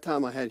 So at that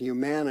time, I had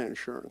Humana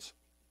insurance.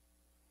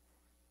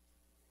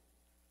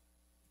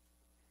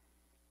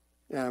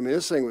 Yeah, I mean,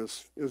 this thing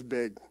was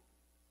big.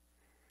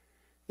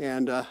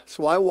 And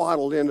so I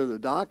waddled into the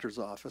doctor's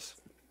office.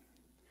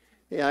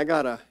 Yeah, I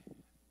got a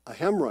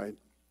hemorrhoid.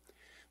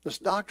 This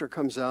doctor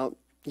comes out,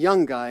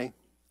 young guy,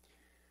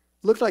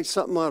 looked like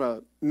something out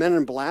of Men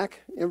in Black.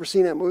 You ever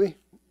seen that movie?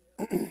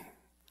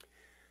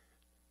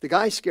 The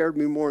guy scared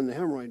me more than the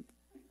hemorrhoid.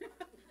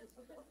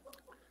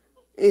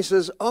 He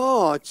says,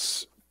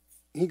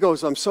 he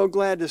goes, I'm so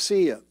glad to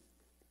see you.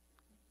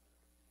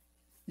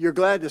 You're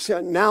glad to see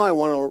it. Now I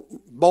want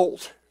to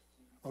bolt.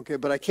 Okay,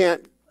 but I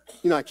can't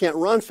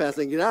run fast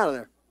and get out of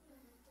there.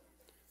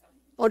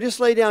 Oh, just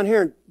lay down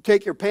here and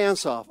take your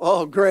pants off.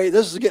 Oh, great.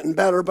 This is getting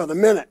better by the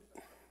minute.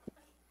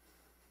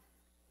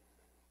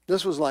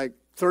 This was like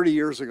 30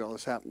 years ago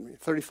this happened to me,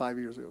 35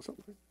 years ago,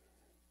 something.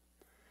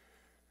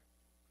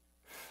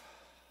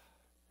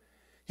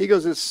 He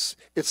goes,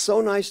 it's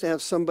so nice to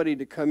have somebody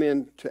to come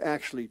in to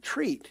actually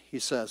treat, he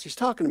says. He's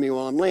talking to me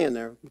while I'm laying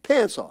there, with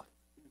pants off.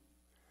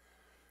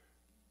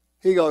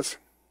 He goes,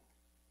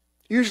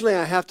 usually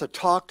I have to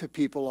talk to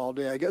people all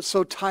day. I get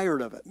so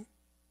tired of it.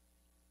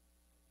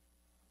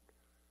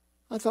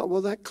 I thought,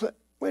 well,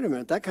 wait a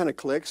minute, that kind of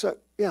clicks.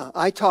 Yeah,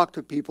 I talk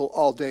to people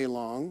all day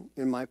long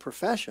in my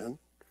profession,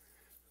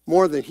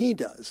 more than he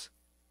does.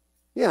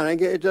 Yeah, and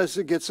it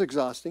gets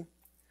exhausting.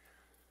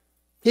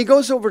 He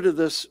goes over to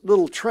this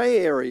little tray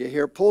area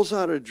here, pulls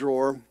out a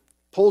drawer,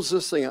 pulls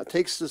this thing out,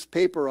 takes this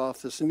paper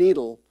off, this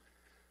needle,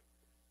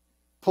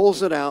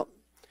 pulls it out,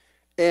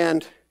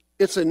 and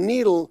it's a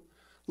needle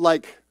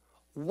like,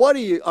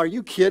 are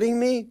you kidding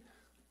me?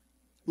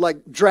 Like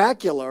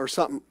Dracula or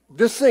something.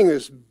 This thing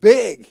is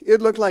big.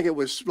 It looked like it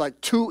was like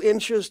 2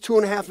 inches,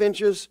 2.5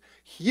 inches,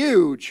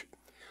 huge.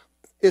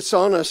 It's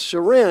on a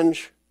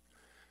syringe.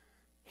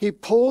 He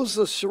pulls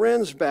the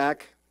syringe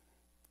back.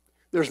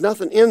 There's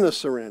nothing in the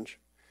syringe.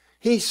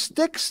 He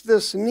sticks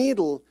this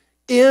needle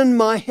in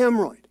my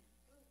hemorrhoid.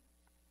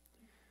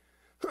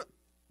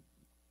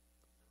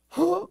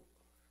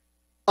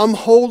 I'm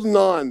holding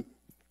on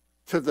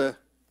to the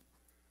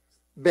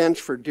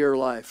bench for dear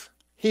life.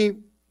 He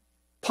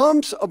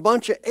pumps a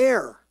bunch of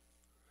air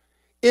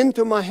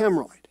into my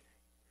hemorrhoid,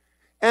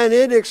 and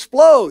it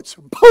explodes.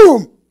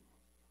 Boom!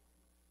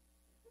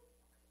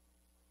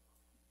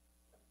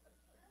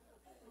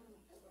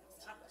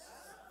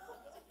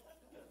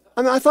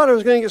 I mean, I thought I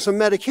was going to get some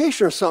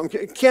medication or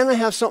something. Can't I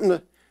have something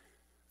to...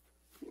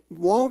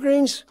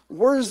 Walgreens?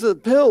 Where's the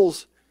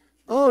pills?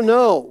 Oh,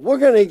 no. We're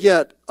going to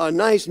get a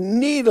nice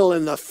needle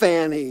in the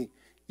fanny,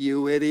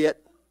 you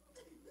idiot.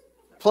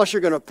 Plus,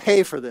 you're going to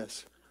pay for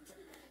this.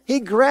 He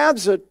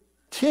grabs a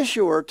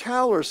tissue or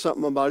towel or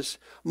something about it,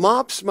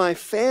 mops my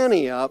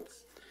fanny up.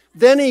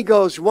 Then he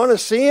goes, want to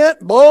see it?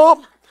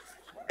 Boom!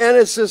 And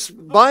it's this,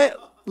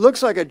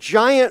 looks like a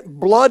giant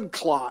blood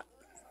clot.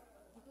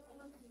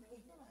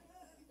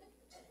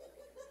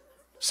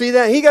 See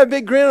that? He got a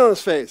big grin on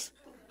his face.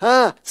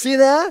 Huh? See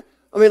that?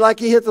 I mean, like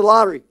he hit the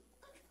lottery.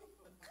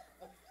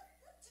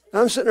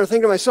 I'm sitting there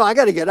thinking to myself, I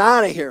got to get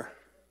out of here.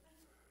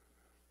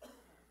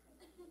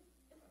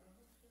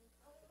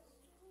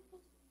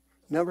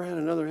 Never had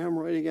another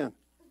hemorrhoid again.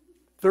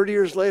 30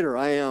 years later,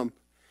 I am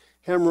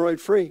hemorrhoid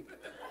free.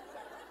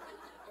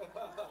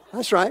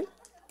 That's right.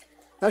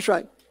 That's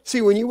right.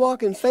 See, when you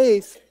walk in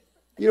faith,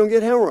 you don't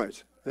get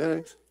hemorrhoids.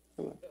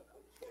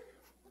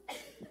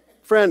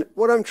 Friend,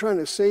 what I'm trying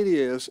to say to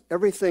you is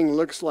everything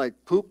looks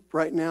like poop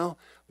right now,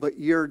 but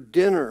your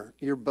dinner,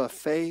 your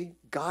buffet,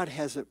 God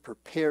has it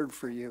prepared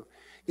for you.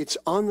 It's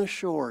on the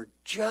shore,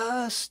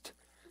 just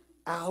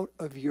out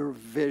of your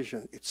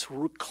vision. It's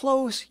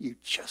close, you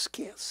just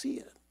can't see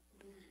it.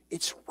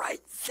 It's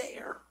right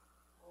there.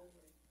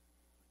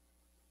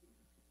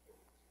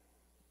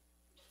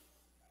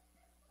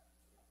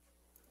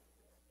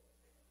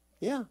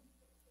 Yeah,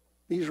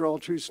 these are all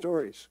true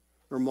stories,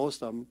 or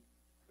most of them.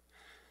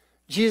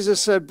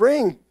 Jesus said,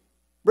 bring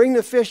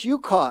the fish you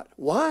caught.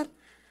 What?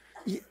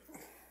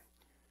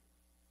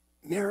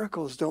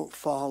 Miracles don't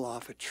fall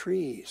off of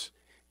trees.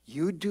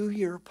 You do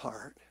your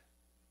part.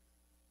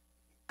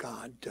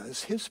 God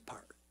does his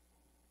part.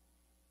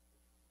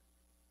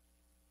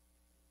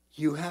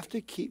 You have to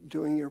keep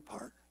doing your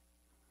part.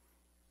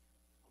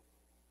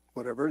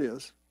 Whatever it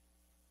is,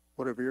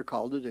 whatever you're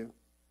called to do,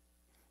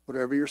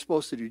 whatever you're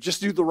supposed to do, just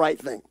do the right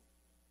thing.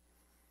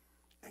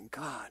 And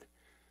God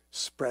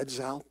spreads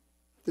out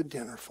the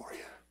dinner for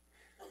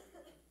you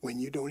when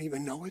you don't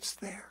even know it's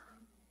there.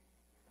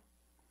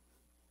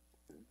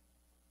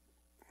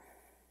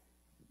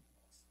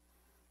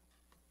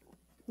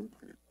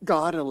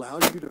 God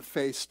allows you to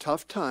face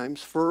tough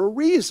times for a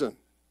reason.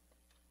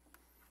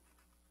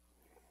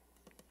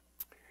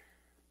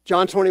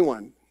 John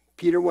 21,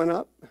 Peter went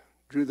up,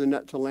 drew the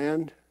net to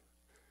land,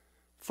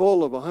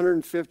 full of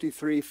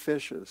 153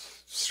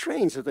 fishes.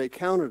 Strange that they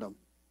counted them.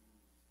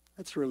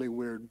 That's really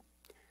weird.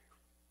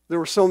 There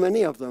were so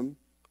many of them.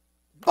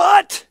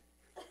 But,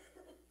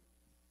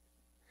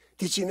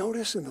 did you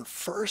notice in the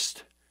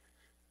first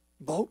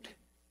boat,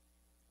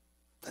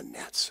 the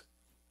nets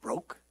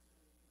broke?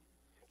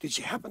 Did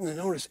you happen to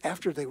notice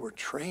after they were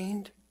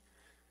trained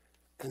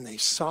and they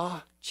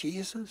saw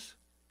Jesus,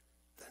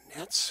 the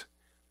nets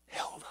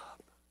held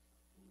up?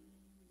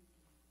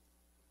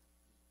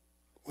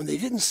 When they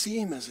didn't see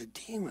him as a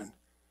demon,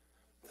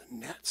 the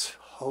nets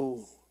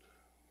hold.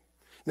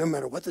 No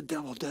matter what the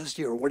devil does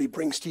to you or what he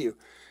brings to you,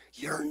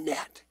 your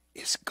net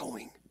is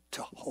going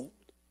to hold.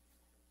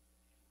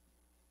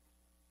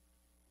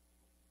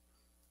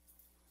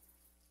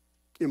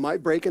 It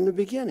might break in the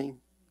beginning.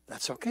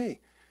 That's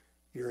okay.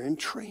 You're in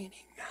training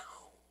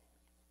now.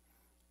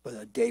 But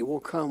a day will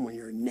come when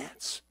your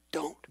nets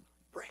don't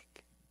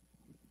break.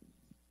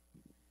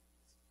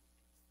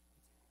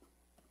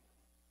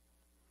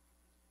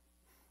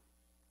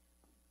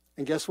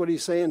 And guess what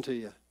he's saying to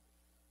you?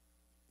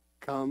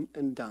 Come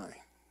and dine.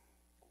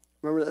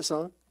 Remember that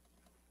song?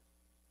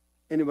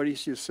 Anybody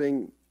used to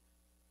sing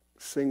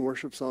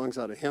worship songs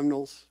out of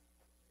hymnals?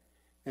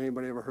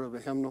 Anybody ever heard of a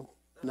hymnal?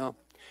 No?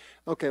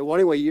 Okay, well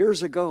anyway,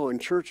 years ago in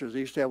churches, they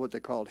used to have what they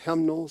called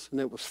hymnals,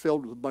 and it was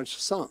filled with a bunch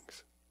of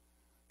songs.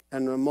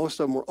 And most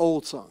of them were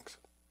old songs,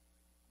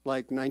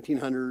 like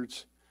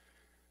 1900s,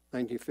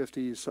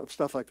 1950s,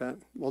 stuff like that.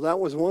 Well, that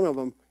was one of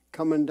them.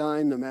 Come and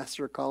dine, the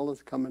master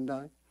calleth, come and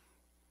dine.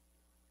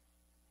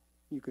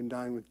 You can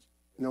dine with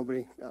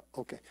nobody?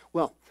 Okay.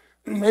 Well,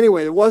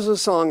 anyway, there was a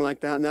song like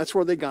that, and that's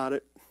where they got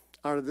it,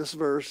 out of this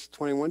verse,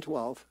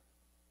 21:12.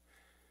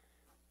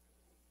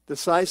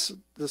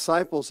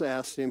 Disciples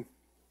asked him,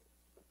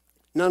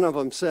 None of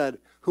them said,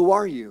 "Who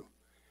are you?"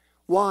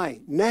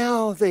 Why?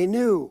 Now they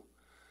knew.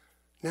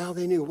 Now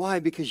they knew. Why?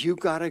 Because you've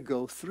got to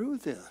go through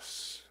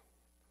this.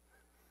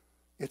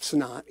 It's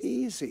not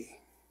easy.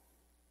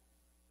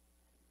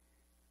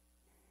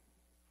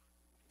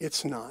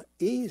 It's not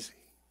easy.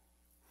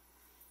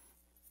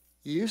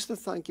 You used to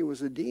think it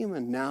was a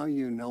demon. Now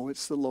you know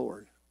it's the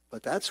Lord.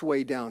 But that's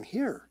way down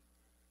here,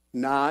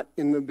 not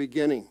in the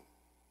beginning.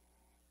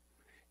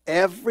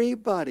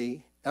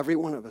 Everybody, every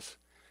one of us,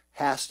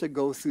 has to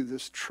go through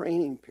this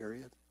training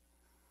period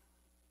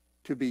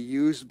to be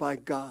used by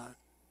God.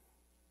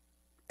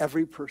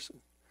 Every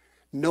person.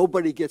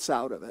 Nobody gets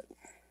out of it.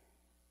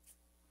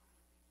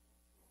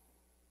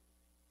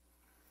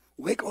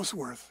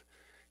 Wigglesworth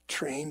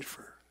trained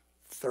for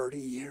 30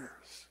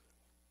 years.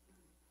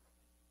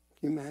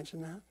 Can you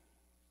imagine that?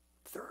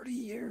 30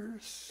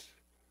 years.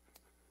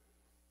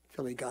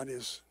 Till he got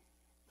his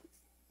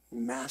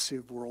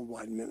massive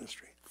worldwide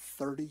ministry.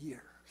 30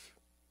 years.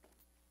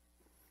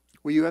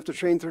 Will you have to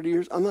train 30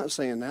 years? I'm not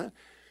saying that.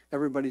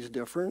 Everybody's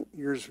different.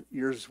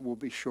 Yours will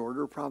be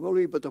shorter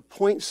probably. But the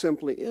point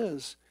simply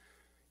is,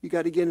 you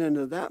got to get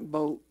into that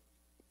boat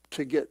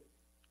to get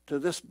to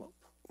this boat.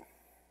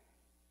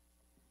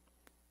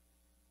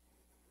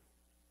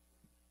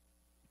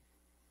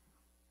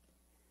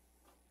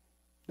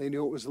 They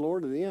knew it was the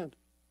Lord in the end.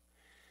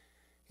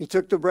 He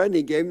took the bread and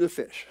he gave them the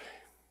fish.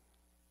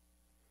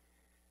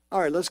 All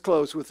right, let's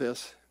close with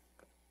this.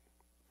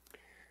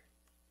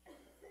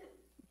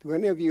 Do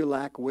any of you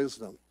lack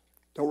wisdom?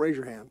 Don't raise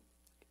your hand.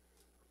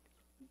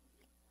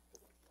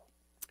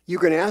 You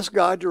can ask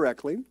God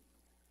directly.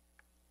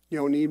 You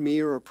don't need me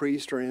or a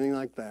priest or anything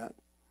like that.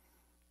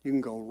 You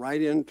can go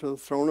right into the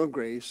throne of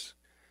grace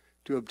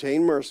to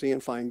obtain mercy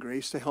and find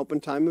grace to help in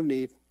time of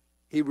need.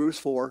 Hebrews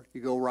 4,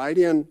 you go right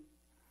in.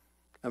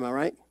 Am I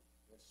right?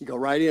 You go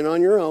right in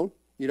on your own.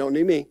 You don't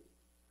need me.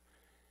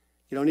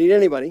 You don't need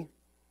anybody.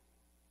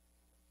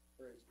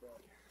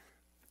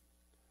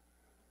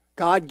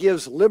 God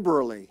gives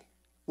liberally.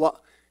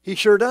 Well, he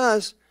sure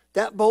does.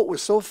 That boat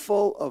was so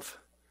full of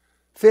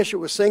fish it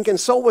was sinking.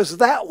 So was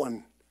that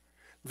one.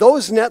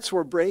 Those nets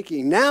were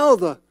breaking. Now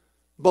the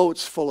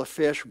boat's full of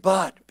fish.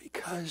 But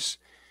because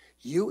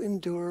you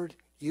endured,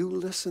 you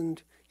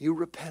listened, you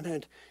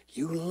repented,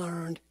 you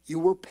learned, you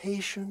were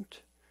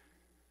patient,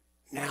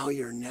 now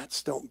your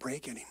nets don't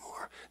break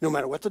anymore. No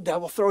matter what the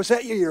devil throws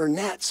at you, your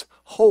nets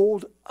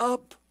hold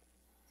up.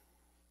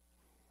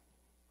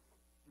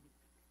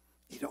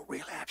 You don't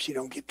relapse. You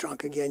don't get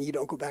drunk again. You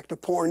don't go back to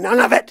porn. None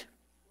of it.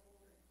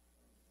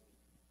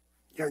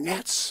 Your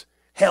net's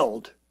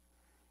held.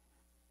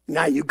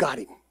 Now you got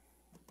him.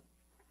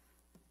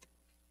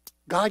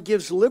 God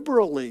gives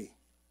liberally.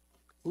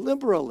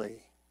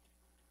 Liberally.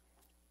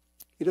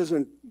 He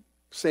doesn't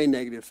say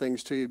negative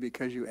things to you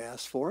because you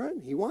ask for it.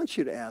 He wants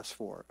you to ask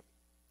for it.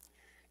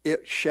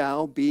 It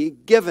shall be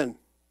given.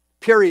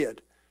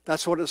 Period.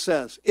 That's what it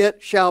says.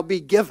 It shall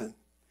be given.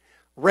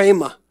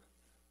 Rhema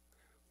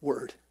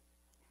word.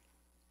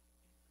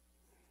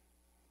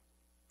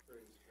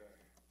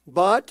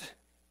 But,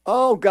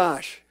 oh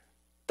gosh,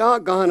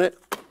 doggone it.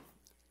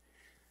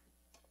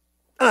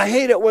 I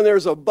hate it when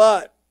there's a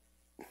but.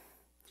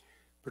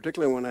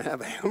 Particularly when I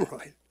have a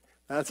hemorrhoid.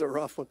 That's a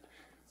rough one.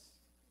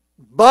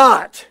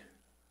 But,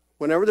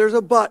 whenever there's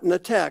a but in the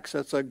text,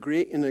 that's a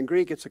Greek. In the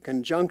Greek, it's a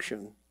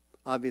conjunction.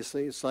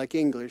 Obviously, it's like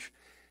English.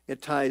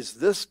 It ties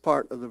this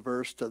part of the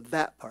verse to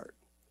that part.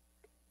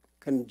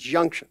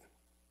 Conjunction.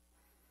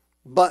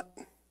 But.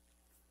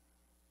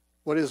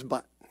 What is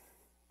but?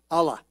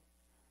 Allah.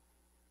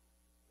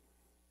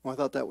 Well, I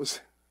thought that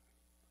was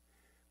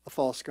a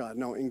false god.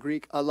 No, in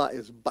Greek, Allah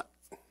is but.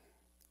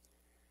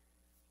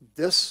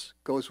 This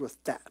goes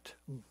with that.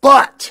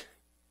 But.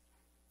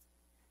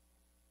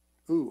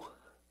 Ooh.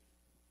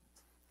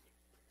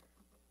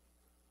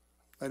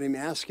 Let him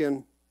ask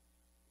in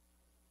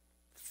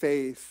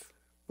faith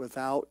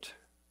without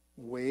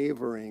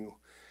wavering.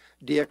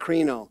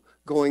 Diakrino,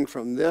 going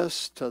from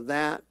this to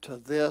that, to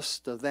this,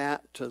 to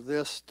that, to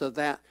this, to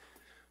that.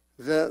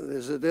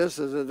 Is it this?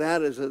 Is it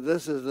that? Is it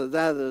this? Is it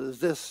that? Is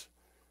this?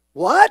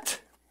 What?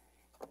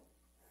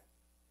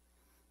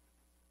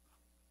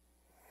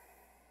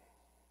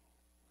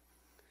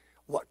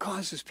 What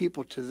causes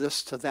people to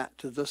this, to that,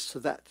 to this, to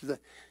that, to that?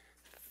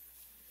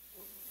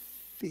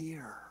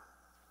 Fear.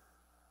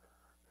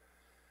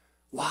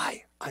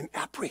 Why? I'm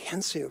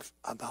apprehensive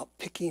about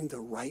picking the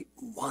right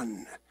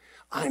one.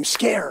 I'm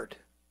scared.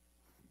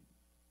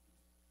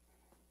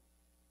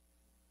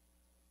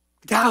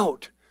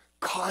 Doubt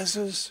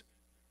causes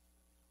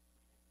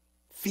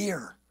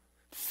fear.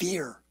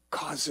 Fear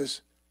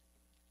causes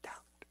doubt.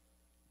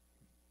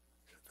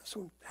 This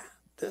one, that,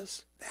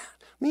 this, that.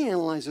 Let me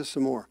analyze this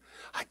some more.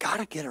 I got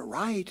to get it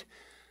right.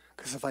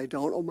 Because if I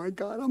don't, oh my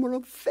God, I'm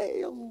going to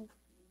fail.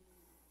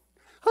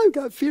 I've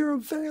got fear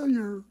of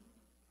failure.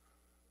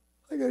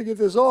 I got to get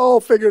this all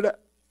figured out.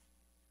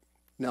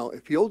 Now,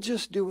 if you'll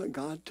just do what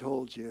God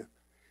told you,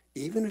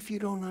 even if you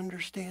don't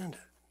understand it,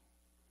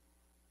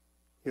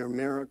 your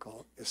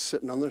miracle is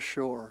sitting on the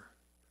shore,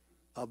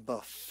 a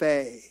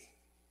buffet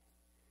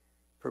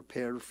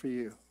prepared for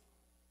you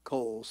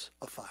coals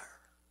of fire.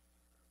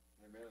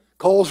 Amen.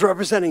 Coals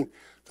representing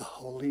the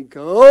Holy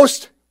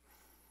Ghost.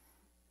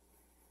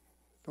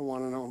 The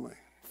one and only.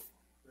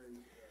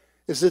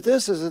 Is it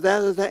this? Is it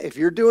that? Is it that? If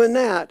you're doing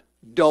that,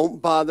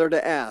 don't bother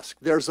to ask.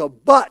 There's a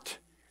but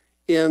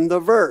in the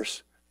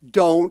verse.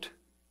 Don't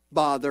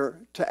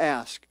bother to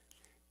ask.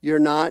 You're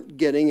not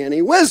getting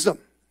any wisdom.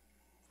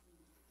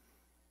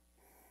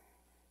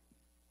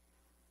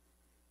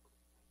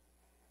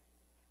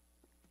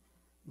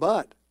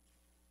 But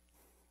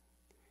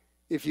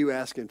if you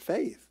ask in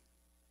faith,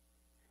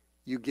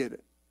 you get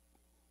it.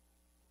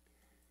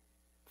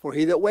 For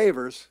he that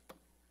wavers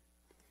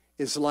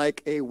is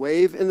like a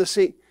wave in the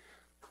sea.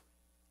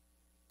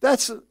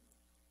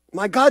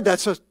 My God,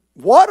 that's a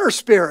water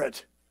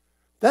spirit.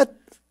 That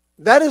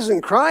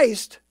isn't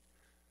Christ.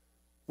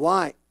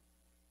 Why?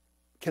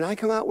 Can I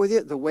come out with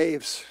you? The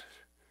waves.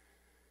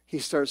 He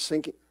starts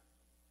sinking.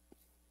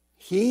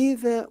 He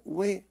that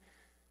what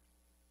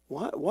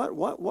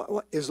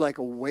is like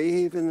a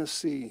wave in the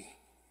sea.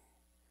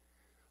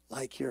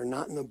 Like you're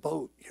not in the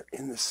boat, you're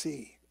in the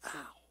sea.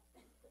 Ow.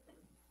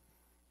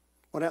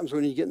 What happens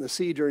when you get in the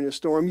sea during a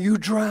storm? You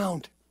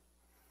drowned.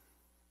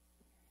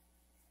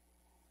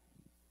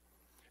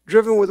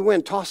 Driven with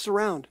wind, tossed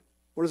around.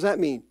 What does that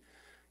mean?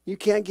 You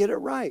can't get it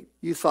right.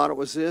 You thought it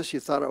was this, you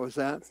thought it was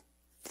that.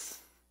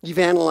 You've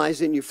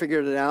analyzed it and you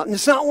figured it out, and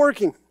it's not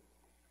working.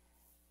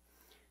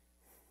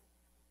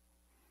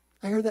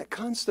 I hear that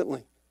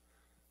constantly,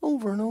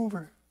 over and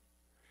over.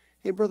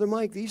 Hey, Brother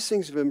Mike, these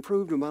things have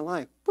improved in my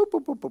life. Boop,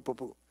 boop, boop, boop, boop,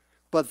 boop.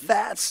 But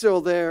that's still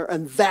there,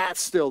 and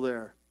that's still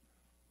there.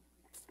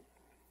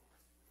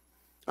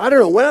 I don't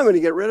know when I'm going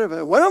to get rid of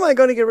it. When am I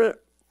going to get rid of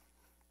it?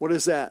 What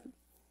is that?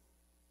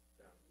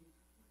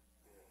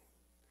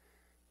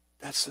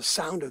 That's the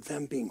sound of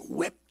them being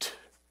whipped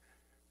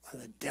by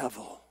the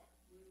devil.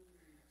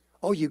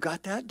 Oh, you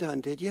got that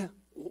done, did you?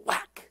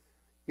 Whack.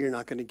 You're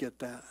not going to get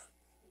that.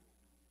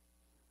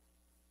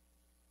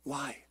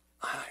 Why?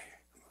 I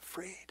am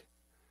afraid.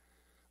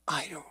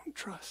 I don't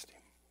trust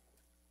him.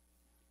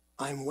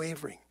 I'm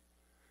wavering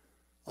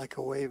like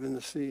a wave in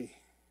the sea.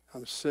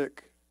 I'm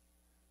sick.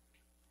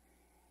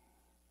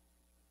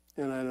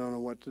 And I don't know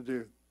what to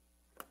do.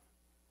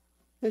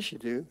 Yes, you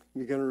do.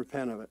 You're going to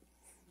repent of it.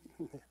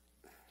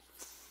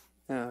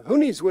 Who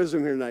needs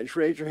wisdom here tonight? Just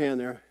raise your hand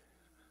there.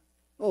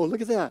 Oh,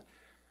 look at that.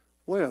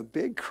 What a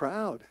big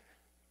crowd.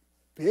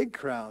 Big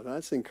crowd.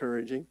 That's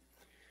encouraging.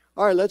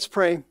 All right, let's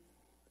pray.